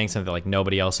that's saying something like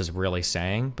nobody else is really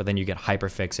saying, but then you get hyper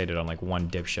fixated on like one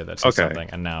dipshit that says something,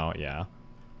 and now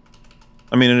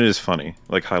I mean, it is funny,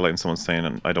 like highlighting someone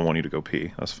saying, "I don't want you to go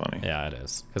pee." That's funny. Yeah, it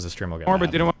is because the stream will get but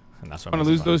they don't want to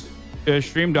lose those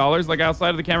stream dollars, like outside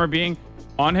of the camera being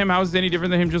on him. How is it any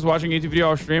different than him just watching a YouTube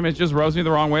video off stream? It just rubs me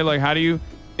the wrong way. Like, how do you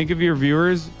think of your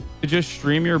viewers to just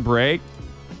stream your break?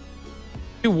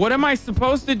 Dude, what am I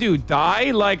supposed to do?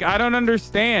 Die? Like, I don't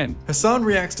understand. Hasan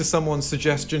reacts to someone's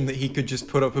suggestion that he could just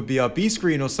put up a BRB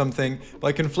screen or something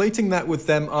by conflating that with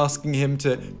them asking him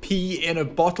to pee in a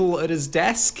bottle at his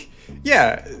desk.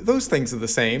 Yeah, those things are the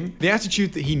same. The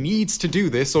attitude that he needs to do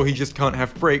this or he just can't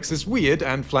have breaks is weird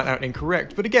and flat out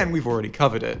incorrect, but again, we've already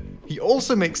covered it. He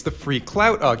also makes the free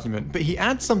clout argument, but he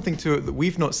adds something to it that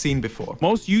we've not seen before.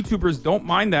 Most YouTubers don't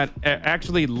mind that,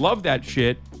 actually love that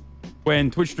shit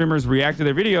when Twitch streamers react to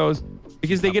their videos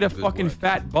because they get a fucking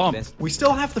fat bump. We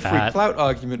still have the free clout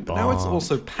argument, but now it's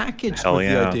also packaged with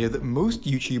the idea that most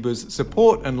YouTubers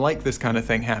support and like this kind of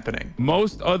thing happening.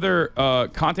 Most other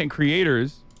content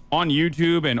creators on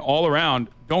YouTube and all around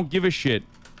don't give a shit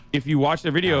if you watch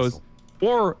their videos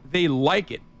or they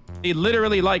like it. They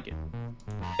literally like it.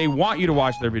 They want you to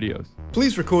watch their videos.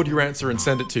 Please record your answer and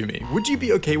send it to me. Would you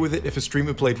be okay with it if a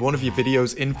streamer played one of your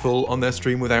videos in full on their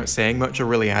stream without saying much or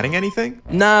really adding anything?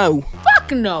 No.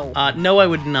 Fuck no. No, I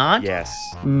would not. Yes.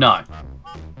 No.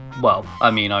 Well,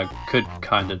 I mean, I could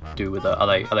kind of do with it.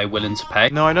 Are they willing to pay?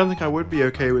 No, I don't think I would be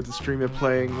okay with the streamer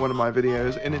playing one of my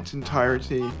videos in its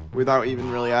entirety without even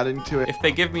really adding to it. If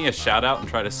they give me a shout out and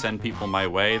try to send people my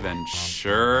way, then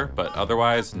sure, but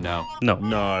otherwise, no.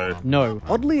 No.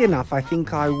 Oddly enough, I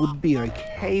think I would be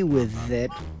okay with it,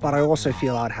 but I also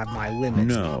feel I'd have my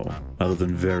limits. No, other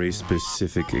than very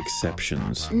specific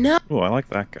exceptions. No. Oh, I like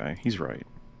that guy. He's right.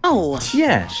 Oh.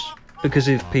 Yes. Because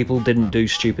if people didn't do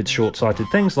stupid short-sighted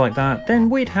things like that, then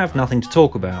we'd have nothing to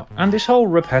talk about. And this whole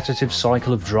repetitive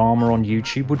cycle of drama on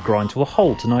YouTube would grind to a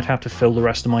halt, and I'd have to fill the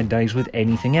rest of my days with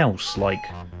anything else, like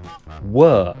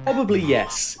work. Probably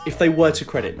yes, if they were to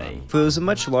credit me. If it was a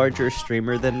much larger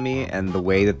streamer than me, and the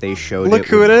way that they showed Look it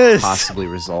who would it is. possibly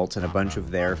result in a bunch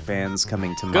of their fans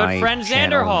coming to Good my friend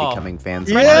channel Xanderhall. and becoming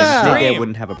fans Friend of of the mine, maybe I stream.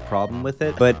 wouldn't have a problem with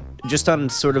it. But just on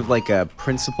sort of like a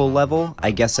principle level,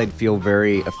 I guess I'd feel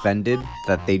very offended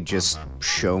that they just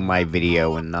show my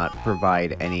video and not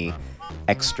provide any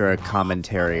extra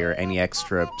commentary or any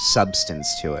extra substance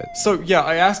to it. So yeah,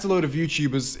 I asked a load of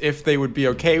YouTubers if they would be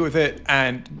okay with it,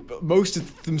 and most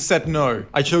of them said no.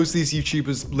 I chose these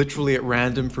YouTubers literally at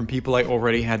random from people I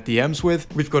already had DMs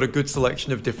with. We've got a good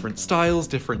selection of different styles,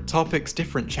 different topics,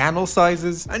 different channel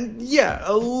sizes, and yeah,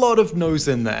 a lot of no's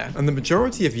in there. And the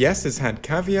majority of yeses had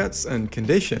caveats and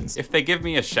conditions. If they give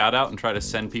me a shout out and try to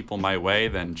send people my way,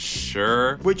 then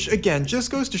sure. Which again,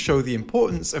 just goes to show the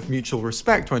importance of mutual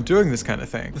respect when doing this kind of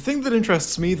thing. The thing that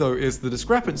interests me though is the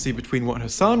discrepancy between what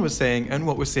Hasan was saying and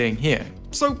what we're seeing here.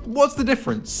 So what's the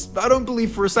difference? I don't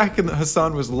believe for a second that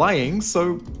Hasan was lying,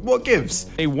 so what gives?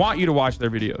 They want you to watch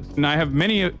their videos. And I have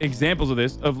many examples of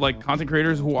this, of like content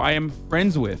creators who I am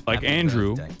friends with, like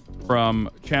Andrew from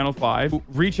Channel 5, who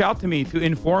reach out to me to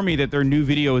inform me that their new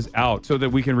video is out so that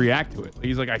we can react to it.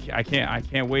 He's like, I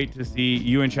can't wait to see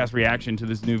you and Chess reaction to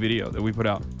this new video that we put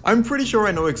out. I'm pretty sure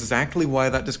I know exactly why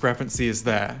that discrepancy is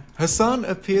there. Hasan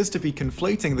appears to be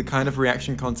conflating the kind of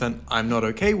reaction content I'm not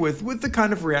okay with the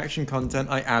kind of reaction content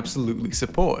I absolutely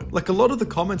support. Like a lot of the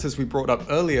commenters we brought up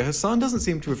earlier, Hasan doesn't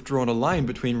seem to have drawn a line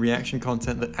between reaction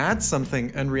content that adds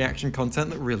something and reaction content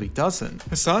that really doesn't.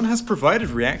 Hasan has provided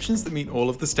reactions that meet all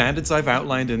of the standards I've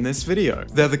outlined in this video.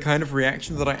 They're the kind of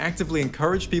reaction that I actively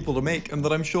encourage people to make and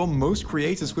that I'm sure most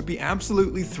creators would be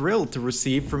absolutely thrilled to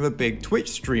receive from a big Twitch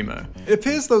streamer. It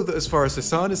appears though that as far as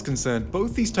Hasan is concerned,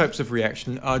 both these types of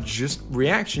reaction are just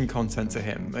reaction content to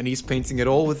him, and he's painting it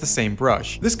all with the same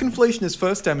brush. This conflation is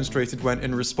first demonstrated when,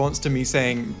 in response to me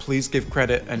saying, please give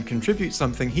credit and contribute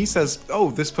something, he says, oh,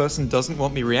 this person doesn't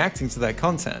want me reacting to their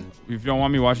content. If you don't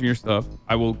want me watching your stuff,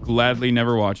 I will gladly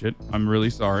never watch it. I'm really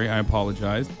sorry. I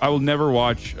apologize. I will never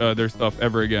watch their stuff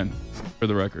ever again, for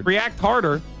the record. React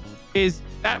harder is,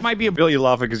 that might be a... Really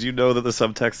laughing because you know that the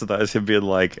subtext of that is him being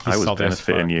like, I was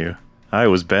benefiting you. I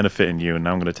was benefiting you, and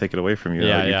now I'm going to take it away from you.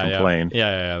 Yeah, you complain.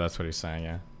 Yeah, that's what he's saying,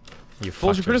 yeah. You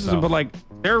bullshit criticism, but like,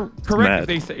 they're correct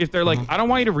if they're like, I don't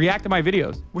want you to react to my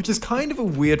videos. Which is kind of a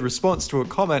weird response to a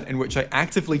comment in which I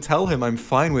actively tell him I'm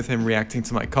fine with him reacting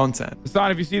to my content.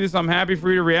 Hasan, if you see this, I'm happy for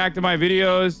you to react to my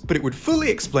videos. But it would fully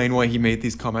explain why he made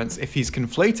these comments if he's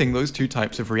conflating those two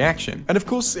types of reaction. And of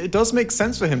course, it does make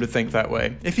sense for him to think that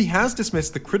way. If he has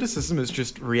dismissed the criticism as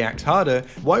just react harder,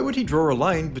 why would he draw a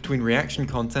line between reaction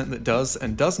content that does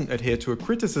and doesn't adhere to a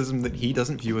criticism that he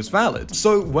doesn't view as valid?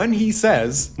 So when he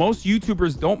says, most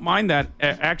YouTubers don't mind that,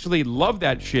 actually love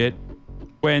that shit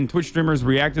when Twitch streamers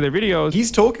react to their videos.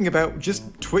 He's talking about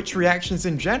just Twitch reactions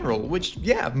in general, which,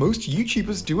 yeah, most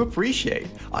YouTubers do appreciate.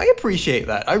 I appreciate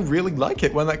that. I really like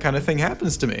it when that kind of thing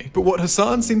happens to me. But what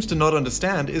Hasan seems to not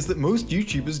understand is that most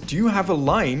YouTubers do have a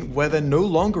line where they're no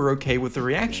longer okay with the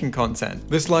reaction content.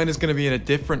 This line is going to be in a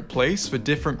different place for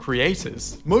different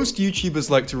creators. Most YouTubers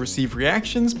like to receive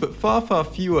reactions, but far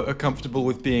fewer are comfortable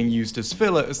with being used as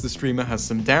filler as the streamer has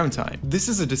some downtime. This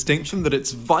is a distinction that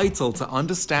it's vital to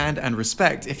understand and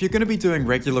respect if you're going to be doing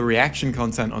regular reaction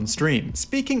content on stream.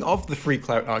 Speaking of the free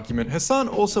clout argument, Hasan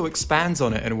also expands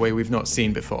on it in a way we've not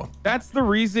seen before. That's the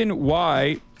reason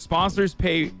why sponsors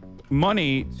pay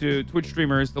money to Twitch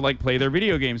streamers to like play their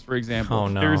video games, for example. Oh,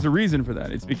 no. There's a reason for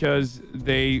that. It's because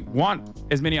they want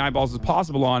as many eyeballs as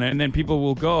possible on it, and then people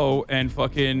will go and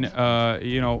fucking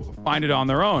find it on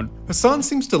their own. Hasan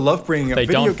seems to love bringing up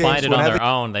video games. They don't find it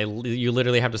on their own. You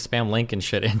literally have to spam link and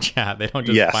shit in chat. They don't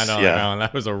just find it on their own.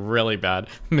 That was a really bad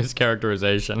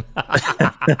mischaracterization.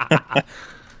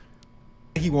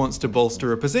 he wants to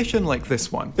bolster a position like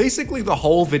this one. Basically, the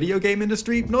whole video game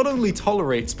industry not only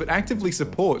tolerates but actively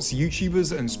supports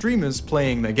YouTubers and streamers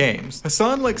playing their games.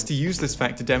 Hasan likes to use this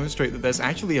fact to demonstrate that there's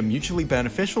actually a mutually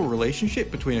beneficial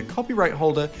relationship between a copyright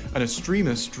holder and a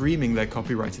streamer streaming their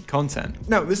copyrighted content.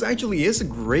 Now, this actually is a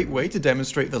great way to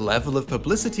demonstrate the level of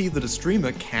publicity that a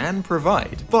streamer can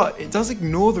provide, but it does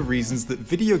ignore the reasons that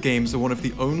video games are one of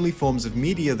the only forms of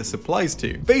media this applies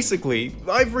to. Basically,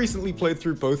 I've recently played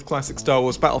through both classic Star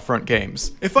Wars Battlefront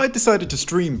games. If I decided to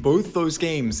stream both those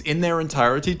games in their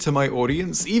entirety to my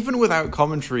audience, even without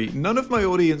commentary, none of my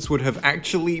audience would have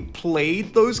actually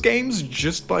played those games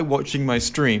just by watching my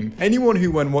stream. Anyone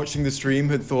who, when watching the stream,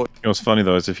 had thought, You know what's funny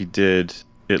though is if he did,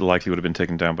 it likely would have been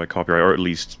taken down by copyright, or at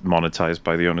least monetized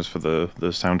by the owners for the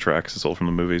soundtracks. It's all from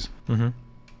the movies. Mm-hmm.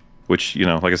 Which, you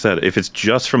know, like I said, if it's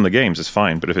just from the games, it's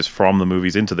fine. But if it's from the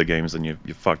movies into the games, then you're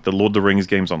fucked. The Lord of the Rings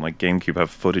games on like GameCube have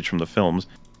footage from the films.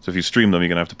 So if you stream them, you're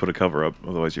gonna have to put a cover up.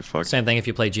 Otherwise, you're fucked. Same thing if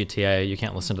you play GTA, you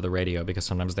can't listen to the radio because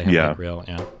sometimes they have like real,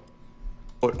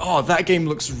 oh, that game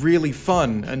looks really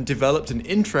fun, and developed an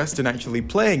interest in actually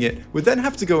playing it, would then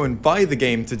have to go and buy the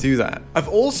game to do that. I've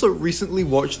also recently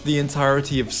watched the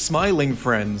entirety of Smiling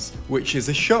Friends, which is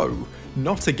a show,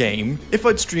 not a game. If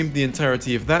I'd streamed the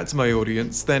entirety of that to my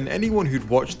audience, then anyone who'd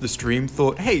watched the stream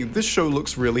thought, hey, this show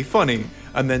looks really funny,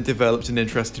 and then developed an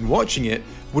interest in watching it,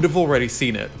 would have already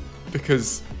seen it,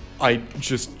 because I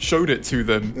just showed it to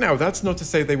them. Now, that's not to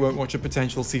say they won't watch a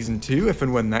potential season 2 if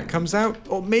and when that comes out,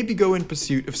 or maybe go in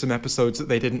pursuit of some episodes that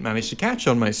they didn't manage to catch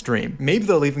on my stream. Maybe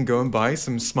they'll even go and buy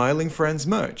some Smiling Friends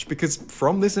merch, because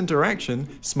from this interaction,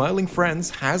 Smiling Friends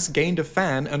has gained a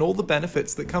fan and all the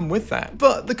benefits that come with that.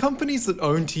 But the companies that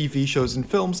own TV shows and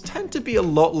films tend to be a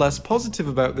lot less positive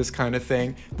about this kind of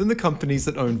thing than the companies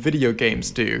that own video games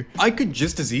do. I could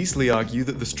just as easily argue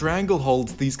that the stranglehold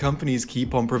these companies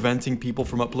keep on preventing people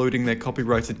from uploading their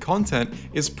copyrighted content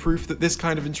is proof that this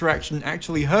kind of interaction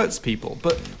actually hurts people,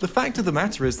 but the fact of the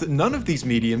matter is that none of these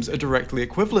mediums are directly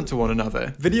equivalent to one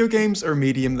another. Video games are a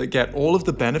medium that get all of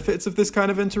the benefits of this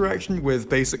kind of interaction with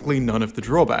basically none of the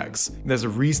drawbacks. There's a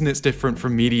reason it's different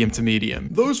from medium to medium.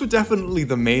 Those were definitely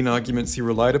the main arguments he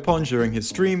relied upon during his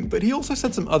stream, but he also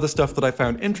said some other stuff that I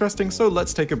found interesting, so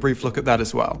let's take a brief look at that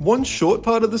as well. One short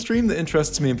part of the stream that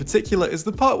interests me in particular is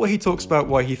the part where he talks about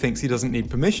why he thinks he doesn't need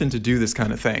permission to do this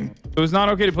kind of thing. So it's not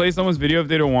okay to play someone's video if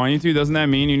they don't want you to? Doesn't that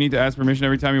mean you need to ask permission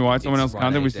every time you watch someone else's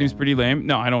content, which seems pretty lame?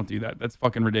 No, I don't do that. That's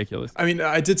fucking ridiculous. I mean,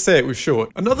 I did say it was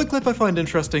short. Another clip I find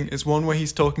interesting is one where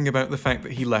he's talking about the fact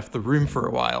that he left the room for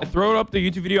a while. I throw up the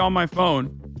YouTube video on my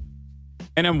phone,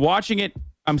 and I'm watching it.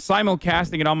 I'm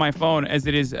simulcasting it on my phone as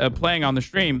it is playing on the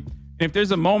stream. And if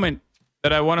there's a moment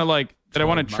that I want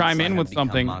to chime in with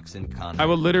something, I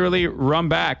will literally run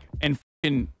back and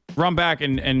put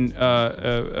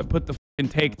the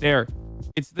take there.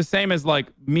 It's the same as like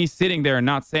me sitting there and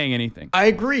not saying anything. I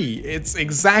agree. It's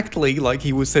exactly like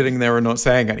he was sitting there and not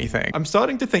saying anything. I'm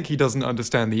starting to think he doesn't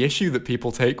understand the issue that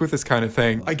people take with this kind of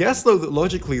thing. I guess though that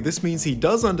logically this means he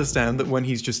does understand that when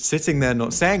he's just sitting there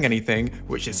not saying anything,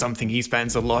 which is something he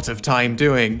spends a lot of time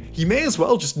doing, he may as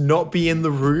well just not be in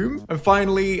the room. And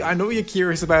finally, I know you're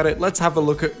curious about it, let's have a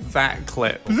look at that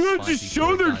clip. Just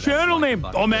show their channel name,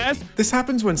 dumbass. This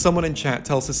happens when someone in chat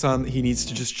tells Hasan that he needs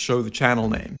to just show the channel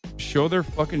name. Show their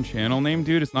fucking channel name,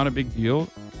 dude. It's not a big deal.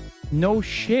 No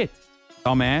shit,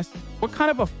 dumbass. What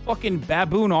kind of a fucking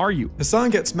baboon are you?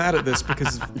 Hasan gets mad at this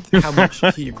because of how much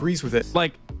he agrees with it.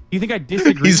 Like, do you think I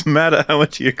disagree? He's mad at how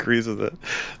much he agrees with it.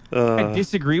 I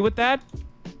disagree with that?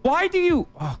 Why do you...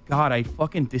 Oh, God, I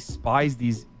fucking despise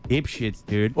these dipshits,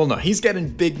 dude. Well, no, he's getting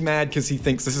big mad because he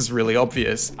thinks this is really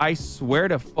obvious. I swear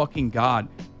to fucking God.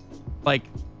 Like...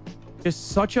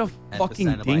 Just such a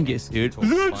fucking dingus, dude.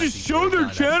 Just show their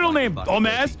channel name,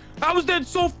 dumbass. How is that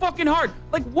so fucking hard?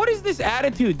 Like, what is this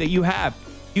attitude that you have?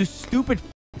 You stupid.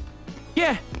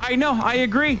 Yeah, I know. I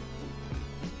agree.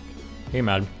 Hey,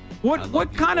 man.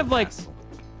 What kind of like...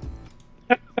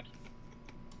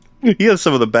 He has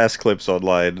some of the best clips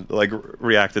online, like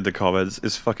reacted to comments.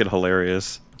 It's fucking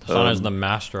hilarious. Hasan is the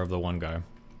master of the one guy.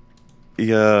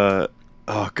 Yeah.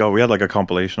 Oh god, we had like a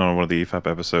compilation on one of the EFAP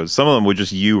episodes. Some of them were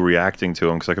just you reacting to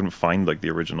them because I couldn't find like the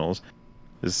originals.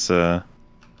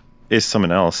 It's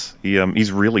something else.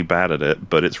 He's really bad at it,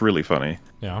 but it's really funny.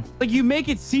 Yeah. Like you make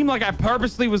it seem like I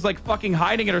purposely was like fucking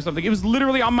hiding it or something. It was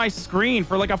literally on my screen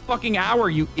for like a fucking hour,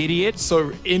 you idiot.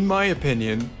 So in my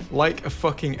opinion, like a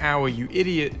fucking hour, you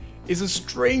idiot, is a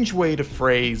strange way to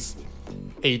phrase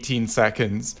 18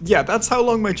 seconds. Yeah, that's how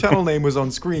long my channel name was on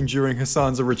screen during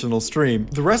Hasan's original stream.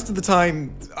 The rest of the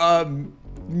time,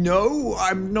 no,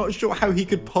 I'm not sure how he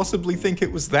could possibly think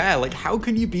it was there. Like, how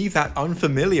can you be that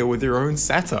unfamiliar with your own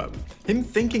setup? Him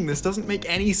thinking this doesn't make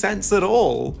any sense at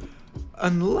all.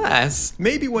 Unless,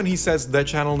 maybe when he says their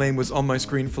channel name was on my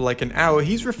screen for like an hour,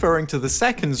 he's referring to the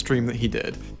second stream that he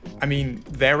did. I mean,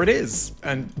 there it is.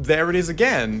 And there it is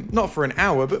again. Not for an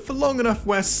hour, but for long enough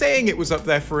where saying it was up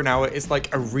there for an hour is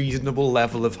like a reasonable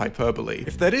level of hyperbole.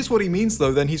 If that is what he means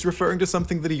though, then he's referring to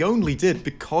something that he only did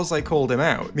because I called him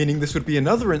out. Meaning this would be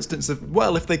another instance of,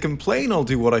 well, if they complain, I'll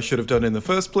do what I should have done in the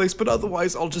first place, but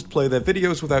otherwise I'll just play their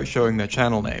videos without showing their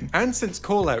channel name. And since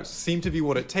callouts seem to be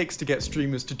what it takes to get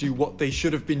streamers to do what they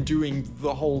should have been doing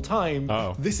the whole time,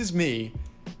 this is me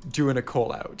doing a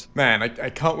call out. Man, I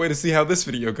can't wait to see how this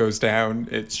video goes down.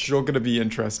 It's sure gonna be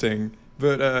interesting.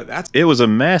 But that's... It was a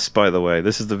mess, by the way.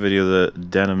 This is the video that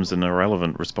Denims and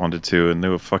Irrelevant responded to, and they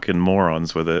were fucking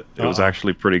morons with it. It was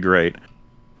actually pretty great.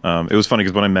 It was funny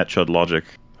because when I met Chud Logic,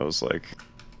 I was like,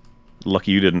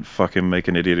 lucky you didn't fucking make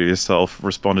an idiot of yourself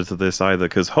responded to this either,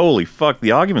 because holy fuck,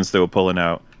 the arguments they were pulling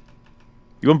out.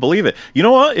 You wouldn't believe it. You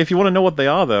know what? If you want to know what they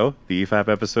are, though, the EFAP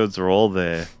episodes are all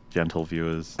there, gentle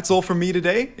viewers. That's all from me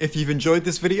today. If you've enjoyed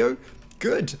this video,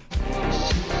 good.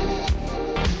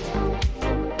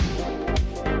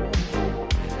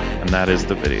 And that is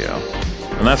the video.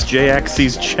 And that's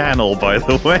Exci's channel, by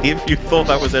the way, if you thought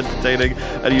that was entertaining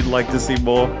and you'd like to see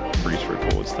more pretty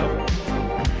straightforward stuff.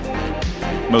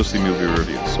 Mostly movie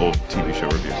reviews or TV show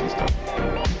reviews and stuff.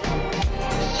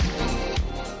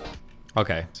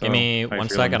 Okay, So, give me how you 1 feeling?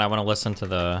 second. I want to listen to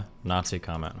the Nazi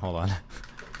comment. Hold on.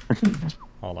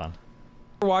 Hold on.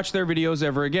 Watch their videos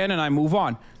ever again, and I move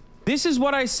on. This is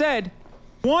what I said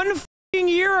 1 f***ing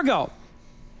year ago.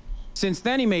 Since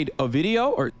then, he made a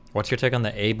video, or... What's your take on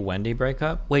the Abe-Wendy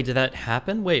breakup? Wait, did that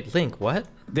happen? Wait, Link, what?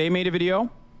 They made a video.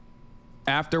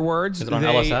 Afterwards, Is it on they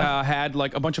LSF? had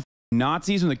like a bunch of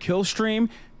Nazis in the kill stream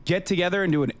get together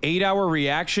and do an 8-hour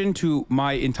reaction to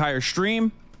my entire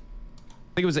stream.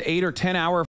 I think it was an 8 or 10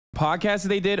 hour podcast that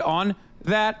they did on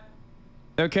that.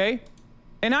 Okay.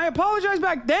 And I apologized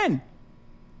back then.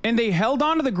 And they held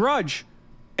on to the grudge.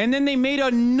 And then they made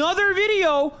another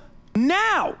video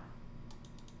now.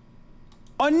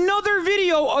 Another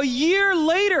video a year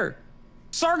later.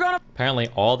 Sargon. Apparently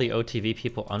all the OTV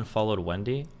people unfollowed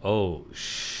Wendy. Oh,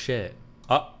 shit.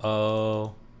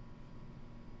 Uh-oh.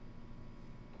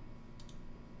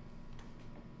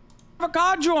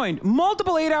 God joined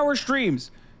multiple 8-hour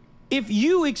streams. If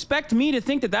you expect me to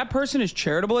think that that person is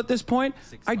charitable at this point,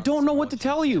 I don't know what to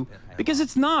tell you, because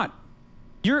it's not.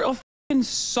 You're a fucking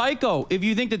psycho if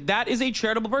you think that that is a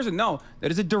charitable person. No, that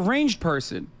is a deranged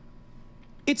person.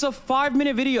 It's a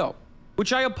 5-minute video,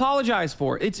 which I apologize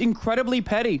for. It's incredibly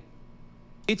petty.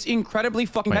 It's incredibly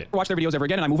fucking petty. Watch their videos ever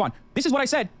again, and I move on. This is what I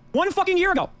said 1 fucking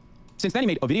year ago. Since then, he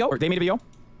made a video, or they made a video.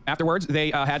 Afterwards, they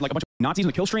had like a bunch of Nazis in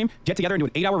the kill stream get together and do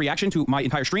an 8-hour reaction to my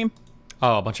entire stream.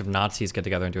 Oh, a bunch of Nazis get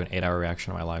together and do an 8-hour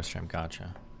reaction to my live stream.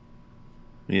 Gotcha.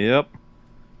 Yep.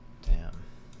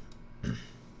 Damn.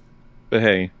 But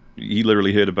hey, he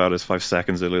literally heard about us 5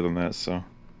 seconds earlier than that, so...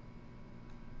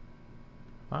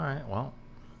 Alright, well...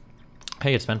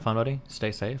 Hey, it's been fun, buddy.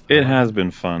 Stay safe. It has been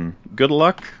fun. Good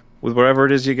luck with whatever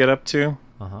it is you get up to.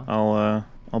 Uh-huh.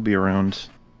 I'll be around,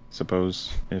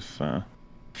 suppose, if you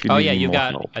Oh need yeah, any you more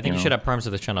got. help, I think you know? should have perms to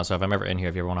this channel. So if I'm ever in here,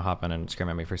 if you ever want to hop in and scream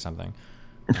at me for something,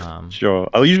 Sure.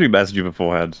 I'll usually message you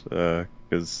beforehand,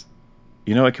 because,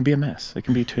 you know, it can be a mess. It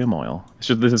can be turmoil. It's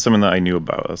just, this is something that I knew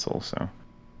about us also.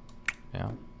 Yeah.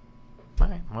 All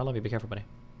right. Well, I love you. Be careful, buddy.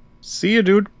 See you,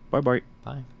 dude. Bye-bye.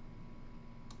 Bye.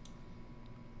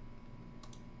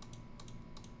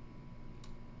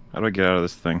 How do I get out of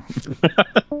this thing?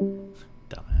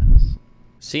 Dumbass.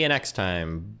 See you next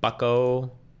time,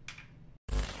 bucko.